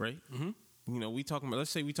talking about, right? Mm-hmm. You know, let's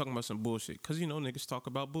say we talking about some bullshit, cause you know niggas talk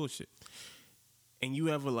about bullshit. And you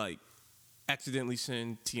ever like accidentally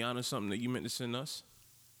send Tiana something that you meant to send us?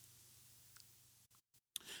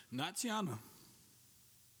 Not Tiana,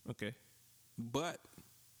 Okay. but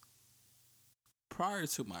prior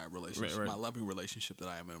to my relationship, Right. my loving relationship that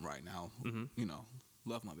I am in right now, Mm-hmm. you know,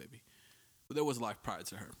 love my baby. But there was a life prior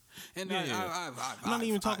to her. And Yeah. I'm not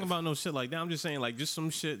even talking about no shit like that. I'm just saying like just some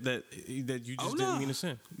shit that you just didn't mean to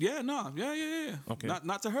send. Yeah, no, yeah. Okay.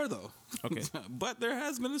 Not to her though. Okay. But there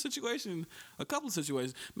has been a couple of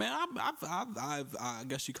situations. Man, I've I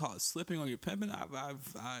guess you call it slipping on your pimping.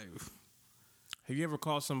 I've Have you ever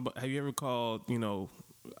called somebody? Have you ever called? You know,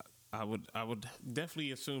 I would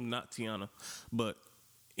definitely assume not Tiana, but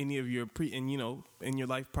any of your in your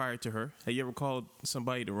life prior to her, have you ever called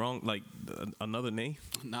somebody the wrong, like another name?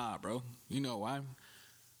 Nah, bro. You know why?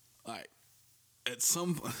 Like, at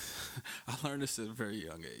some point, I learned this at a very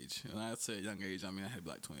young age. And I say young age, I mean I had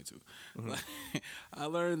like 22. Mm-hmm. Like, I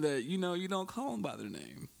learned that, you know, you don't call them by their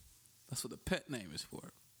name. That's what the pet name is for.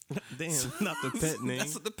 Damn, not the pet name.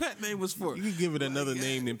 That's what the pet name was for. You can give it another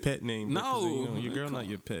name than pet name. No. because, you know, your girl not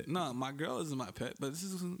your pet. No, my girl isn't my pet, but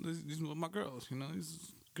these were my girls, you know, these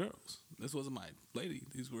girls. This wasn't my lady.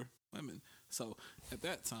 These were women. So, at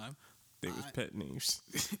that time, They was pet names.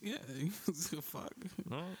 yeah, fuck.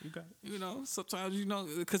 Oh, you got it. You know, sometimes, you know,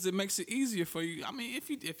 because it makes it easier for you. I mean,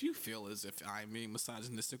 if you feel as if I'm being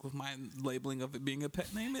misogynistic with my labeling of it being a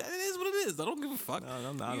pet name, it is what it is. I don't give a fuck. No,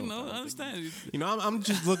 I'm not. You know, I don't I understand. You know, I'm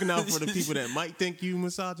just looking out for the people that might think you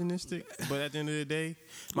misogynistic, but at the end of the day,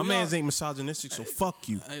 my We man's all- ain't misogynistic, so fuck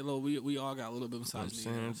you. Hey, look, we all got a little bit of misogyny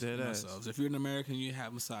I'm saying in dead ourselves. If you're an American, you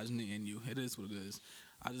have misogyny in you. It is what it is.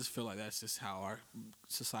 I just feel like that's just how our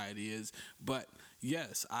society is. But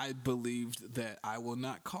yes, I believed that I will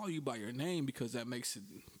not call you by your name because that makes it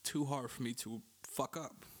too hard for me to fuck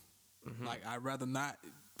up. Mm-hmm. Like, I'd rather not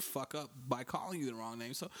fuck up by calling you the wrong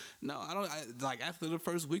name. So no, I don't. Like, after the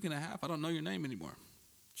first week and a half, I don't know your name anymore.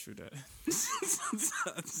 True that.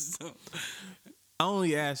 So, I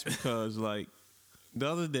only asked because, like, the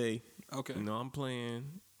other day, okay. you know, I'm playing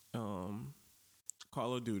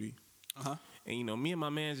Call of Duty. Uh-huh. And, you know, me and my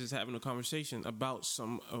man just having a conversation about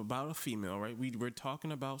a female, right? We're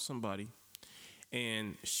talking about somebody,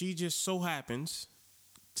 and she just so happens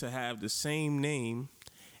to have the same name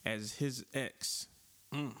as his ex.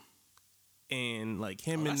 Mm. And like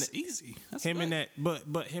him and That's easy. That's him and right. that,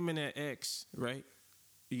 but him and that ex, right?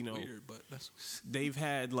 You know, Weird, but that's they've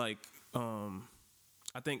had like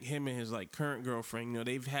I think him and his like current girlfriend, you know,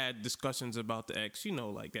 they've had discussions about the ex, you know,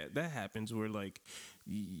 like that happens where like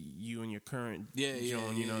you and your current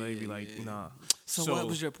Joan, you know, they be like, yeah. nah. So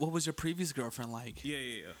what was your previous girlfriend like?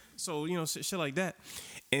 Yeah. So, you know, shit like that.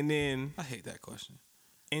 And then I hate that question.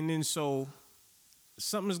 so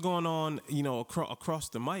something is going on, you know, across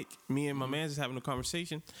the mic. Me and my Mm-hmm. man is having a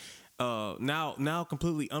conversation. Now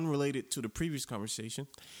completely unrelated to the previous conversation,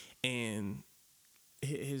 and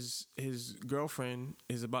his girlfriend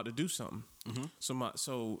is about to do something. Mm-hmm.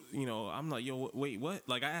 So you know, I'm like, yo, wait, what?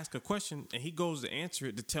 Like, I ask a question, and he goes to answer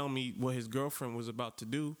it to tell me what his girlfriend was about to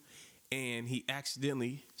do, and he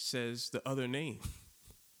accidentally says the other name.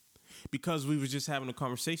 Because we was just having a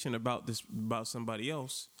conversation about somebody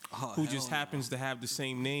else who just happens to have the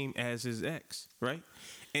same name as his ex, right?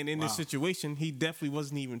 And in this situation, he definitely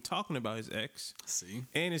wasn't even talking about his ex. See?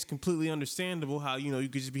 And it's completely understandable how, you know, you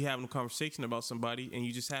could just be having a conversation about somebody and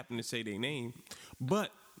you just happen to say their name. But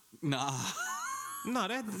Nah. no,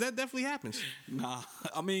 that definitely happens. Nah.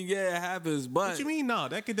 I mean, yeah, it happens, but What you mean? No,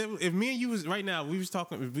 that could definitely, if me and you was right now, we was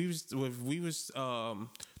talking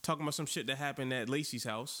about some shit that happened at Lacey's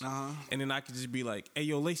house, and then I could just be like, "Hey,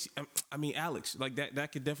 yo, Lacey," I mean Alex, like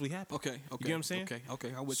that could definitely happen. Okay. You get what I'm saying?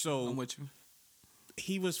 Okay. I'm with So- you. I'm with you.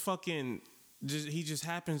 he was fucking. He just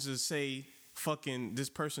happens to say fucking this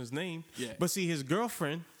person's name. Yeah. But see, his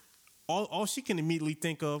girlfriend, all she can immediately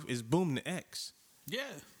think of is boom the ex. Yeah.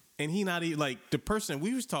 And he not even like the person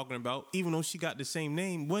we was talking about, even though she got the same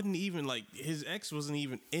name, wasn't even like his ex wasn't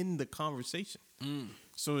even in the conversation.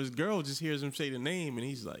 So his girl just hears him say the name, and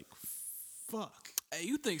he's like, "Fuck." Hey,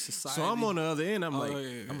 you think society? So I'm on the other end. I'm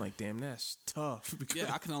yeah. I'm like, damn, that's tough.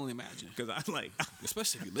 Yeah, I can only imagine. Because I like,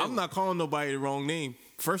 Especially if you live. I'm not calling nobody the wrong name,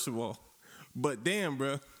 first of all. But damn,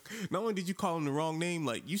 bro. Not only did you call him the wrong name,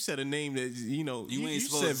 like you said a name that you know You ain't you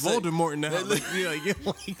supposed said to say. Voldemort in the house.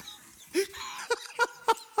 Like,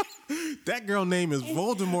 that girl name is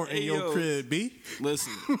Voldemort in Hey, your yo. crib, B.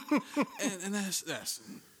 Listen, and that's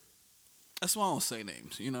why I don't say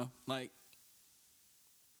names. You know, like,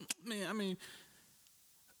 man. I mean,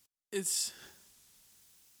 it's.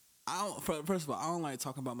 I don't. First of all, I don't like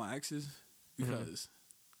talking about my exes because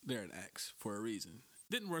they're an ex for a reason.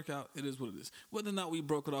 Didn't work out. It is what it is. Whether or not we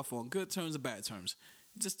broke it off on good terms or bad terms,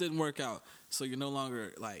 it just didn't work out. So you're no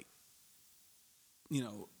longer like, you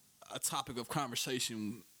know, a topic of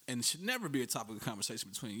conversation, and it should never be a topic of conversation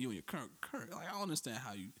between you and your current. Like, I don't understand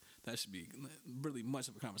how that should be really much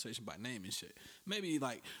of a conversation by name and shit. Maybe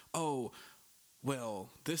like, oh, well,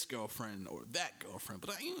 this girlfriend or that girlfriend,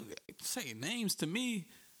 but saying names to me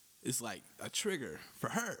is like a trigger for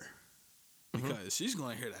her. Because she's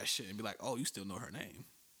gonna hear that shit and be like, "Oh, you still know her name."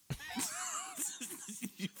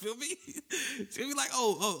 You feel me? She'll be like,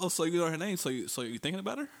 "Oh, so you know her name? So you thinking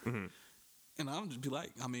about her?" And I'll just be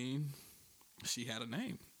like, "I mean, she had a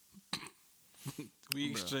name.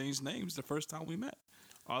 We exchanged names the first time we met."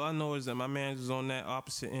 All I know is that my man was on that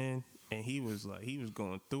opposite end, and he was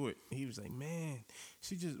going through it. He was like, "Man,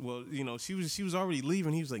 she just she was already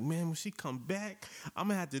leaving." He was like, "Man, when she come back, I'm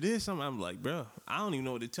gonna have to this." I'm like, "Bro, I don't even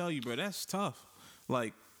know what to tell you, bro. That's tough.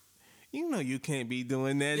 Like, you know, you can't be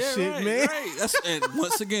doing that shit, right, man." Right. And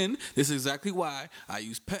once again, this is exactly why I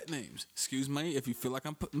use pet names. Excuse me if you feel like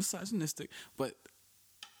I'm misogynistic, but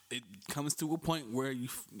it comes to a point where you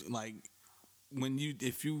like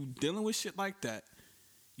if you dealing with shit like that,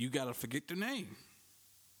 you gotta forget their name.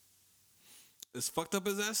 As fucked up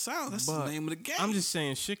as that sounds, that's the name of the game. I'm just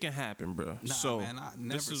saying, shit can happen, bro. Nah, so man, I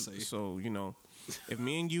never say. So you know, if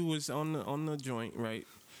me and you was on the joint, right,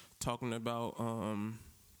 talking about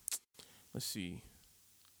let's see,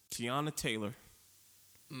 Tiana Taylor,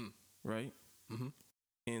 right,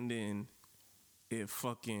 and then if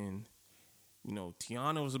fucking, you know,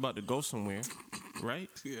 Tiana was about to go somewhere, right,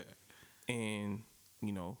 Yeah. and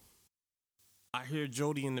you know, I hear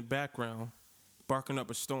Jody in the background barking up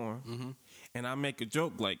a storm, and I make a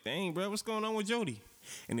joke like, "Dang, bro, what's going on with Jody?"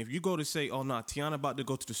 And if you go to say, "Oh, nah, Tiana about to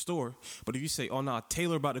go to the store," but if you say, "Oh, nah,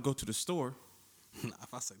 Taylor about to go to the store,"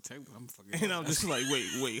 If I say Taylor, I'm fucking. and I'm just like,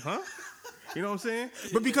 wait, huh? You know what I'm saying?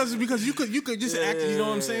 But because you could just act, you know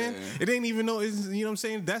what I'm saying? It ain't even know, you know what I'm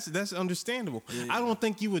saying? That's understandable. I don't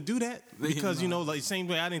think you would do that because, you know, like same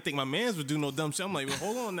way I didn't think my mans would do no dumb shit. I'm like, well,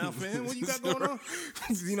 hold on now, fam. What you got going on?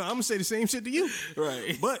 You know, I'm going to say the same shit to you.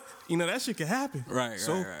 Right. But, you know, that shit can happen. Right,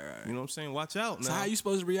 so, right. you know what I'm saying? Watch out now. So how you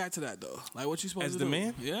supposed to react to that though? Like what you supposed As to the do?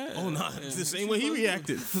 man? Yeah. Oh, no. It's the same way he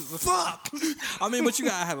reacted. Fuck. I mean, but you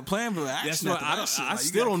gotta have a plan for that. That's what I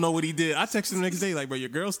still don't know what he did. I texted him the next day like, bro, your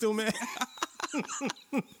girl still mad?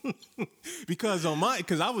 because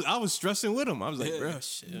I was stressing with him. I was like, bro,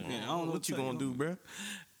 shit, I don't know what you gonna do, bro.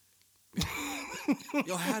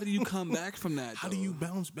 Yo, how do you come back from that? How do you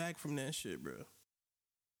bounce back from that shit, bro?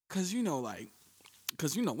 Cause you know,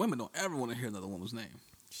 women don't ever want to hear another woman's name,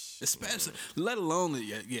 especially, let alone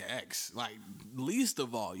your ex. Like, least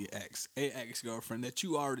of all your ex, ex-girlfriend that she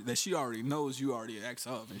already knows you already an ex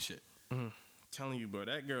of and shit. Telling you, bro,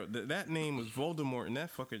 that girl, that name was Voldemort, and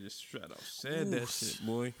that fucker just straight up said that shit,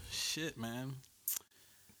 boy. Shit, man.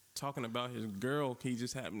 Talking about his girl, he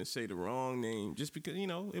just happened to say the wrong name, just because, you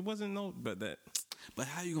know, it wasn't but that. But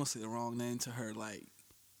how you gonna say the wrong name to her? Like,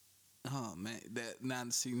 oh man, now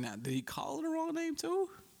did he call her the wrong name too?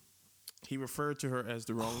 He referred to her as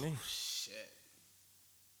the wrong name. Shit.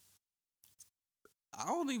 I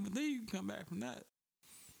don't even think you can come back from that.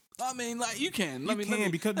 I mean, like, you can.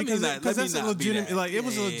 Because that's a legitimate. Like, it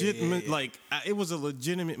was a legitimate. Like, it was a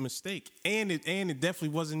legitimate mistake, and it definitely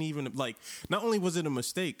wasn't even like. Not only was it a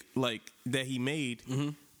mistake, like that he made,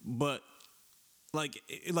 but like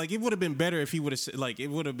it would have been better if he would have said, like, it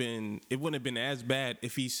wouldn't have been as bad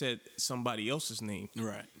if he said somebody else's name.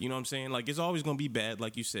 Right. You know what I'm saying? Like, it's always gonna be bad,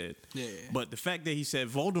 like you said. Yeah. But the fact that he said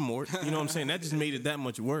Voldemort, you know what I'm saying? That just made it that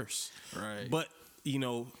much worse. Right. But you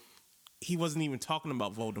know, he wasn't even talking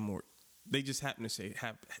about Voldemort. They just happened to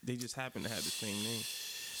they just happened to have the same name.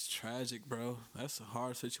 It's tragic, bro. That's a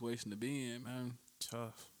hard situation to be in, man.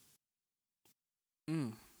 Tough.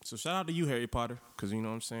 Mm. So shout out to you, Harry Potter, because you know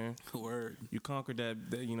what I'm saying. Word. You conquered that.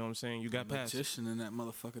 You know what I'm saying. You got past. Magician in that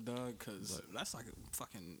motherfucker, dog. Because that's like a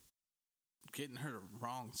fucking getting her the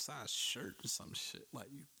wrong size shirt or some shit. Like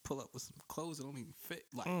you pull up with some clothes that don't even fit.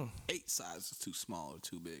 Like 8 sizes too small or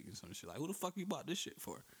too big and some shit. Like who the fuck you bought this shit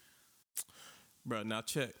for? Bro, now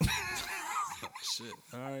check. Oh, shit.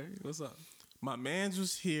 All right, what's up? My man's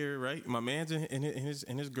was here, right? My man's and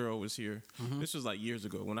his girl was here. Mm-hmm. This was like years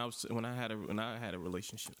ago when I had a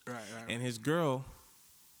relationship. Right. And his girl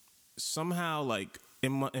somehow like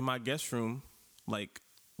in my guest room like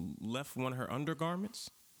left one of her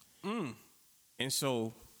undergarments. And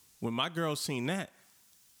so when my girl seen that,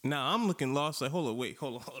 now I'm looking lost. Like, hold on.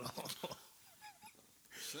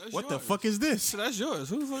 What the fuck is this? So that's yours.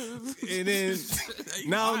 Who's and then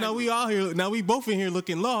now we all here. Now we both in here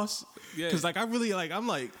looking lost. Yeah. Cause like I really like I'm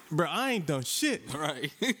like, bro, I ain't done shit.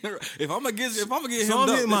 Right. if I'm gonna get so him, I'm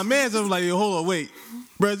hitting my man's. I'm like, yo, hold on, wait,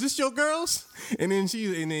 bro, is this your girls? And then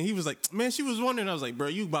he was like, man, she was wondering. I was like, bro,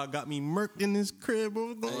 you about got me murked in this crib.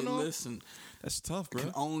 What's going on? Listen, that's tough, bro. I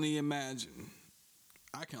can only imagine.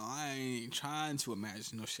 I ain't trying to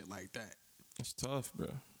imagine no shit like that. It's tough, bro.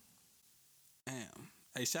 Damn.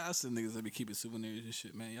 Hey, shout out to the niggas that be keeping souvenirs and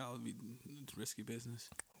shit, man. Y'all be risky business.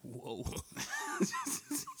 Whoa.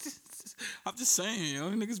 I'm just saying,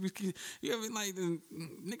 yo, niggas be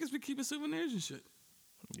niggas be keeping souvenirs and shit.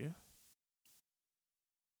 Yeah.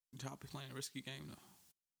 Y'all be playing a risky game though.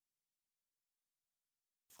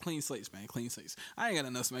 Clean slates, man. Clean slates. I ain't got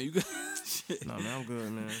enough, man. You good? Shit. No, man, I'm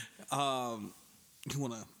good, man. You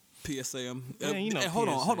wanna PSA them? Yeah, you know. Hey, hold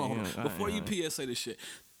on. Yeah, Before you PSA this shit.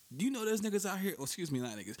 Do you know there's niggas out here? Well, excuse me,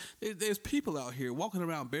 not niggas. There's people out here walking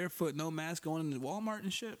around barefoot, no mask, going into Walmart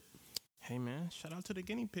and shit. Hey man, shout out to the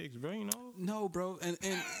guinea pigs, bro. You know. No, bro, and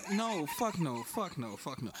no, fuck no.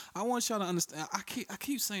 I want y'all to understand. I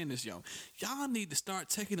keep saying this, yo. Y'all need to start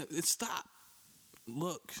taking it. Stop.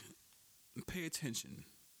 Look, pay attention.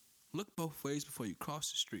 Look both ways before you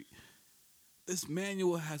cross the street. This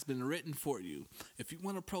manual has been written for you. If you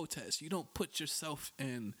want to protest, you don't put yourself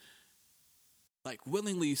in. Like,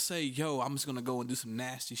 willingly say, yo, I'm just going to go and do some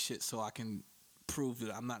nasty shit so I can prove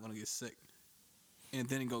that I'm not going to get sick. And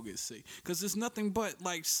then go get sick. Because there's nothing but,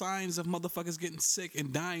 like, signs of motherfuckers getting sick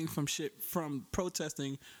and dying from shit, from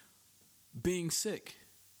protesting being sick.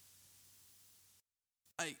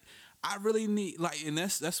 Like, I really need, like, and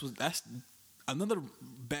that's another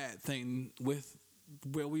bad thing with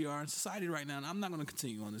where we are in society right now. And I'm not going to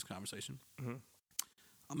continue on this conversation. Mm-hmm.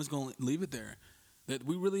 I'm just going to leave it there. That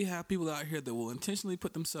we really have people out here that will intentionally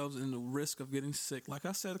put themselves in the risk of getting sick. Like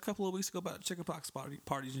I said a couple of weeks ago about chickenpox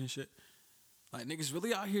parties and shit. Like niggas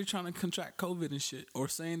really out here trying to contract COVID and shit, or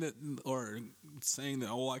saying that,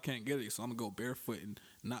 oh, I can't get it, so I'm gonna go barefoot and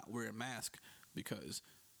not wear a mask because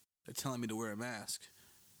they're telling me to wear a mask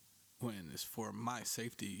when it's for my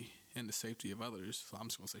safety and the safety of others. So I'm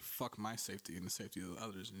just gonna say fuck my safety and the safety of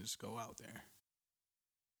others and just go out there.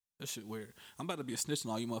 That shit weird. I'm about to be a snitch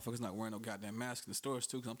on all you motherfuckers not wearing no goddamn mask in the stores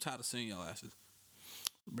too, because I'm tired of seeing y'all asses.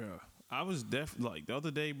 Bro, I was like the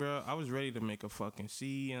other day, bro, I was ready to make a fucking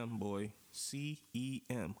CEM, boy.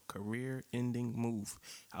 CEM, career-ending move.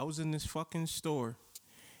 I was in this fucking store,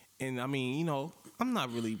 and I mean, you know, I'm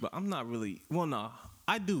not really, well, nah,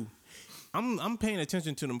 I do. I'm paying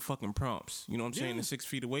attention to them fucking prompts. You know what I'm saying? The 6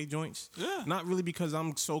 feet away joints. Yeah. Not really because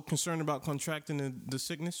I'm so concerned about contracting the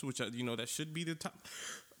sickness, which, that should be the top.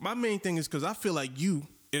 My main thing is because I feel like you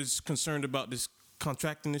is concerned about this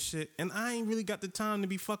contracting this shit, and I ain't really got the time to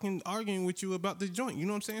be fucking arguing with you about the joint. You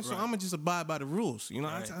know what I'm saying? So I'm gonna just abide by the rules. You know,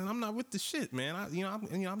 right. I'm not with the shit, man.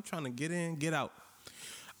 I'm trying to get in, get out.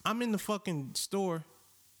 I'm in the fucking store,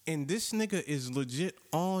 and this nigga is legit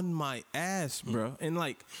on my ass, bro. And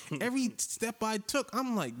like every step I took,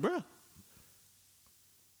 I'm like, bro.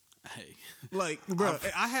 Hey, like, bro,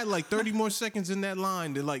 I had like 30 more seconds in that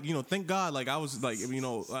line to, like, thank God, like, I was, like,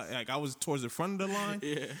 like, I was towards the front of the line.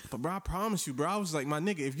 Yeah. But, bro, I promise you, bro, I was like, my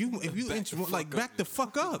nigga, if you back the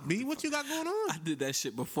fuck up, B, what you got going on? I did that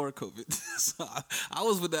shit before COVID. So I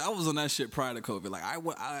was with that. I was on that shit prior to COVID. Like,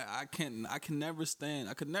 I could never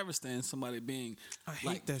stand somebody being. I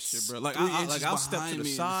hate that shit, bro. Like, I'll step to the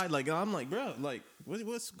side. Like, I'm like, bro, like,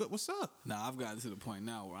 what's up? Nah, I've gotten to the point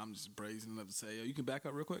now where I'm just brazen enough to say, yo, you can back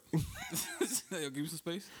up real quick. Yo, give me some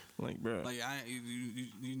space. Like, bro. Like,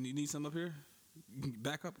 you need something up here?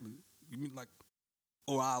 Back up. You mean like,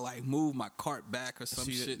 or I like move my cart back or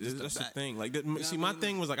some shit. That's the thing. Like, my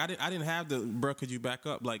thing was like, I didn't have the, bro, could you back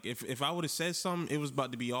up? Like, if I would have said something, it was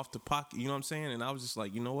about to be off the pocket. You know what I'm saying? And I was just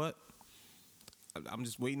like, you know what? I'm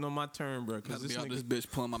just waiting on my turn, bro. Cause Cause this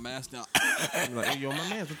bitch pulling my mask down. like, hey, yo, my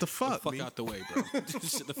man, what the fuck? Fuck out the way, bro.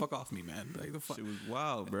 Shit the fuck off me, man. Like the fuck. Shit was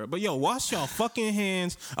wild, bro. But yo, wash y'all fucking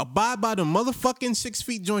hands. Abide by the motherfucking 6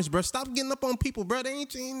 feet joints, bro. Stop getting up on people, bro.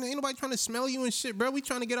 Ain't nobody trying to smell you and shit, bro. We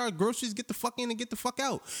trying to get our groceries, get the fuck in and get the fuck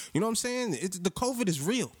out. You know what I'm saying? The COVID is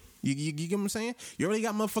real. You get what I'm saying? You already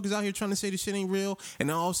got motherfuckers out here trying to say this shit ain't real, and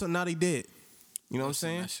then all of a sudden now they dead. You know what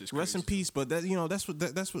I'm saying? Rest in peace. But that, you know, that's what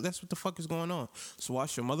the fuck is going on. So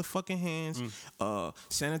wash your motherfucking hands,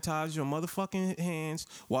 sanitize your motherfucking hands,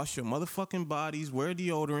 wash your motherfucking bodies, wear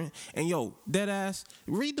deodorant, and yo, dead ass,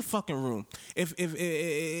 read the fucking room.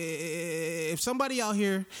 If somebody out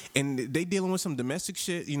here and they dealing with some domestic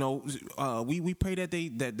shit, you know, we pray that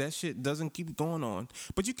that shit doesn't keep going on.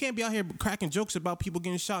 But you can't be out here cracking jokes about people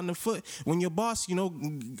getting shot in the foot when your boss, you know,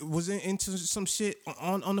 was into some shit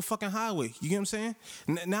on the fucking highway. You get what I'm saying?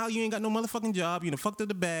 Now you ain't got no motherfucking job. You done fucked up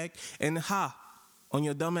the bag and on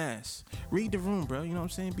your dumb ass. Read the room, bro. You know what I'm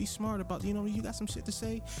saying? Be smart about, you know, you got some shit to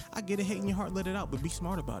say. I get it, hate in your heart, let it out, but be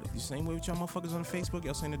smart about it. The same way with y'all motherfuckers on Facebook.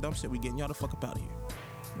 Y'all saying the dumb shit, we getting y'all the fuck up out of here. You know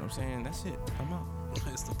what I'm saying? That's it. I'm out.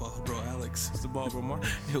 It's the ball, bro, Alex. It's the ball, bro, Mark.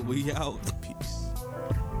 We out. Peace.